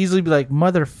she could easily be like,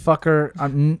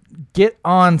 "Motherfucker, get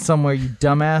on somewhere, you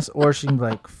dumbass," or she can be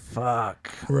like,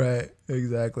 "Fuck." Right.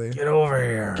 Exactly. Get over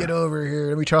here. Get over here.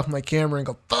 Let me drop my camera and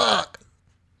go, fuck.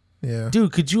 Yeah.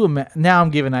 Dude, could you imagine? Now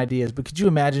I'm giving ideas, but could you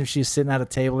imagine if she's sitting at a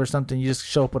table or something? You just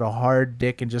show up with a hard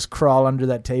dick and just crawl under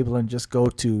that table and just go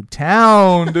to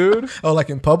town, dude. Oh, like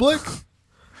in public?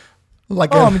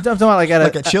 Like I'm talking about like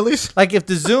at Chili's? Like if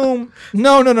the Zoom.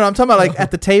 No. I'm talking about like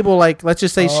at the table, like let's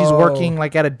just say she's working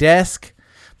like at a desk.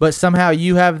 But somehow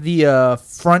you have the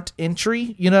front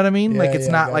entry, you know what I mean? Like it's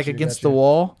not like against the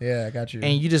wall. Yeah, I got you.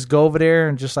 And you just go over there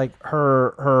and just like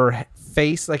her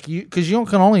face, like because you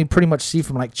can only pretty much see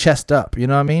from like chest up, you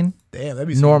know what I mean? Damn, that'd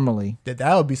be normally.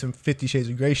 That would be some 50 Shades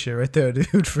of Grey shit right there,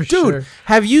 dude, for sure. Dude,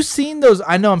 have you seen those?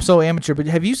 I know I'm so amateur, but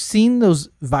have you seen those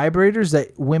vibrators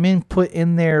that women put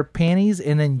in their panties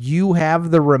and then you have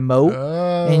the remote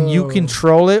and you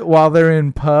control it while they're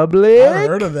in public? I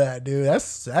heard of that, dude.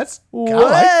 That's what? I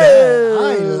like that.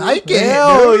 I like it.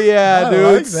 Hell dude. yeah,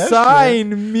 dude. Like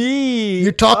Sign shit. me.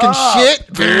 You're talking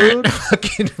shit, dude.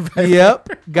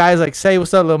 Yep. Guys like, say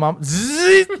what's up, little mom.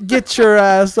 Get your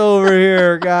ass over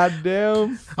here, goddamn.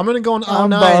 I'm gonna go on all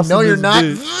night. No, you're not.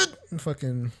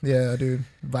 Fucking yeah, dude.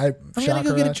 I'm gonna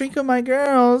go get a drink with my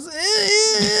girls.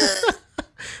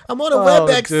 I'm on a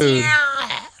WebEx.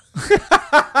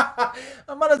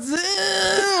 I'm on a Zoom.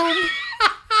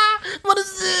 I'm on a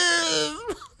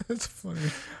Zoom. That's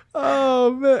funny.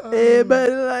 Oh man,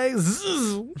 everybody like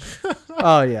Zoom.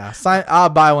 Oh yeah, I'll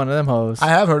buy one of them hoes. I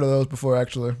have heard of those before,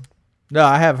 actually. No,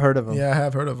 I have heard of them. Yeah, I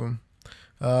have heard of them.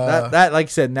 That like I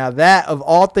said, now that of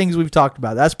all things we've talked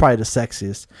about, that's probably the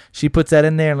sexiest. She puts that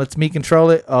in there and lets me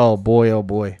control it. Oh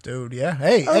boy, dude. Yeah.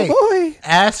 Hey, boy.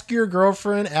 Ask your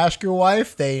girlfriend, ask your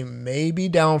wife. They may be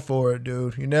down for it,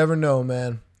 dude. You never know,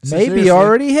 man. Maybe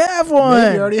already have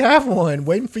one.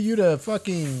 Waiting for you to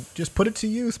fucking just put it to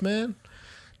use, man.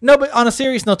 No, but on a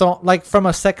serious note, though, like from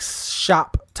a sex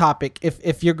shop topic,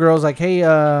 if your girl's like, hey,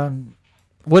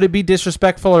 would it be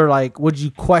disrespectful or like, would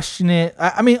you question it?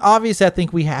 I mean, obviously, I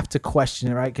think we have to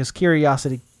question it, right? Because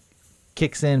curiosity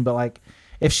kicks in. But like,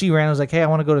 if she ran, was like, hey, I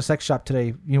want to go to a sex shop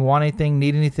today. You want anything?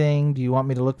 Need anything? Do you want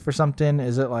me to look for something?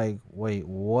 Is it like, wait,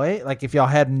 what? Like, if y'all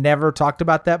had never talked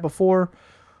about that before,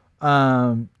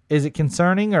 is it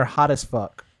concerning or hot as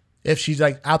fuck? If she's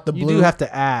like out the blue, you do have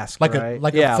to ask, like right?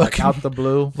 a fucking, out the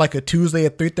blue, like a Tuesday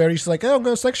at 3:30. She's like, "Oh, I'm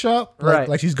going to sex shop,"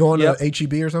 like she's going to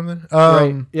HEB or something.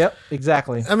 Right. Yep,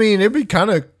 exactly. I mean, it'd be kind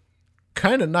of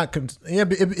not.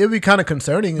 It'd be kind of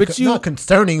concerning, but not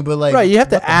concerning, but like, right? You have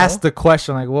to ask the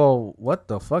question, like, "Well, what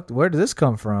the fuck? Where did this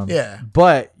come from?" Yeah,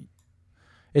 but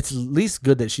it's at least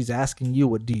good that she's asking you,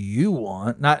 what do you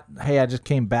want? Not, hey, I just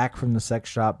came back from the sex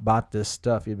shop, bought this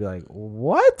stuff. You'd be like,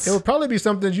 what? It would probably be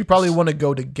something you probably want to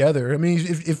go together. I mean,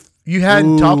 if you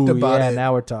hadn't talked about it,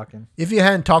 now we're talking. if you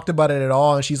hadn't talked about it at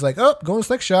all, and she's like, oh, go to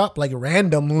sex shop, like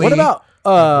randomly. What about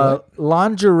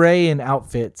lingerie and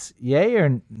outfits? Yay,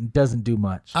 or doesn't do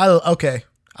much?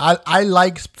 I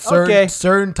like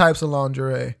certain types of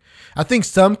lingerie. I think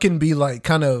some can be like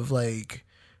kind of like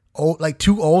old, like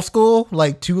too old school,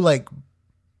 like too like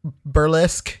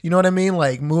burlesque. You know what I mean?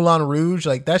 Like Moulin Rouge,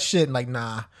 like that shit. Like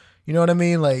nah, you know what I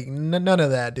mean? Like none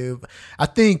of that, dude. I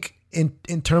think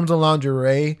in terms of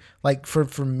lingerie, like for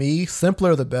me,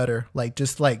 simpler the better. Like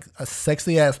just like a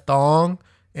sexy ass thong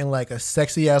and like a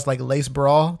sexy ass like lace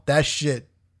bra. That shit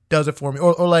does it for me.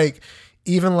 Or like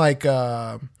even like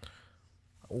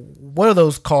what are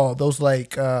those called? Those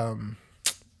like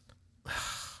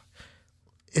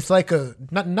it's like a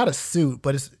not a suit,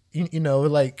 but it's you know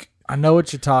like I know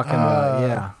what you're talking about.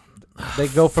 Yeah, they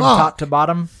go from top to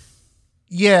bottom.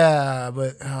 Yeah,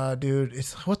 but dude,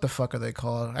 it's what the fuck are they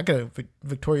called? I got a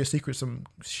Victoria's Secret some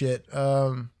shit.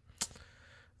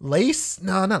 Lace?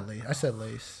 No, not lace. I said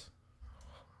lace.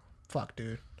 Fuck,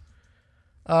 dude.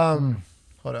 Hold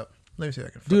up. Let me see if I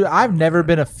can. Dude, I've never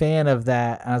been a fan of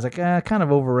that. I was like, kind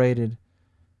of overrated.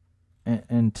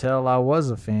 Until I was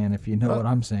a fan, if you know what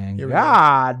I'm saying.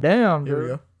 God damn, dude. Here we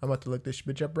go. I'm about to look this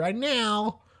bitch up right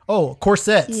now. Oh,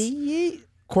 corsets.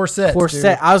 Corsets.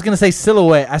 Corset. Dude. I was gonna say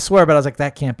silhouette. I swear, but I was like,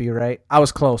 that can't be right. I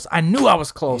was close. I knew I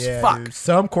was close. Yeah, Fuck. Dude.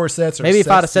 Some corsets are maybe if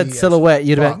I'd have said sexy silhouette,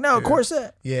 you'd have been fuck, like, no, dude.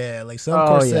 corset. Yeah, like some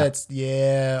corsets.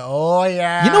 Yeah. Oh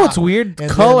yeah. You know what's weird? And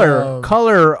Color. then,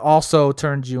 Color also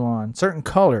turns you on. Certain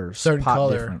colors. certain pop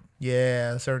color. different.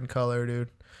 Yeah, certain color, dude.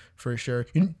 For sure.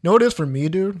 You know what it is for me,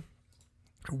 dude?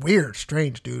 Weird,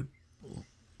 strange, dude.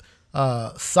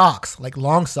 Socks, like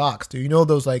long socks, dude. You know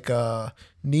those like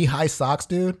knee-high socks,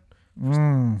 dude?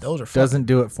 Those are fucking Doesn't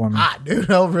do it for me. hot,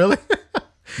 dude. Oh, really?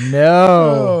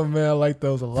 No. Oh man, I like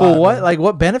those a lot. For what? man. Like,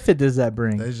 what benefit does that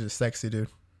bring? It's just sexy, dude.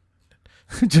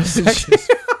 Just It's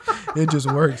sexy. it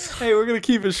just works. Hey, we're gonna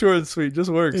keep it short and sweet. Just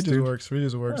works, It just dude. works. It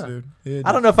just works, dude. It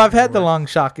I don't just know if I've had the works. long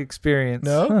shock experience.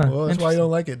 No, Huh, well, that's why you interesting.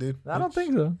 don't like it, dude. I don't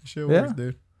think so. Shit Yeah. works,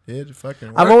 dude. It fucking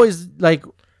works. I've always like,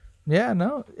 yeah,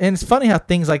 no, and it's funny how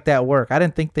things like that work. I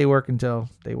didn't think they work until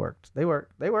they worked. They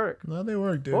work. They work No, they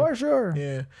work, dude. for sure.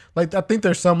 Yeah, like I think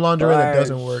there's some lingerie that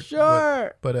doesn't work.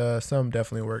 Sure. But some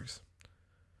definitely works.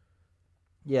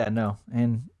 Yeah, no,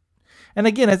 and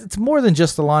again, it's more than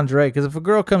just the lingerie. Because if a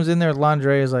girl comes in there with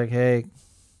lingerie, is like, hey,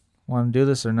 want to do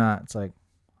this or not? It's like,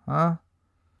 huh?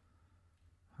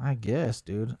 I guess,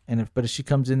 dude. And if she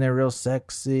comes in there real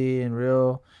sexy and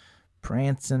real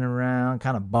prancing around,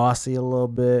 kind of bossy a little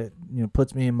bit, you know,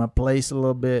 puts me in my place a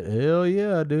little bit. Hell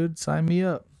yeah, dude, sign me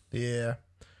up. Yeah,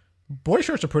 boy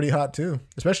shorts are pretty hot too,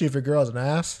 especially if your girl has an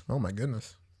ass. Oh my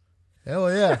goodness,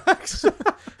 hell yeah.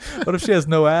 What if she has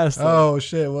no ass? though? Oh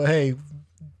shit. Well, hey,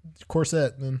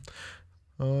 corset. Then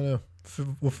I don't know.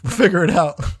 We'll figure it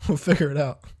out. We'll figure it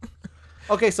out.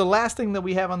 Okay, so last thing that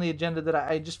we have on the agenda that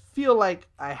I just feel like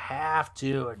I have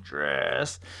to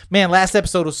address. Man, last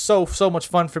episode was so much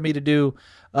fun for me to do.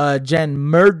 Jen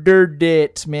murdered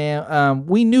it, man.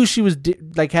 We knew she was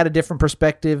had a different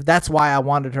perspective. That's why I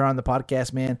wanted her on the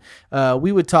podcast, man.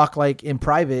 We would talk like in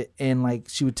private, and like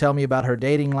she would tell me about her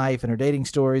dating life and her dating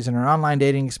stories and her online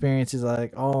dating experiences.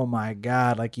 Like, oh my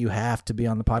god, like you have to be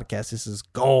on the podcast. This is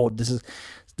gold.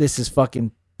 This is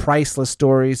fucking priceless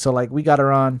stories. So like we got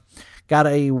her on. Got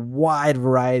a wide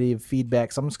variety of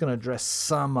feedback, so I'm just going to address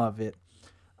some of it.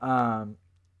 Let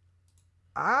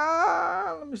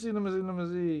me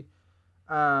see.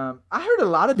 I heard a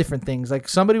lot of different things. Like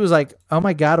somebody was like, "Oh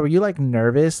my god, were you like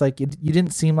nervous? Like you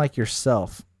didn't seem like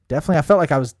yourself." Definitely, I felt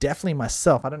like I was definitely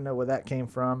myself. I don't know where that came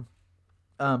from.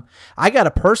 I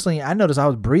noticed I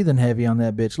was breathing heavy on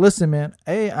that bitch. Listen, man,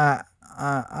 hey,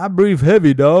 I breathe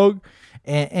heavy, dog.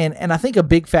 And I think a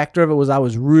big factor of it was I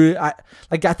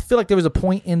feel like there was a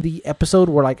point in the episode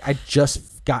where like I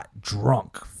just got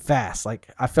drunk fast. Like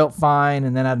I felt fine,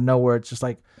 and then out of nowhere it's just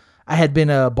like I had been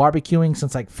barbecuing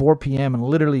since like 4 p.m. and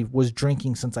literally was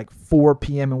drinking since like 4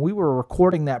 p.m. and we were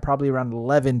recording that probably around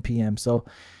 11 p.m. So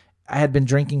I had been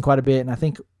drinking quite a bit, and I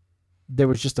think there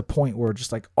was just a point where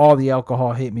just like all the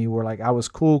alcohol hit me where like I was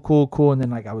cool. And then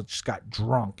like I just got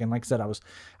drunk. And like I said,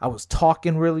 I was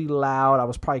talking really loud. I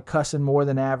was probably cussing more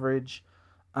than average.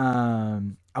 I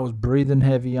was breathing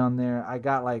heavy on there. I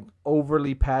got like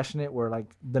overly passionate where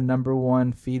like the number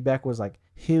one feedback was like,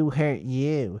 who hurt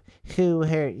you? Who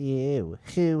hurt you?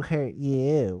 Who hurt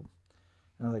you?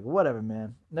 And I was like, whatever,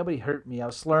 man. Nobody hurt me. I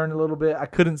was slurring a little bit. I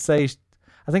think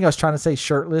I was trying to say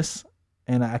shirtless.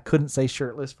 and I couldn't say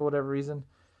shirtless for whatever reason.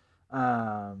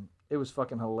 It was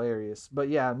fucking hilarious. But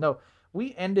yeah, no,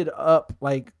 we ended up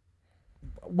like,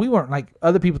 we weren't like,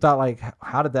 other people thought like,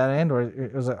 how did that end? Or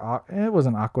it was like, it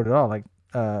wasn't awkward at all. Like,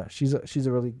 she's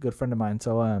a really good friend of mine.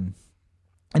 So, and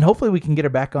hopefully we can get her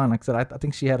back on. Like I said, I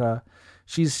think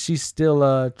she's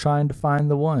still trying to find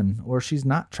the one, or she's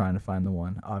not trying to find the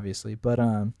one, obviously. But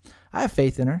I have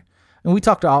faith in her. And we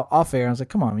talked off air. I was like,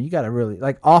 come on, man, you got to really,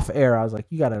 like off air, I was like,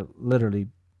 you got to literally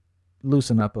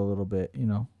loosen up a little bit, you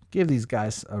know. Give these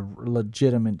guys a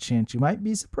legitimate chance. You might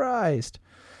be surprised.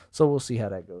 So we'll see how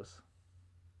that goes.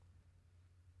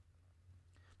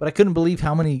 But I couldn't believe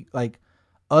how many like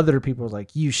other people was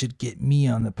like, you should get me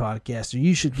on the podcast, or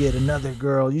you should get another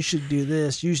girl. You should do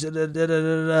this. You should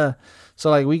da. So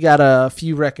like we got a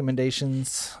few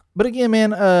recommendations. But again, man,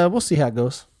 we'll see how it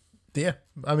goes. Yeah.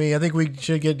 I mean, I think we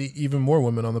should get even more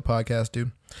women on the podcast,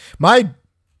 dude. My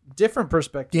different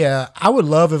perspective. Yeah, I would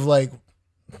love if like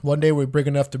one day we're big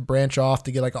enough to branch off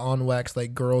to get like on wax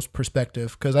like girls'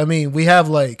 perspective, because I mean we have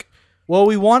like, well,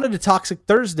 we wanted a Toxic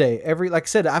Thursday like I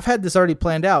said, I've had this already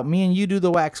planned out. Me and you do the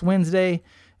Wax Wednesday.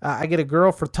 I get a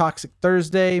girl for Toxic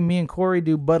Thursday. Me and Corey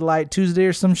do Bud Light Tuesday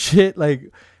or some shit.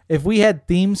 Like if we had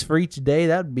themes for each day,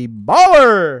 that would be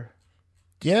baller.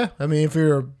 Yeah, I mean if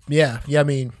you're I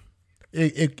mean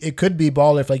it could be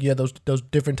baller if like you had those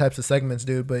different types of segments,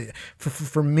 dude. But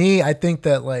for me, I think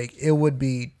that like it would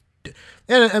be.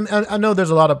 And I know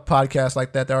there's a lot of podcasts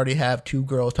like that already have two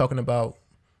girls talking about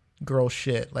girl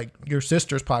shit. Like your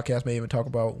sister's podcast may even talk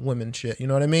about women shit. You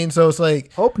know what I mean? So it's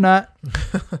like, hope not.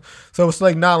 So it's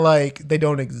like not like they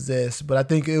don't exist, but I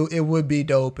think it would be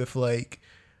dope if like,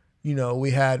 you know, we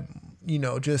had, you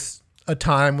know, just a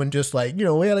time when just like, you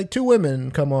know, we had like two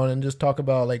women come on and just talk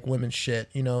about like women's shit,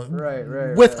 you know,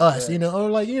 right, with us, you know, or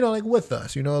like, you know, like with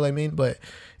us, you know what I mean? But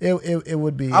it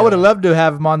would be. I would have loved to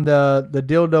have him on the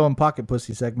dildo and pocket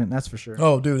pussy segment. That's for sure.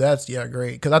 Oh, dude, that's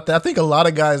great. Because I think a lot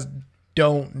of guys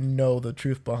don't know the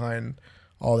truth behind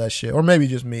all that shit, or maybe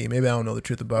just me. Maybe I don't know the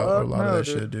truth about a lot of that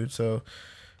shit, dude. So,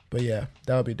 but yeah,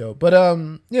 that would be dope. But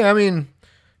yeah, I mean.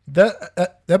 The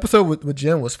episode with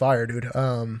Jen was fire, dude.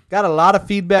 Got a lot of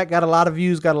feedback, got a lot of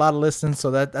views, got a lot of listens,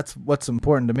 so that's what's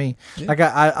important to me. Yeah. Like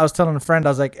I was telling a friend, I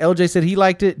was like, LJ said he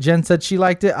liked it, Jen said she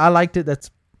liked it, I liked it.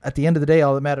 That's at the end of the day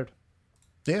all that mattered.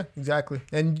 Yeah, exactly.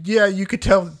 And yeah, you could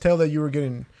tell that you were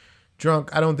getting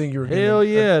drunk. I don't think you were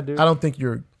getting, dude. I don't think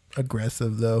you're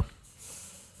aggressive though.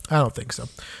 I don't think so.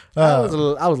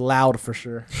 I was loud for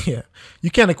sure. Yeah.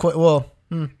 You can't equate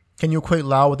can you equate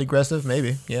loud with aggressive?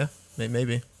 Maybe. Yeah.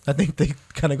 Maybe. I think they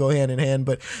kind of go hand in hand,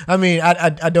 but I mean,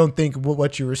 I don't think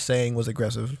what you were saying was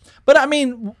aggressive. But I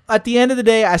mean, at the end of the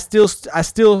day, I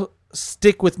still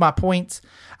stick with my points.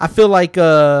 I feel like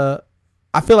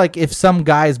if some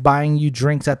guy's buying you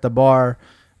drinks at the bar,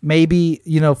 maybe,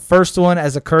 you know, first one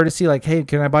as a courtesy, like, hey,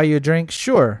 can I buy you a drink?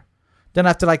 Sure. Then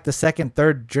after like the second,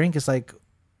 third drink, it's like,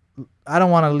 I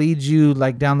don't want to lead you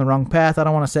like down the wrong path. I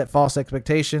don't want to set false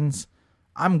expectations.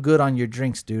 I'm good on your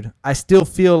drinks, dude. I still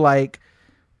feel like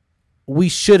we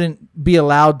shouldn't be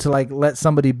allowed to like let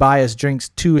somebody buy us drinks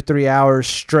 2 or 3 hours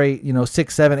straight, you know,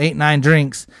 6, 7, 8, 9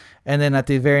 drinks. And then at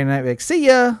the very night, be like, see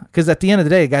ya. Because at the end of the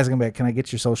day, the guy's going to be like, can I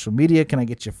get your social media? Can I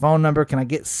get your phone number? Can I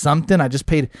get something? I just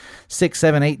paid 6,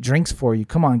 7, 8 drinks for you.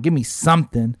 Come on, give me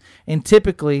something. And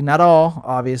typically, not all,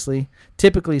 obviously,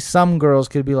 typically some girls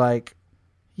could be like,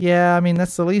 yeah, I mean,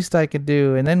 that's the least I could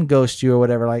do, and then ghost you or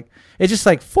whatever. Like, it's just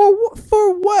like, for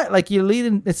what? Like, you're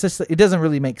leading, it's just, it doesn't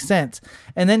really make sense.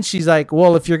 And then she's like,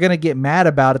 well, if you're going to get mad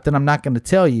about it, then I'm not going to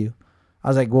tell you. I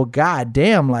was like, well,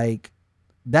 goddamn, like,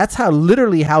 that's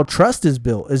literally how trust is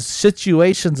built, is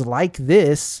situations like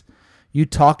this. You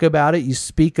talk about it, you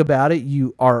speak about it,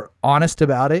 you are honest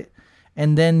about it.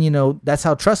 And then, you know, that's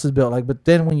how trust is built. Like, but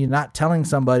then when you're not telling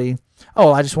somebody,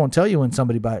 oh, I just won't tell you when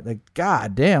somebody buy it. Like,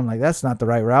 god damn, like that's not the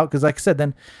right route. Because like I said,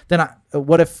 then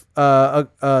what if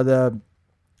the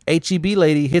HEB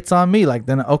lady hits on me? Like,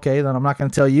 then okay, then I'm not going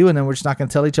to tell you, and then we're just not going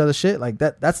to tell each other shit. Like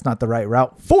that's not the right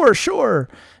route for sure.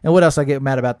 And what else I get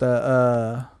mad about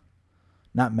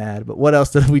not mad, but what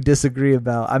else did we disagree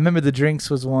about? I remember the drinks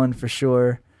was one for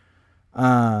sure.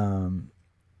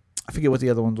 I forget what the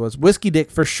other one was. Whiskey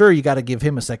Dick, for sure, you got to give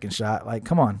him a second shot. Like,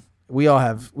 come on. We all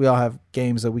have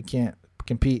games that we can't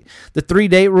compete. The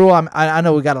 3-date rule, I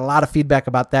know we got a lot of feedback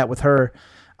about that with her.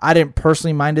 I didn't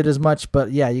personally mind it as much,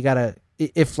 but yeah, you got to,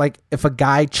 if a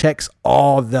guy checks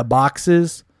all the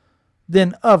boxes,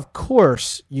 then of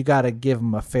course you got to give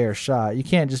him a fair shot. You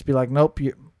can't just be like, nope,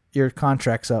 your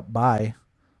contract's up, bye.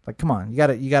 Like, come on, you got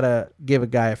to give a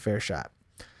guy a fair shot.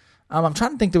 I'm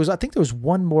trying to think. I think there was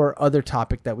one more other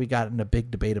topic that we got in a big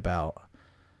debate about.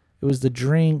 It was the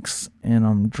drinks, and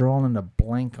I'm drawing a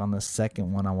blank on the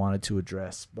second one I wanted to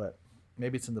address, but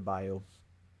maybe it's in the bio.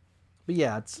 But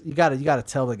yeah, it's you gotta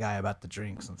tell the guy about the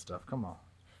drinks and stuff. Come on.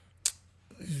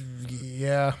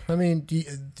 Yeah, I mean,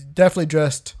 definitely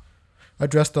addressed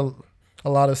a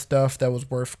lot of stuff that was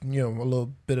worth, a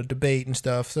little bit of debate and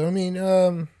stuff. So I mean,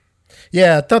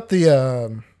 yeah, I thought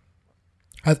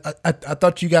I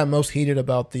thought you got most heated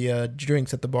about the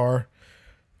drinks at the bar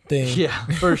thing. Yeah,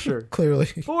 for sure. Clearly,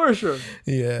 For sure.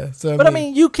 yeah. So, But I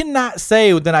mean, you cannot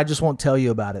say that I just won't tell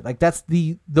you about it. Like that's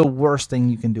the worst thing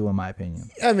you can do, in my opinion.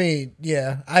 I mean,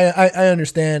 yeah, I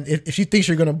understand if she thinks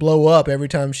you're gonna blow up every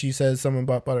time she says something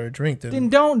about her drink, Then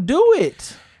don't do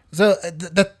it. So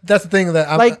that's the thing that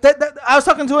I'm Like that. I was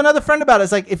talking to another friend about it.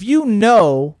 It's like if you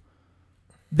know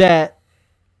that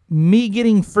me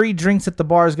getting free drinks at the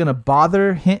bar is gonna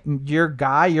bother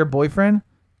your boyfriend,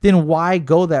 then why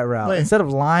go that route? Wait, Instead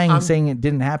of lying and saying it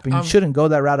didn't happen, you shouldn't go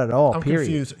that route at all. I'm period.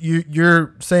 confused.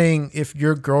 You're saying if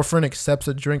your girlfriend accepts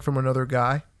a drink from another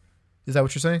guy, is that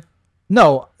what you're saying?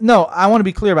 No. I want to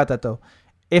be clear about that though.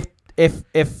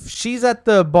 If she's at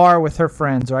the bar with her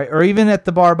friends, right, or even at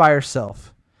the bar by herself,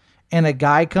 and a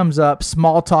guy comes up,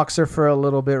 small talks her for a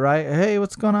little bit, right? Hey,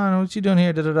 what's going on? What you doing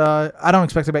here? Da-da-da. I don't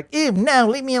expect her back. Ew, no,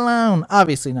 leave me alone.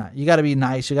 Obviously not. You got to be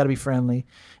nice. You got to be friendly.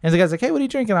 And the guy's like, hey, what are you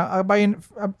drinking? I'll buy you.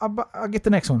 I'll get the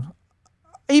next one.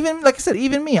 Even like I said,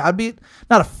 even me, I'd be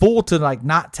not a fool to like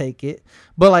not take it.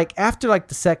 But like after like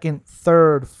the second,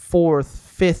 third, fourth,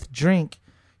 fifth drink,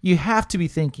 you have to be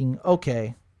thinking,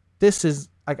 okay, this is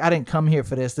like I didn't come here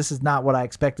for this. This is not what I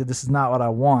expected. This is not what I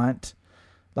want.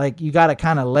 Like, you got to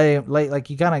kind of like,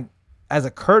 you kind of, as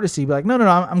a courtesy, be like, no,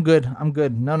 I'm good.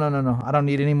 No. I don't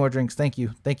need any more drinks. Thank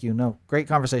you. No, great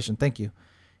conversation. Thank you.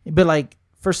 But, like,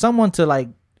 for someone to, like,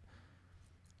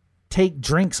 take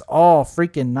drinks all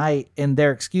freaking night and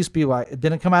their excuse be like, it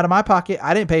didn't come out of my pocket.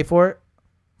 I didn't pay for it.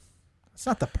 That's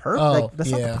not the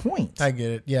that's not the point. I get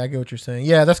it. Yeah, I get what you're saying.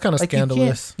 Yeah, that's kind of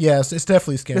scandalous. Yes, it's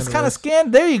definitely scandalous. It's kind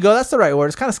of there you go. That's the right word.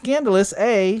 It's kind of scandalous,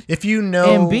 A. If you know,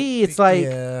 and B, it's like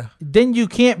then you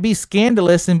can't be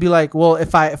scandalous and be like, well,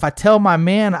 if I tell my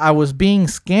man I was being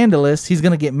scandalous, he's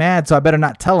gonna get mad, so I better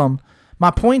not tell him. My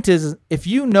point is, if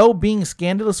you know being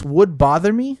scandalous would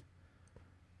bother me,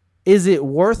 is it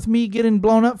worth me getting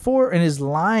blown up for? And is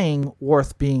lying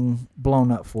worth being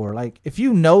blown up for? Like, if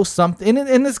you know something,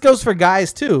 and this goes for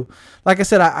guys too. Like I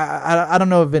said, I don't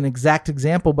know of an exact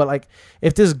example, but like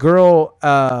if this girl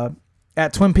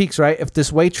at Twin Peaks, right? If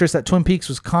this waitress at Twin Peaks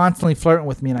was constantly flirting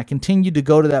with me and I continued to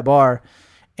go to that bar,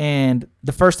 and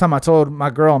the first time I told my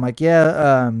girl, I'm like,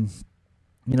 yeah,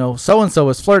 so-and-so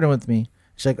was flirting with me.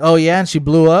 She's like, oh yeah, and she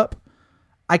blew up.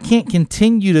 I can't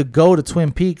continue to go to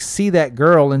Twin Peaks, see that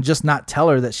girl, and just not tell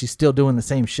her that she's still doing the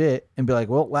same shit and be like,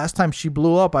 well, last time she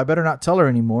blew up, I better not tell her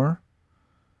anymore.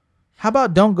 How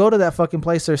about don't go to that fucking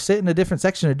place or sit in a different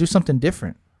section or do something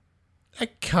different? I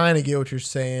kind of get what you're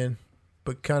saying,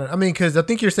 but because I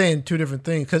think you're saying two different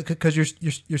things. Because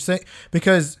you're saying,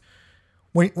 because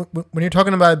when you're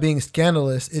talking about it being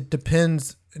scandalous, it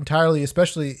depends entirely,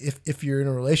 especially if you're in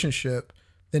a relationship.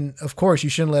 Then of course you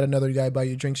shouldn't let another guy buy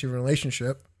you drinks in your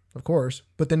relationship, of course.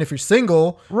 But then if you're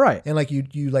single, right, and like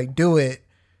you like do it,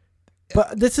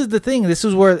 but this is the thing. This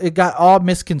is where it got all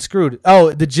misconstrued.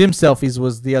 Oh, the gym selfies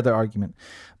was the other argument.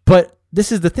 But this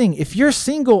is the thing. If you're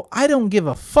single, I don't give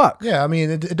a fuck. Yeah, I mean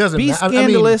it doesn't be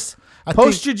scandalous.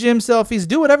 Post your gym selfies.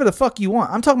 Do whatever the fuck you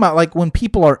want. I'm talking about like when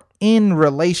people are in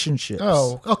relationships.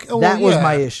 Oh, okay. Well, that was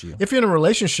my issue. If you're in a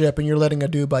relationship and you're letting a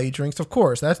dude buy you drinks, of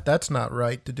course that's not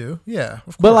right to do. Yeah, of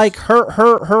course. But like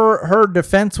her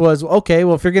defense was, okay,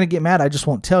 well if you're gonna get mad, I just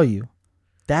won't tell you.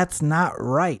 That's not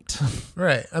right.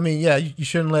 Right. I mean, yeah, you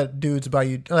shouldn't let dudes buy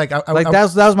you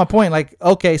that was my point. Like,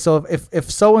 okay, so if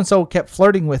so and so kept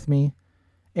flirting with me,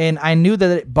 and I knew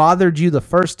that it bothered you the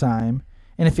first time.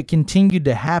 And if it continued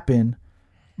to happen,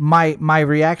 my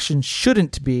reaction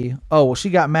shouldn't be, oh, well, she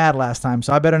got mad last time,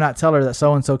 so I better not tell her that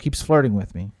so-and-so keeps flirting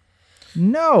with me.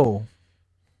 No.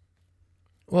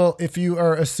 Well, if you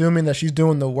are assuming that she's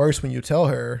doing the worst when you tell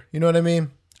her, you know what I mean?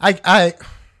 I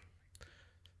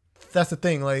that's the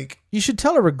thing. Like, you should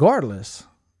tell her regardless.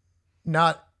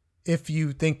 Not if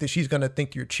you think that she's going to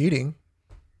think you're cheating.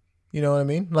 You know what I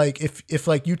mean? Like if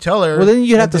like you tell her, well, then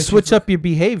you'd have to switch up your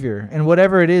behavior, and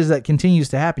whatever it is that continues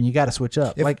to happen, you got to switch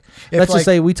up. Let's just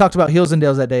say we talked about Hills and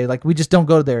Dales that day. Like, we just don't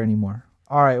go there anymore.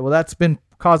 All right. Well, that's been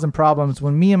causing problems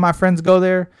when me and my friends go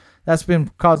there. That's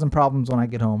been causing problems when I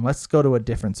get home. Let's go to a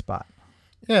different spot.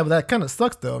 Yeah, but that kind of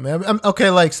sucks though, man. Okay,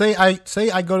 like say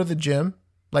I go to the gym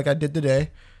like I did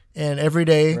today, and every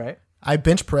day, right, I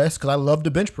bench press because I love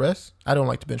to bench press. I don't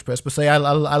like to bench press, but say I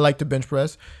like to bench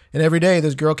press. And every day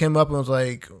this girl came up and was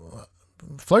like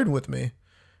flirting with me.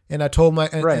 And I told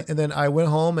and then I went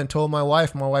home and told my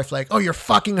wife. My wife's like, "Oh, you're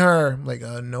fucking her." I'm like,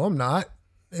 "No, I'm not."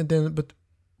 And then,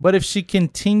 but if she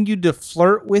continued to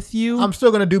flirt with you, I'm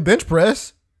still gonna do bench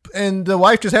press. And the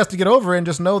wife just has to get over it and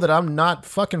just know that I'm not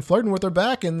fucking flirting with her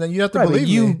back. And then you have to believe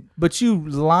me. But you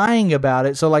lying about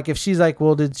it. So like, if she's like,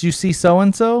 "Well, did you see so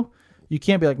and so?" You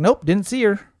can't be like, "Nope, didn't see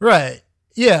her." Right.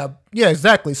 Yeah,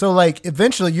 exactly. So like,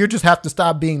 eventually you just have to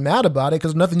stop being mad about it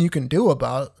because nothing you can do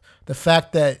about the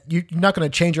fact that you're not going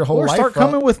to change your whole life. Start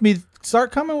coming with me.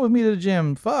 Start coming with me to the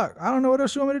gym. Fuck, I don't know what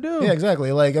else you want me to do. Yeah,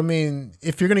 exactly. Like, I mean,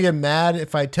 if you're going to get mad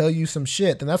if I tell you some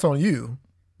shit, then that's on you.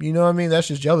 You know what I mean? That's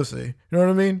just jealousy. You know what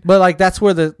I mean? But like, that's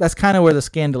kind of where the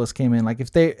scandalous came in. Like,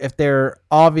 if they're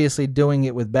obviously doing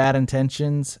it with bad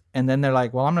intentions, and then they're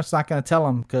like, "Well, I'm just not going to tell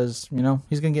him because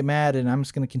he's going to get mad, and I'm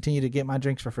just going to continue to get my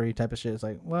drinks for free," type of shit. It's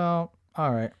like, well,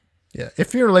 all right. Yeah.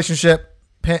 If you're in a relationship,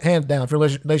 hands down, if you're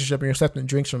in a relationship and you're accepting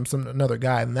drinks from another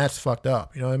guy, then that's fucked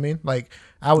up. You know what I mean? Like,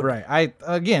 I would. Right.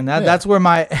 That's where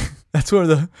that's where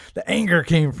the anger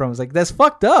came from. It's like, that's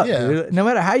fucked up, dude. No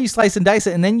matter how you slice and dice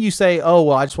it, and then you say, "Oh,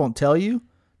 well, I just won't tell you."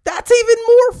 That's even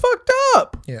more fucked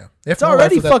up. Yeah. It's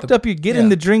already fucked up. You're getting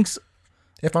the drinks.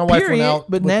 If my wife went out,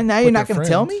 but then now you're not going to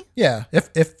tell me? Yeah.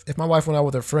 If my wife went out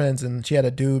with her friends and she had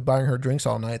a dude buying her drinks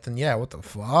all night, then yeah, what the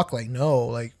fuck? Like, no,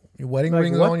 like, your wedding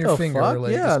ring is on your finger. Fuck?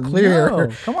 Like, yeah, it's clear. No.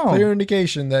 Come on. Clear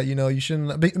indication that, you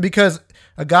shouldn't, because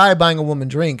a guy buying a woman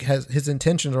drink his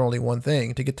intentions are only one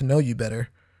thing: to get to know you better.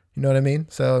 You know what I mean?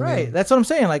 So, right. That's what I'm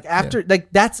saying. Like, after,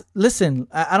 listen,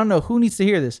 I don't know who needs to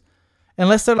hear this.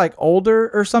 Unless they're like older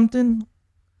or something,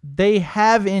 they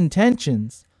have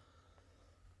intentions.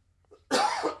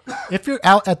 If you're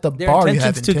out at the bar, you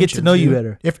have intentions to get to know you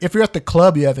better. If you're at the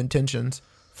club, you have intentions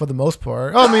for the most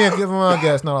part. Oh, I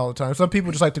guess not all the time. Some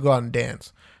people just like to go out and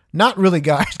dance. Not really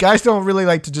guys. Guys don't really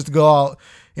like to just go out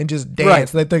and just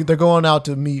dance. Right. They're going out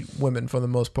to meet women for the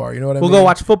most part. You know what I mean? We'll go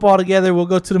watch football together. We'll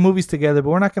go to the movies together, but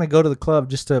we're not going to go to the club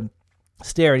just to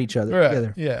stare at each other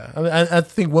together. Yeah. I mean, I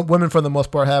think women for the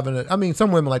most part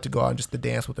some women like to go out just to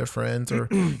dance with their friends or,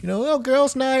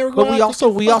 girls' night. We're going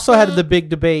but we also had the big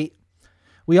debate.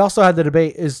 We also had the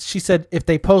debate is she said if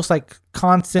they post like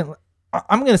constant,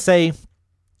 I'm going to say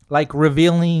like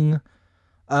revealing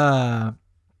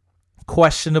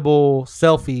questionable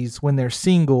selfies when they're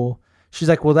single. She's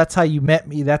like, well, that's how you met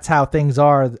me. That's how things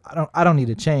are. I don't need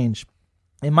to change.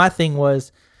 And my thing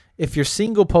was, if you're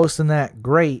single posting that,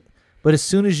 great. But as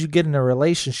soon as you get in a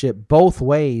relationship, both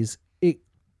ways,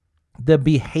 the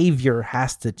behavior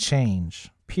has to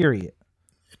change. Period.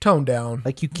 Tone down.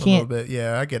 Like you can't. A little bit.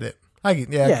 Yeah, I get it.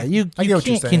 You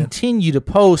can't continue to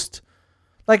post.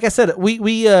 Like I said, we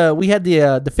had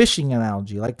the fishing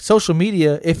analogy. Like social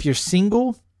media, if you're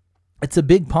single, it's a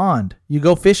big pond. You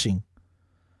go fishing.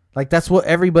 Like that's what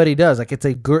everybody does. Like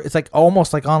it's like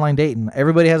almost like online dating.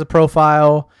 Everybody has a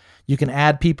profile. You can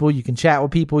add people. You can chat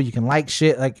with people. You can like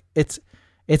shit. Like it's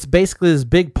basically this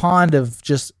big pond of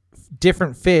just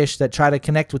different fish that try to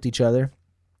connect with each other.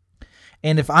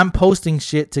 And if I'm posting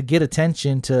shit to get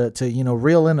attention to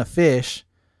reel in a fish,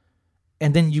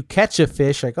 and then you catch a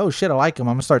fish like, oh shit, I like him,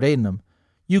 I'm gonna start dating him.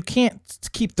 You can't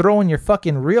keep throwing your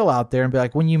fucking reel out there and be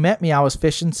like, when you met me, I was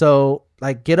fishing, so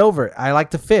like get over it. I like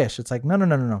to fish. It's like,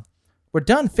 no. We're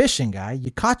done fishing, guy.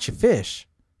 You caught your fish.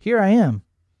 Here I am.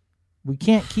 We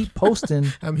can't keep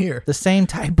posting. I'm here. The same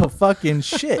type of fucking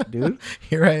shit, dude.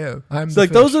 Here I am.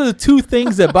 Those are the two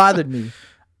things that bothered me.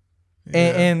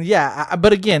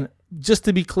 But again, just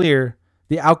to be clear,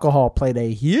 the alcohol played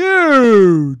a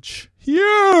huge.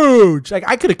 Like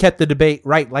I could have kept the debate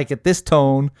right, like at this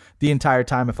tone, the entire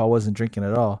time if I wasn't drinking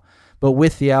at all. But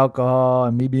with the alcohol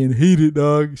and me being heated,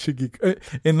 dog,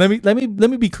 and let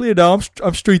me be clear, dog.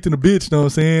 I'm straight than a bitch. Know what I'm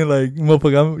saying? Like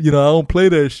motherfucker, I don't play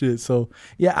that shit. So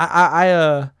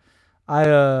yeah,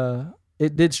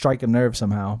 it did strike a nerve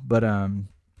somehow. But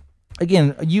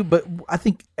again, I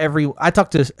think I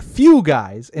talked to a few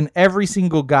guys, and every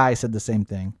single guy said the same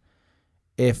thing.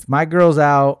 If my girl's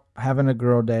out having a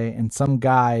girl day and some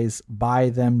guys buy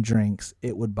them drinks,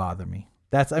 it would bother me.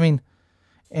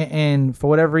 And for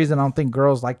whatever reason, I don't think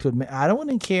girls like to admit, I don't want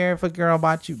to care if a girl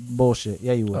bought you. Bullshit.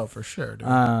 Yeah, you would. Oh, for sure, dude.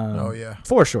 Yeah.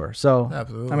 For sure. So,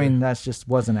 absolutely. That just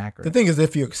wasn't accurate. The thing is,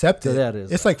 if you accept it, that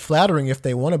is. It's like flattering if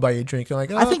they want to buy you a drink. You're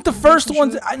like, I think the first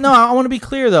one's, I want to be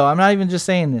clear, though. I'm not even just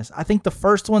saying this. I think the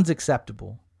first one's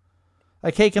acceptable.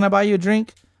 Like, hey, can I buy you a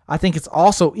drink? I think it's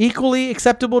also equally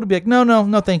acceptable to be like,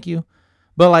 no, thank you.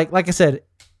 But like I said,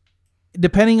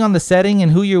 depending on the setting and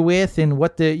who you're with and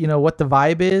what the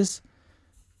vibe is,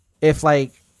 if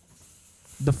like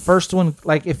the first one,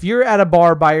 like if you're at a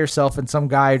bar by yourself and some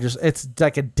guy it's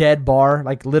like a dead bar,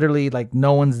 like literally like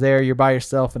no one's there, you're by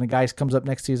yourself, and a guy comes up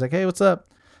next to you, he's like, hey, what's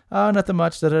up? Oh, nothing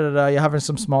much. Da, da, da, da. You're having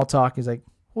some small talk. He's like,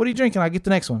 what are you drinking? I'll get the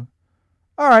next one.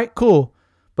 All right, cool.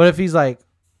 But if he's like,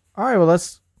 all right, well,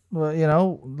 let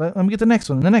me get the next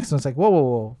one. And the next one's like,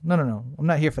 whoa. No. I'm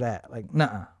not here for that. Like,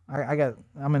 nah,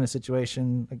 I'm in a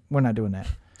situation. Like, we're not doing that.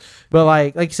 But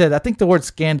like you said, I think the word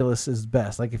scandalous is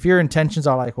best. Like if your intentions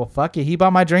are like, well, fuck it, he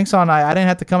bought my drinks all night. I didn't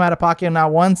have to come out of pocket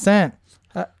not 1 cent.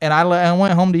 And I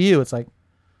went home to you. It's like,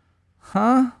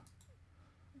 huh?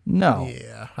 No.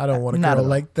 Yeah, I don't want to go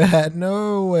like that.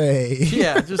 No way.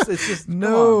 Yeah, it's just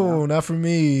no, not for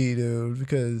me, dude.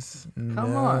 Because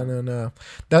come on. No.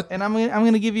 And I'm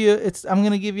gonna give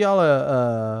y'all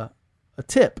a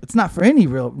tip. It's not for any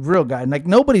real guy. Like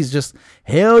nobody's just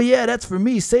hell yeah, that's for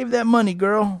me. Save that money,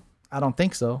 girl. I don't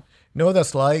think so. No,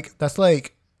 that's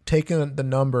like taking the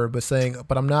number but saying,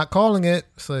 but I'm not calling it.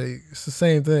 It's like it's the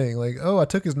same thing. Like, oh, I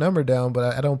took his number down,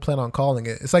 but I don't plan on calling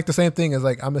it. It's like the same thing as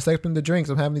like I'm accepting the drinks.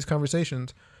 I'm having these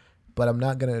conversations, but I'm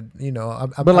not gonna,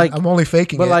 I'm only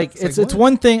faking it. But like it's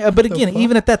one thing. But again,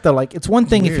 even at that though, like it's one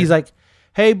thing if he's like,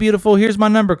 hey, beautiful, here's my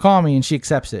number, call me, and she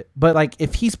accepts it. But like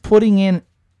if he's putting in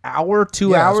hour,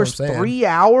 2 hours, 3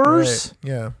 hours, right.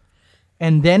 Yeah,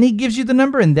 and then he gives you the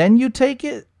number and then you take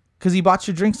it because he bought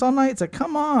your drinks all night. It's like,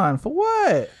 come on, for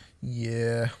what?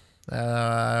 Yeah.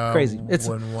 Crazy. It's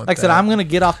like I said, I'm going to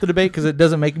get off the debate because it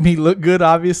doesn't make me look good,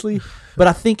 obviously. But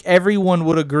I think everyone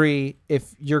would agree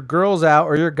if your girl's out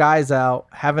or your guy's out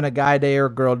having a guy day or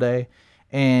a girl day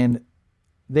and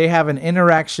they have an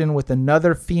interaction with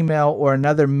another female or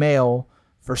another male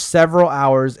for several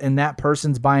hours and that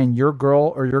person's buying your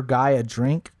girl or your guy a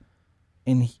drink,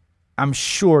 and I'm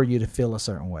sure you'd feel a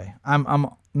certain way. I'm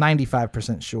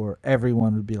 95% sure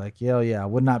everyone would be like, yeah, I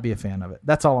would not be a fan of it.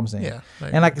 That's all I'm saying. Yeah,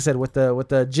 and like I said, with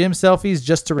the gym selfies,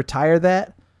 just to retire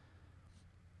that,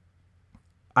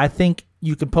 I think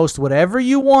you can post whatever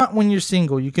you want when you're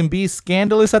single. You can be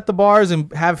scandalous at the bars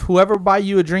and have whoever buy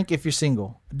you a drink if you're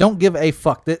single. Don't give a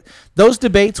fuck. Those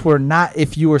debates were not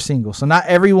if you were single. So not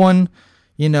everyone,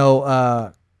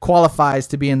 qualifies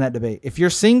to be in that debate. If you're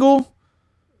single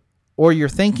or you're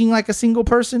thinking like a single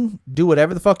person, do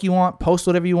whatever the fuck you want, post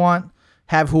whatever you want,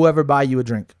 have whoever buy you a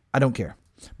drink. I don't care.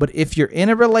 But if you're in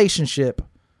a relationship,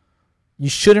 you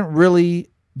shouldn't really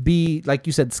be, like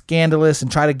you said, scandalous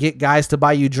and try to get guys to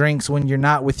buy you drinks when you're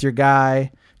not with your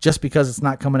guy just because it's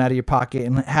not coming out of your pocket,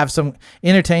 and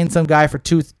entertain some guy for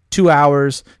two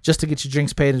hours just to get your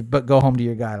drinks paid but go home to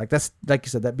your guy. Like that's, like you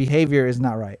said, that behavior is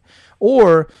not right.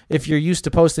 Or if you're used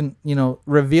to posting,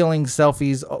 revealing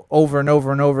selfies over and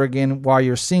over and over again while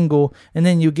you're single, and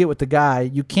then you get with the guy,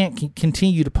 you can't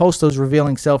continue to post those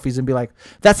revealing selfies and be like,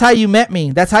 that's how you met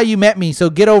me. That's how you met me. So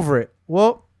get over it.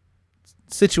 Well,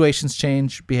 situations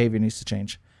change. Behavior needs to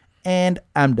change. And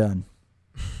I'm done.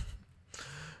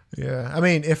 Yeah. I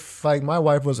mean, if like my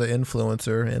wife was an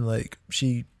influencer and like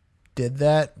she did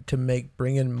that to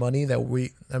bring in money that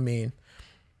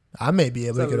I may be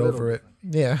able to get over it.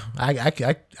 Yeah, I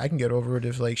can get over it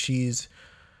if like she's,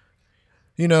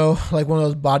 like one of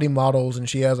those body models and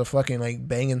she has a fucking like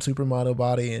banging supermodel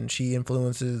body and she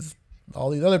influences all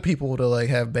these other people to like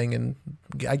have banging.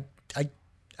 I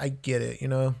get it,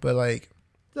 but like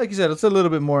you said, it's a little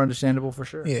bit more understandable for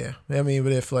sure. Yeah, I mean,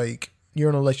 but if like you're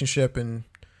in a relationship and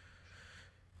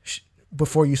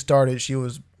before you started, she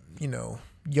was,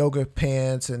 yoga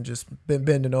pants and just been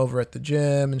bending over at the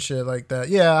gym and shit like that.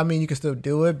 Yeah, I mean, you can still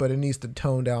do it, but it needs to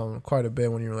tone down quite a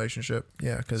bit when you're in a relationship.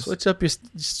 Yeah, because switch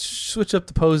up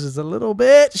the poses a little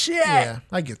bit. Shit. Yeah,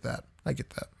 I get that.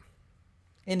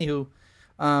 Anywho,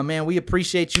 man, we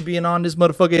appreciate you being on this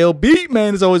motherfucker LB,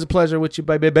 man. It's always a pleasure with you,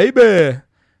 baby.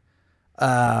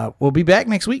 We'll be back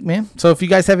next week, man. So if you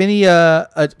guys have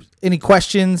any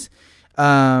questions,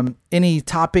 any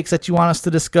topics that you want us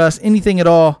to discuss, anything at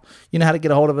all, you know how to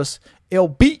get a hold of us.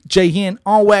 LB J-Hen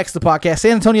on Wax the Podcast,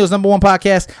 San Antonio's #1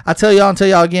 podcast. I tell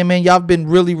y'all again, man, y'all have been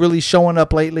really, really showing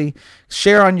up lately.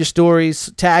 Share on your stories,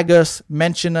 tag us,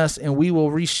 mention us, and we will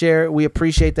reshare it. We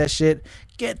appreciate that shit.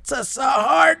 Gets us a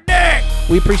hard dick.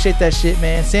 We appreciate that shit,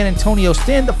 man. San Antonio,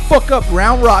 stand the fuck up.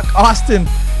 Round Rock, Austin,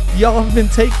 y'all have been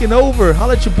taking over.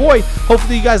 Holla at your boy.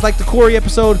 Hopefully you guys like the Corey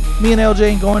episode. Me and LJ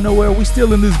ain't going nowhere. We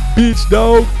still in this bitch,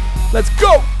 dog. Let's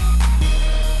go.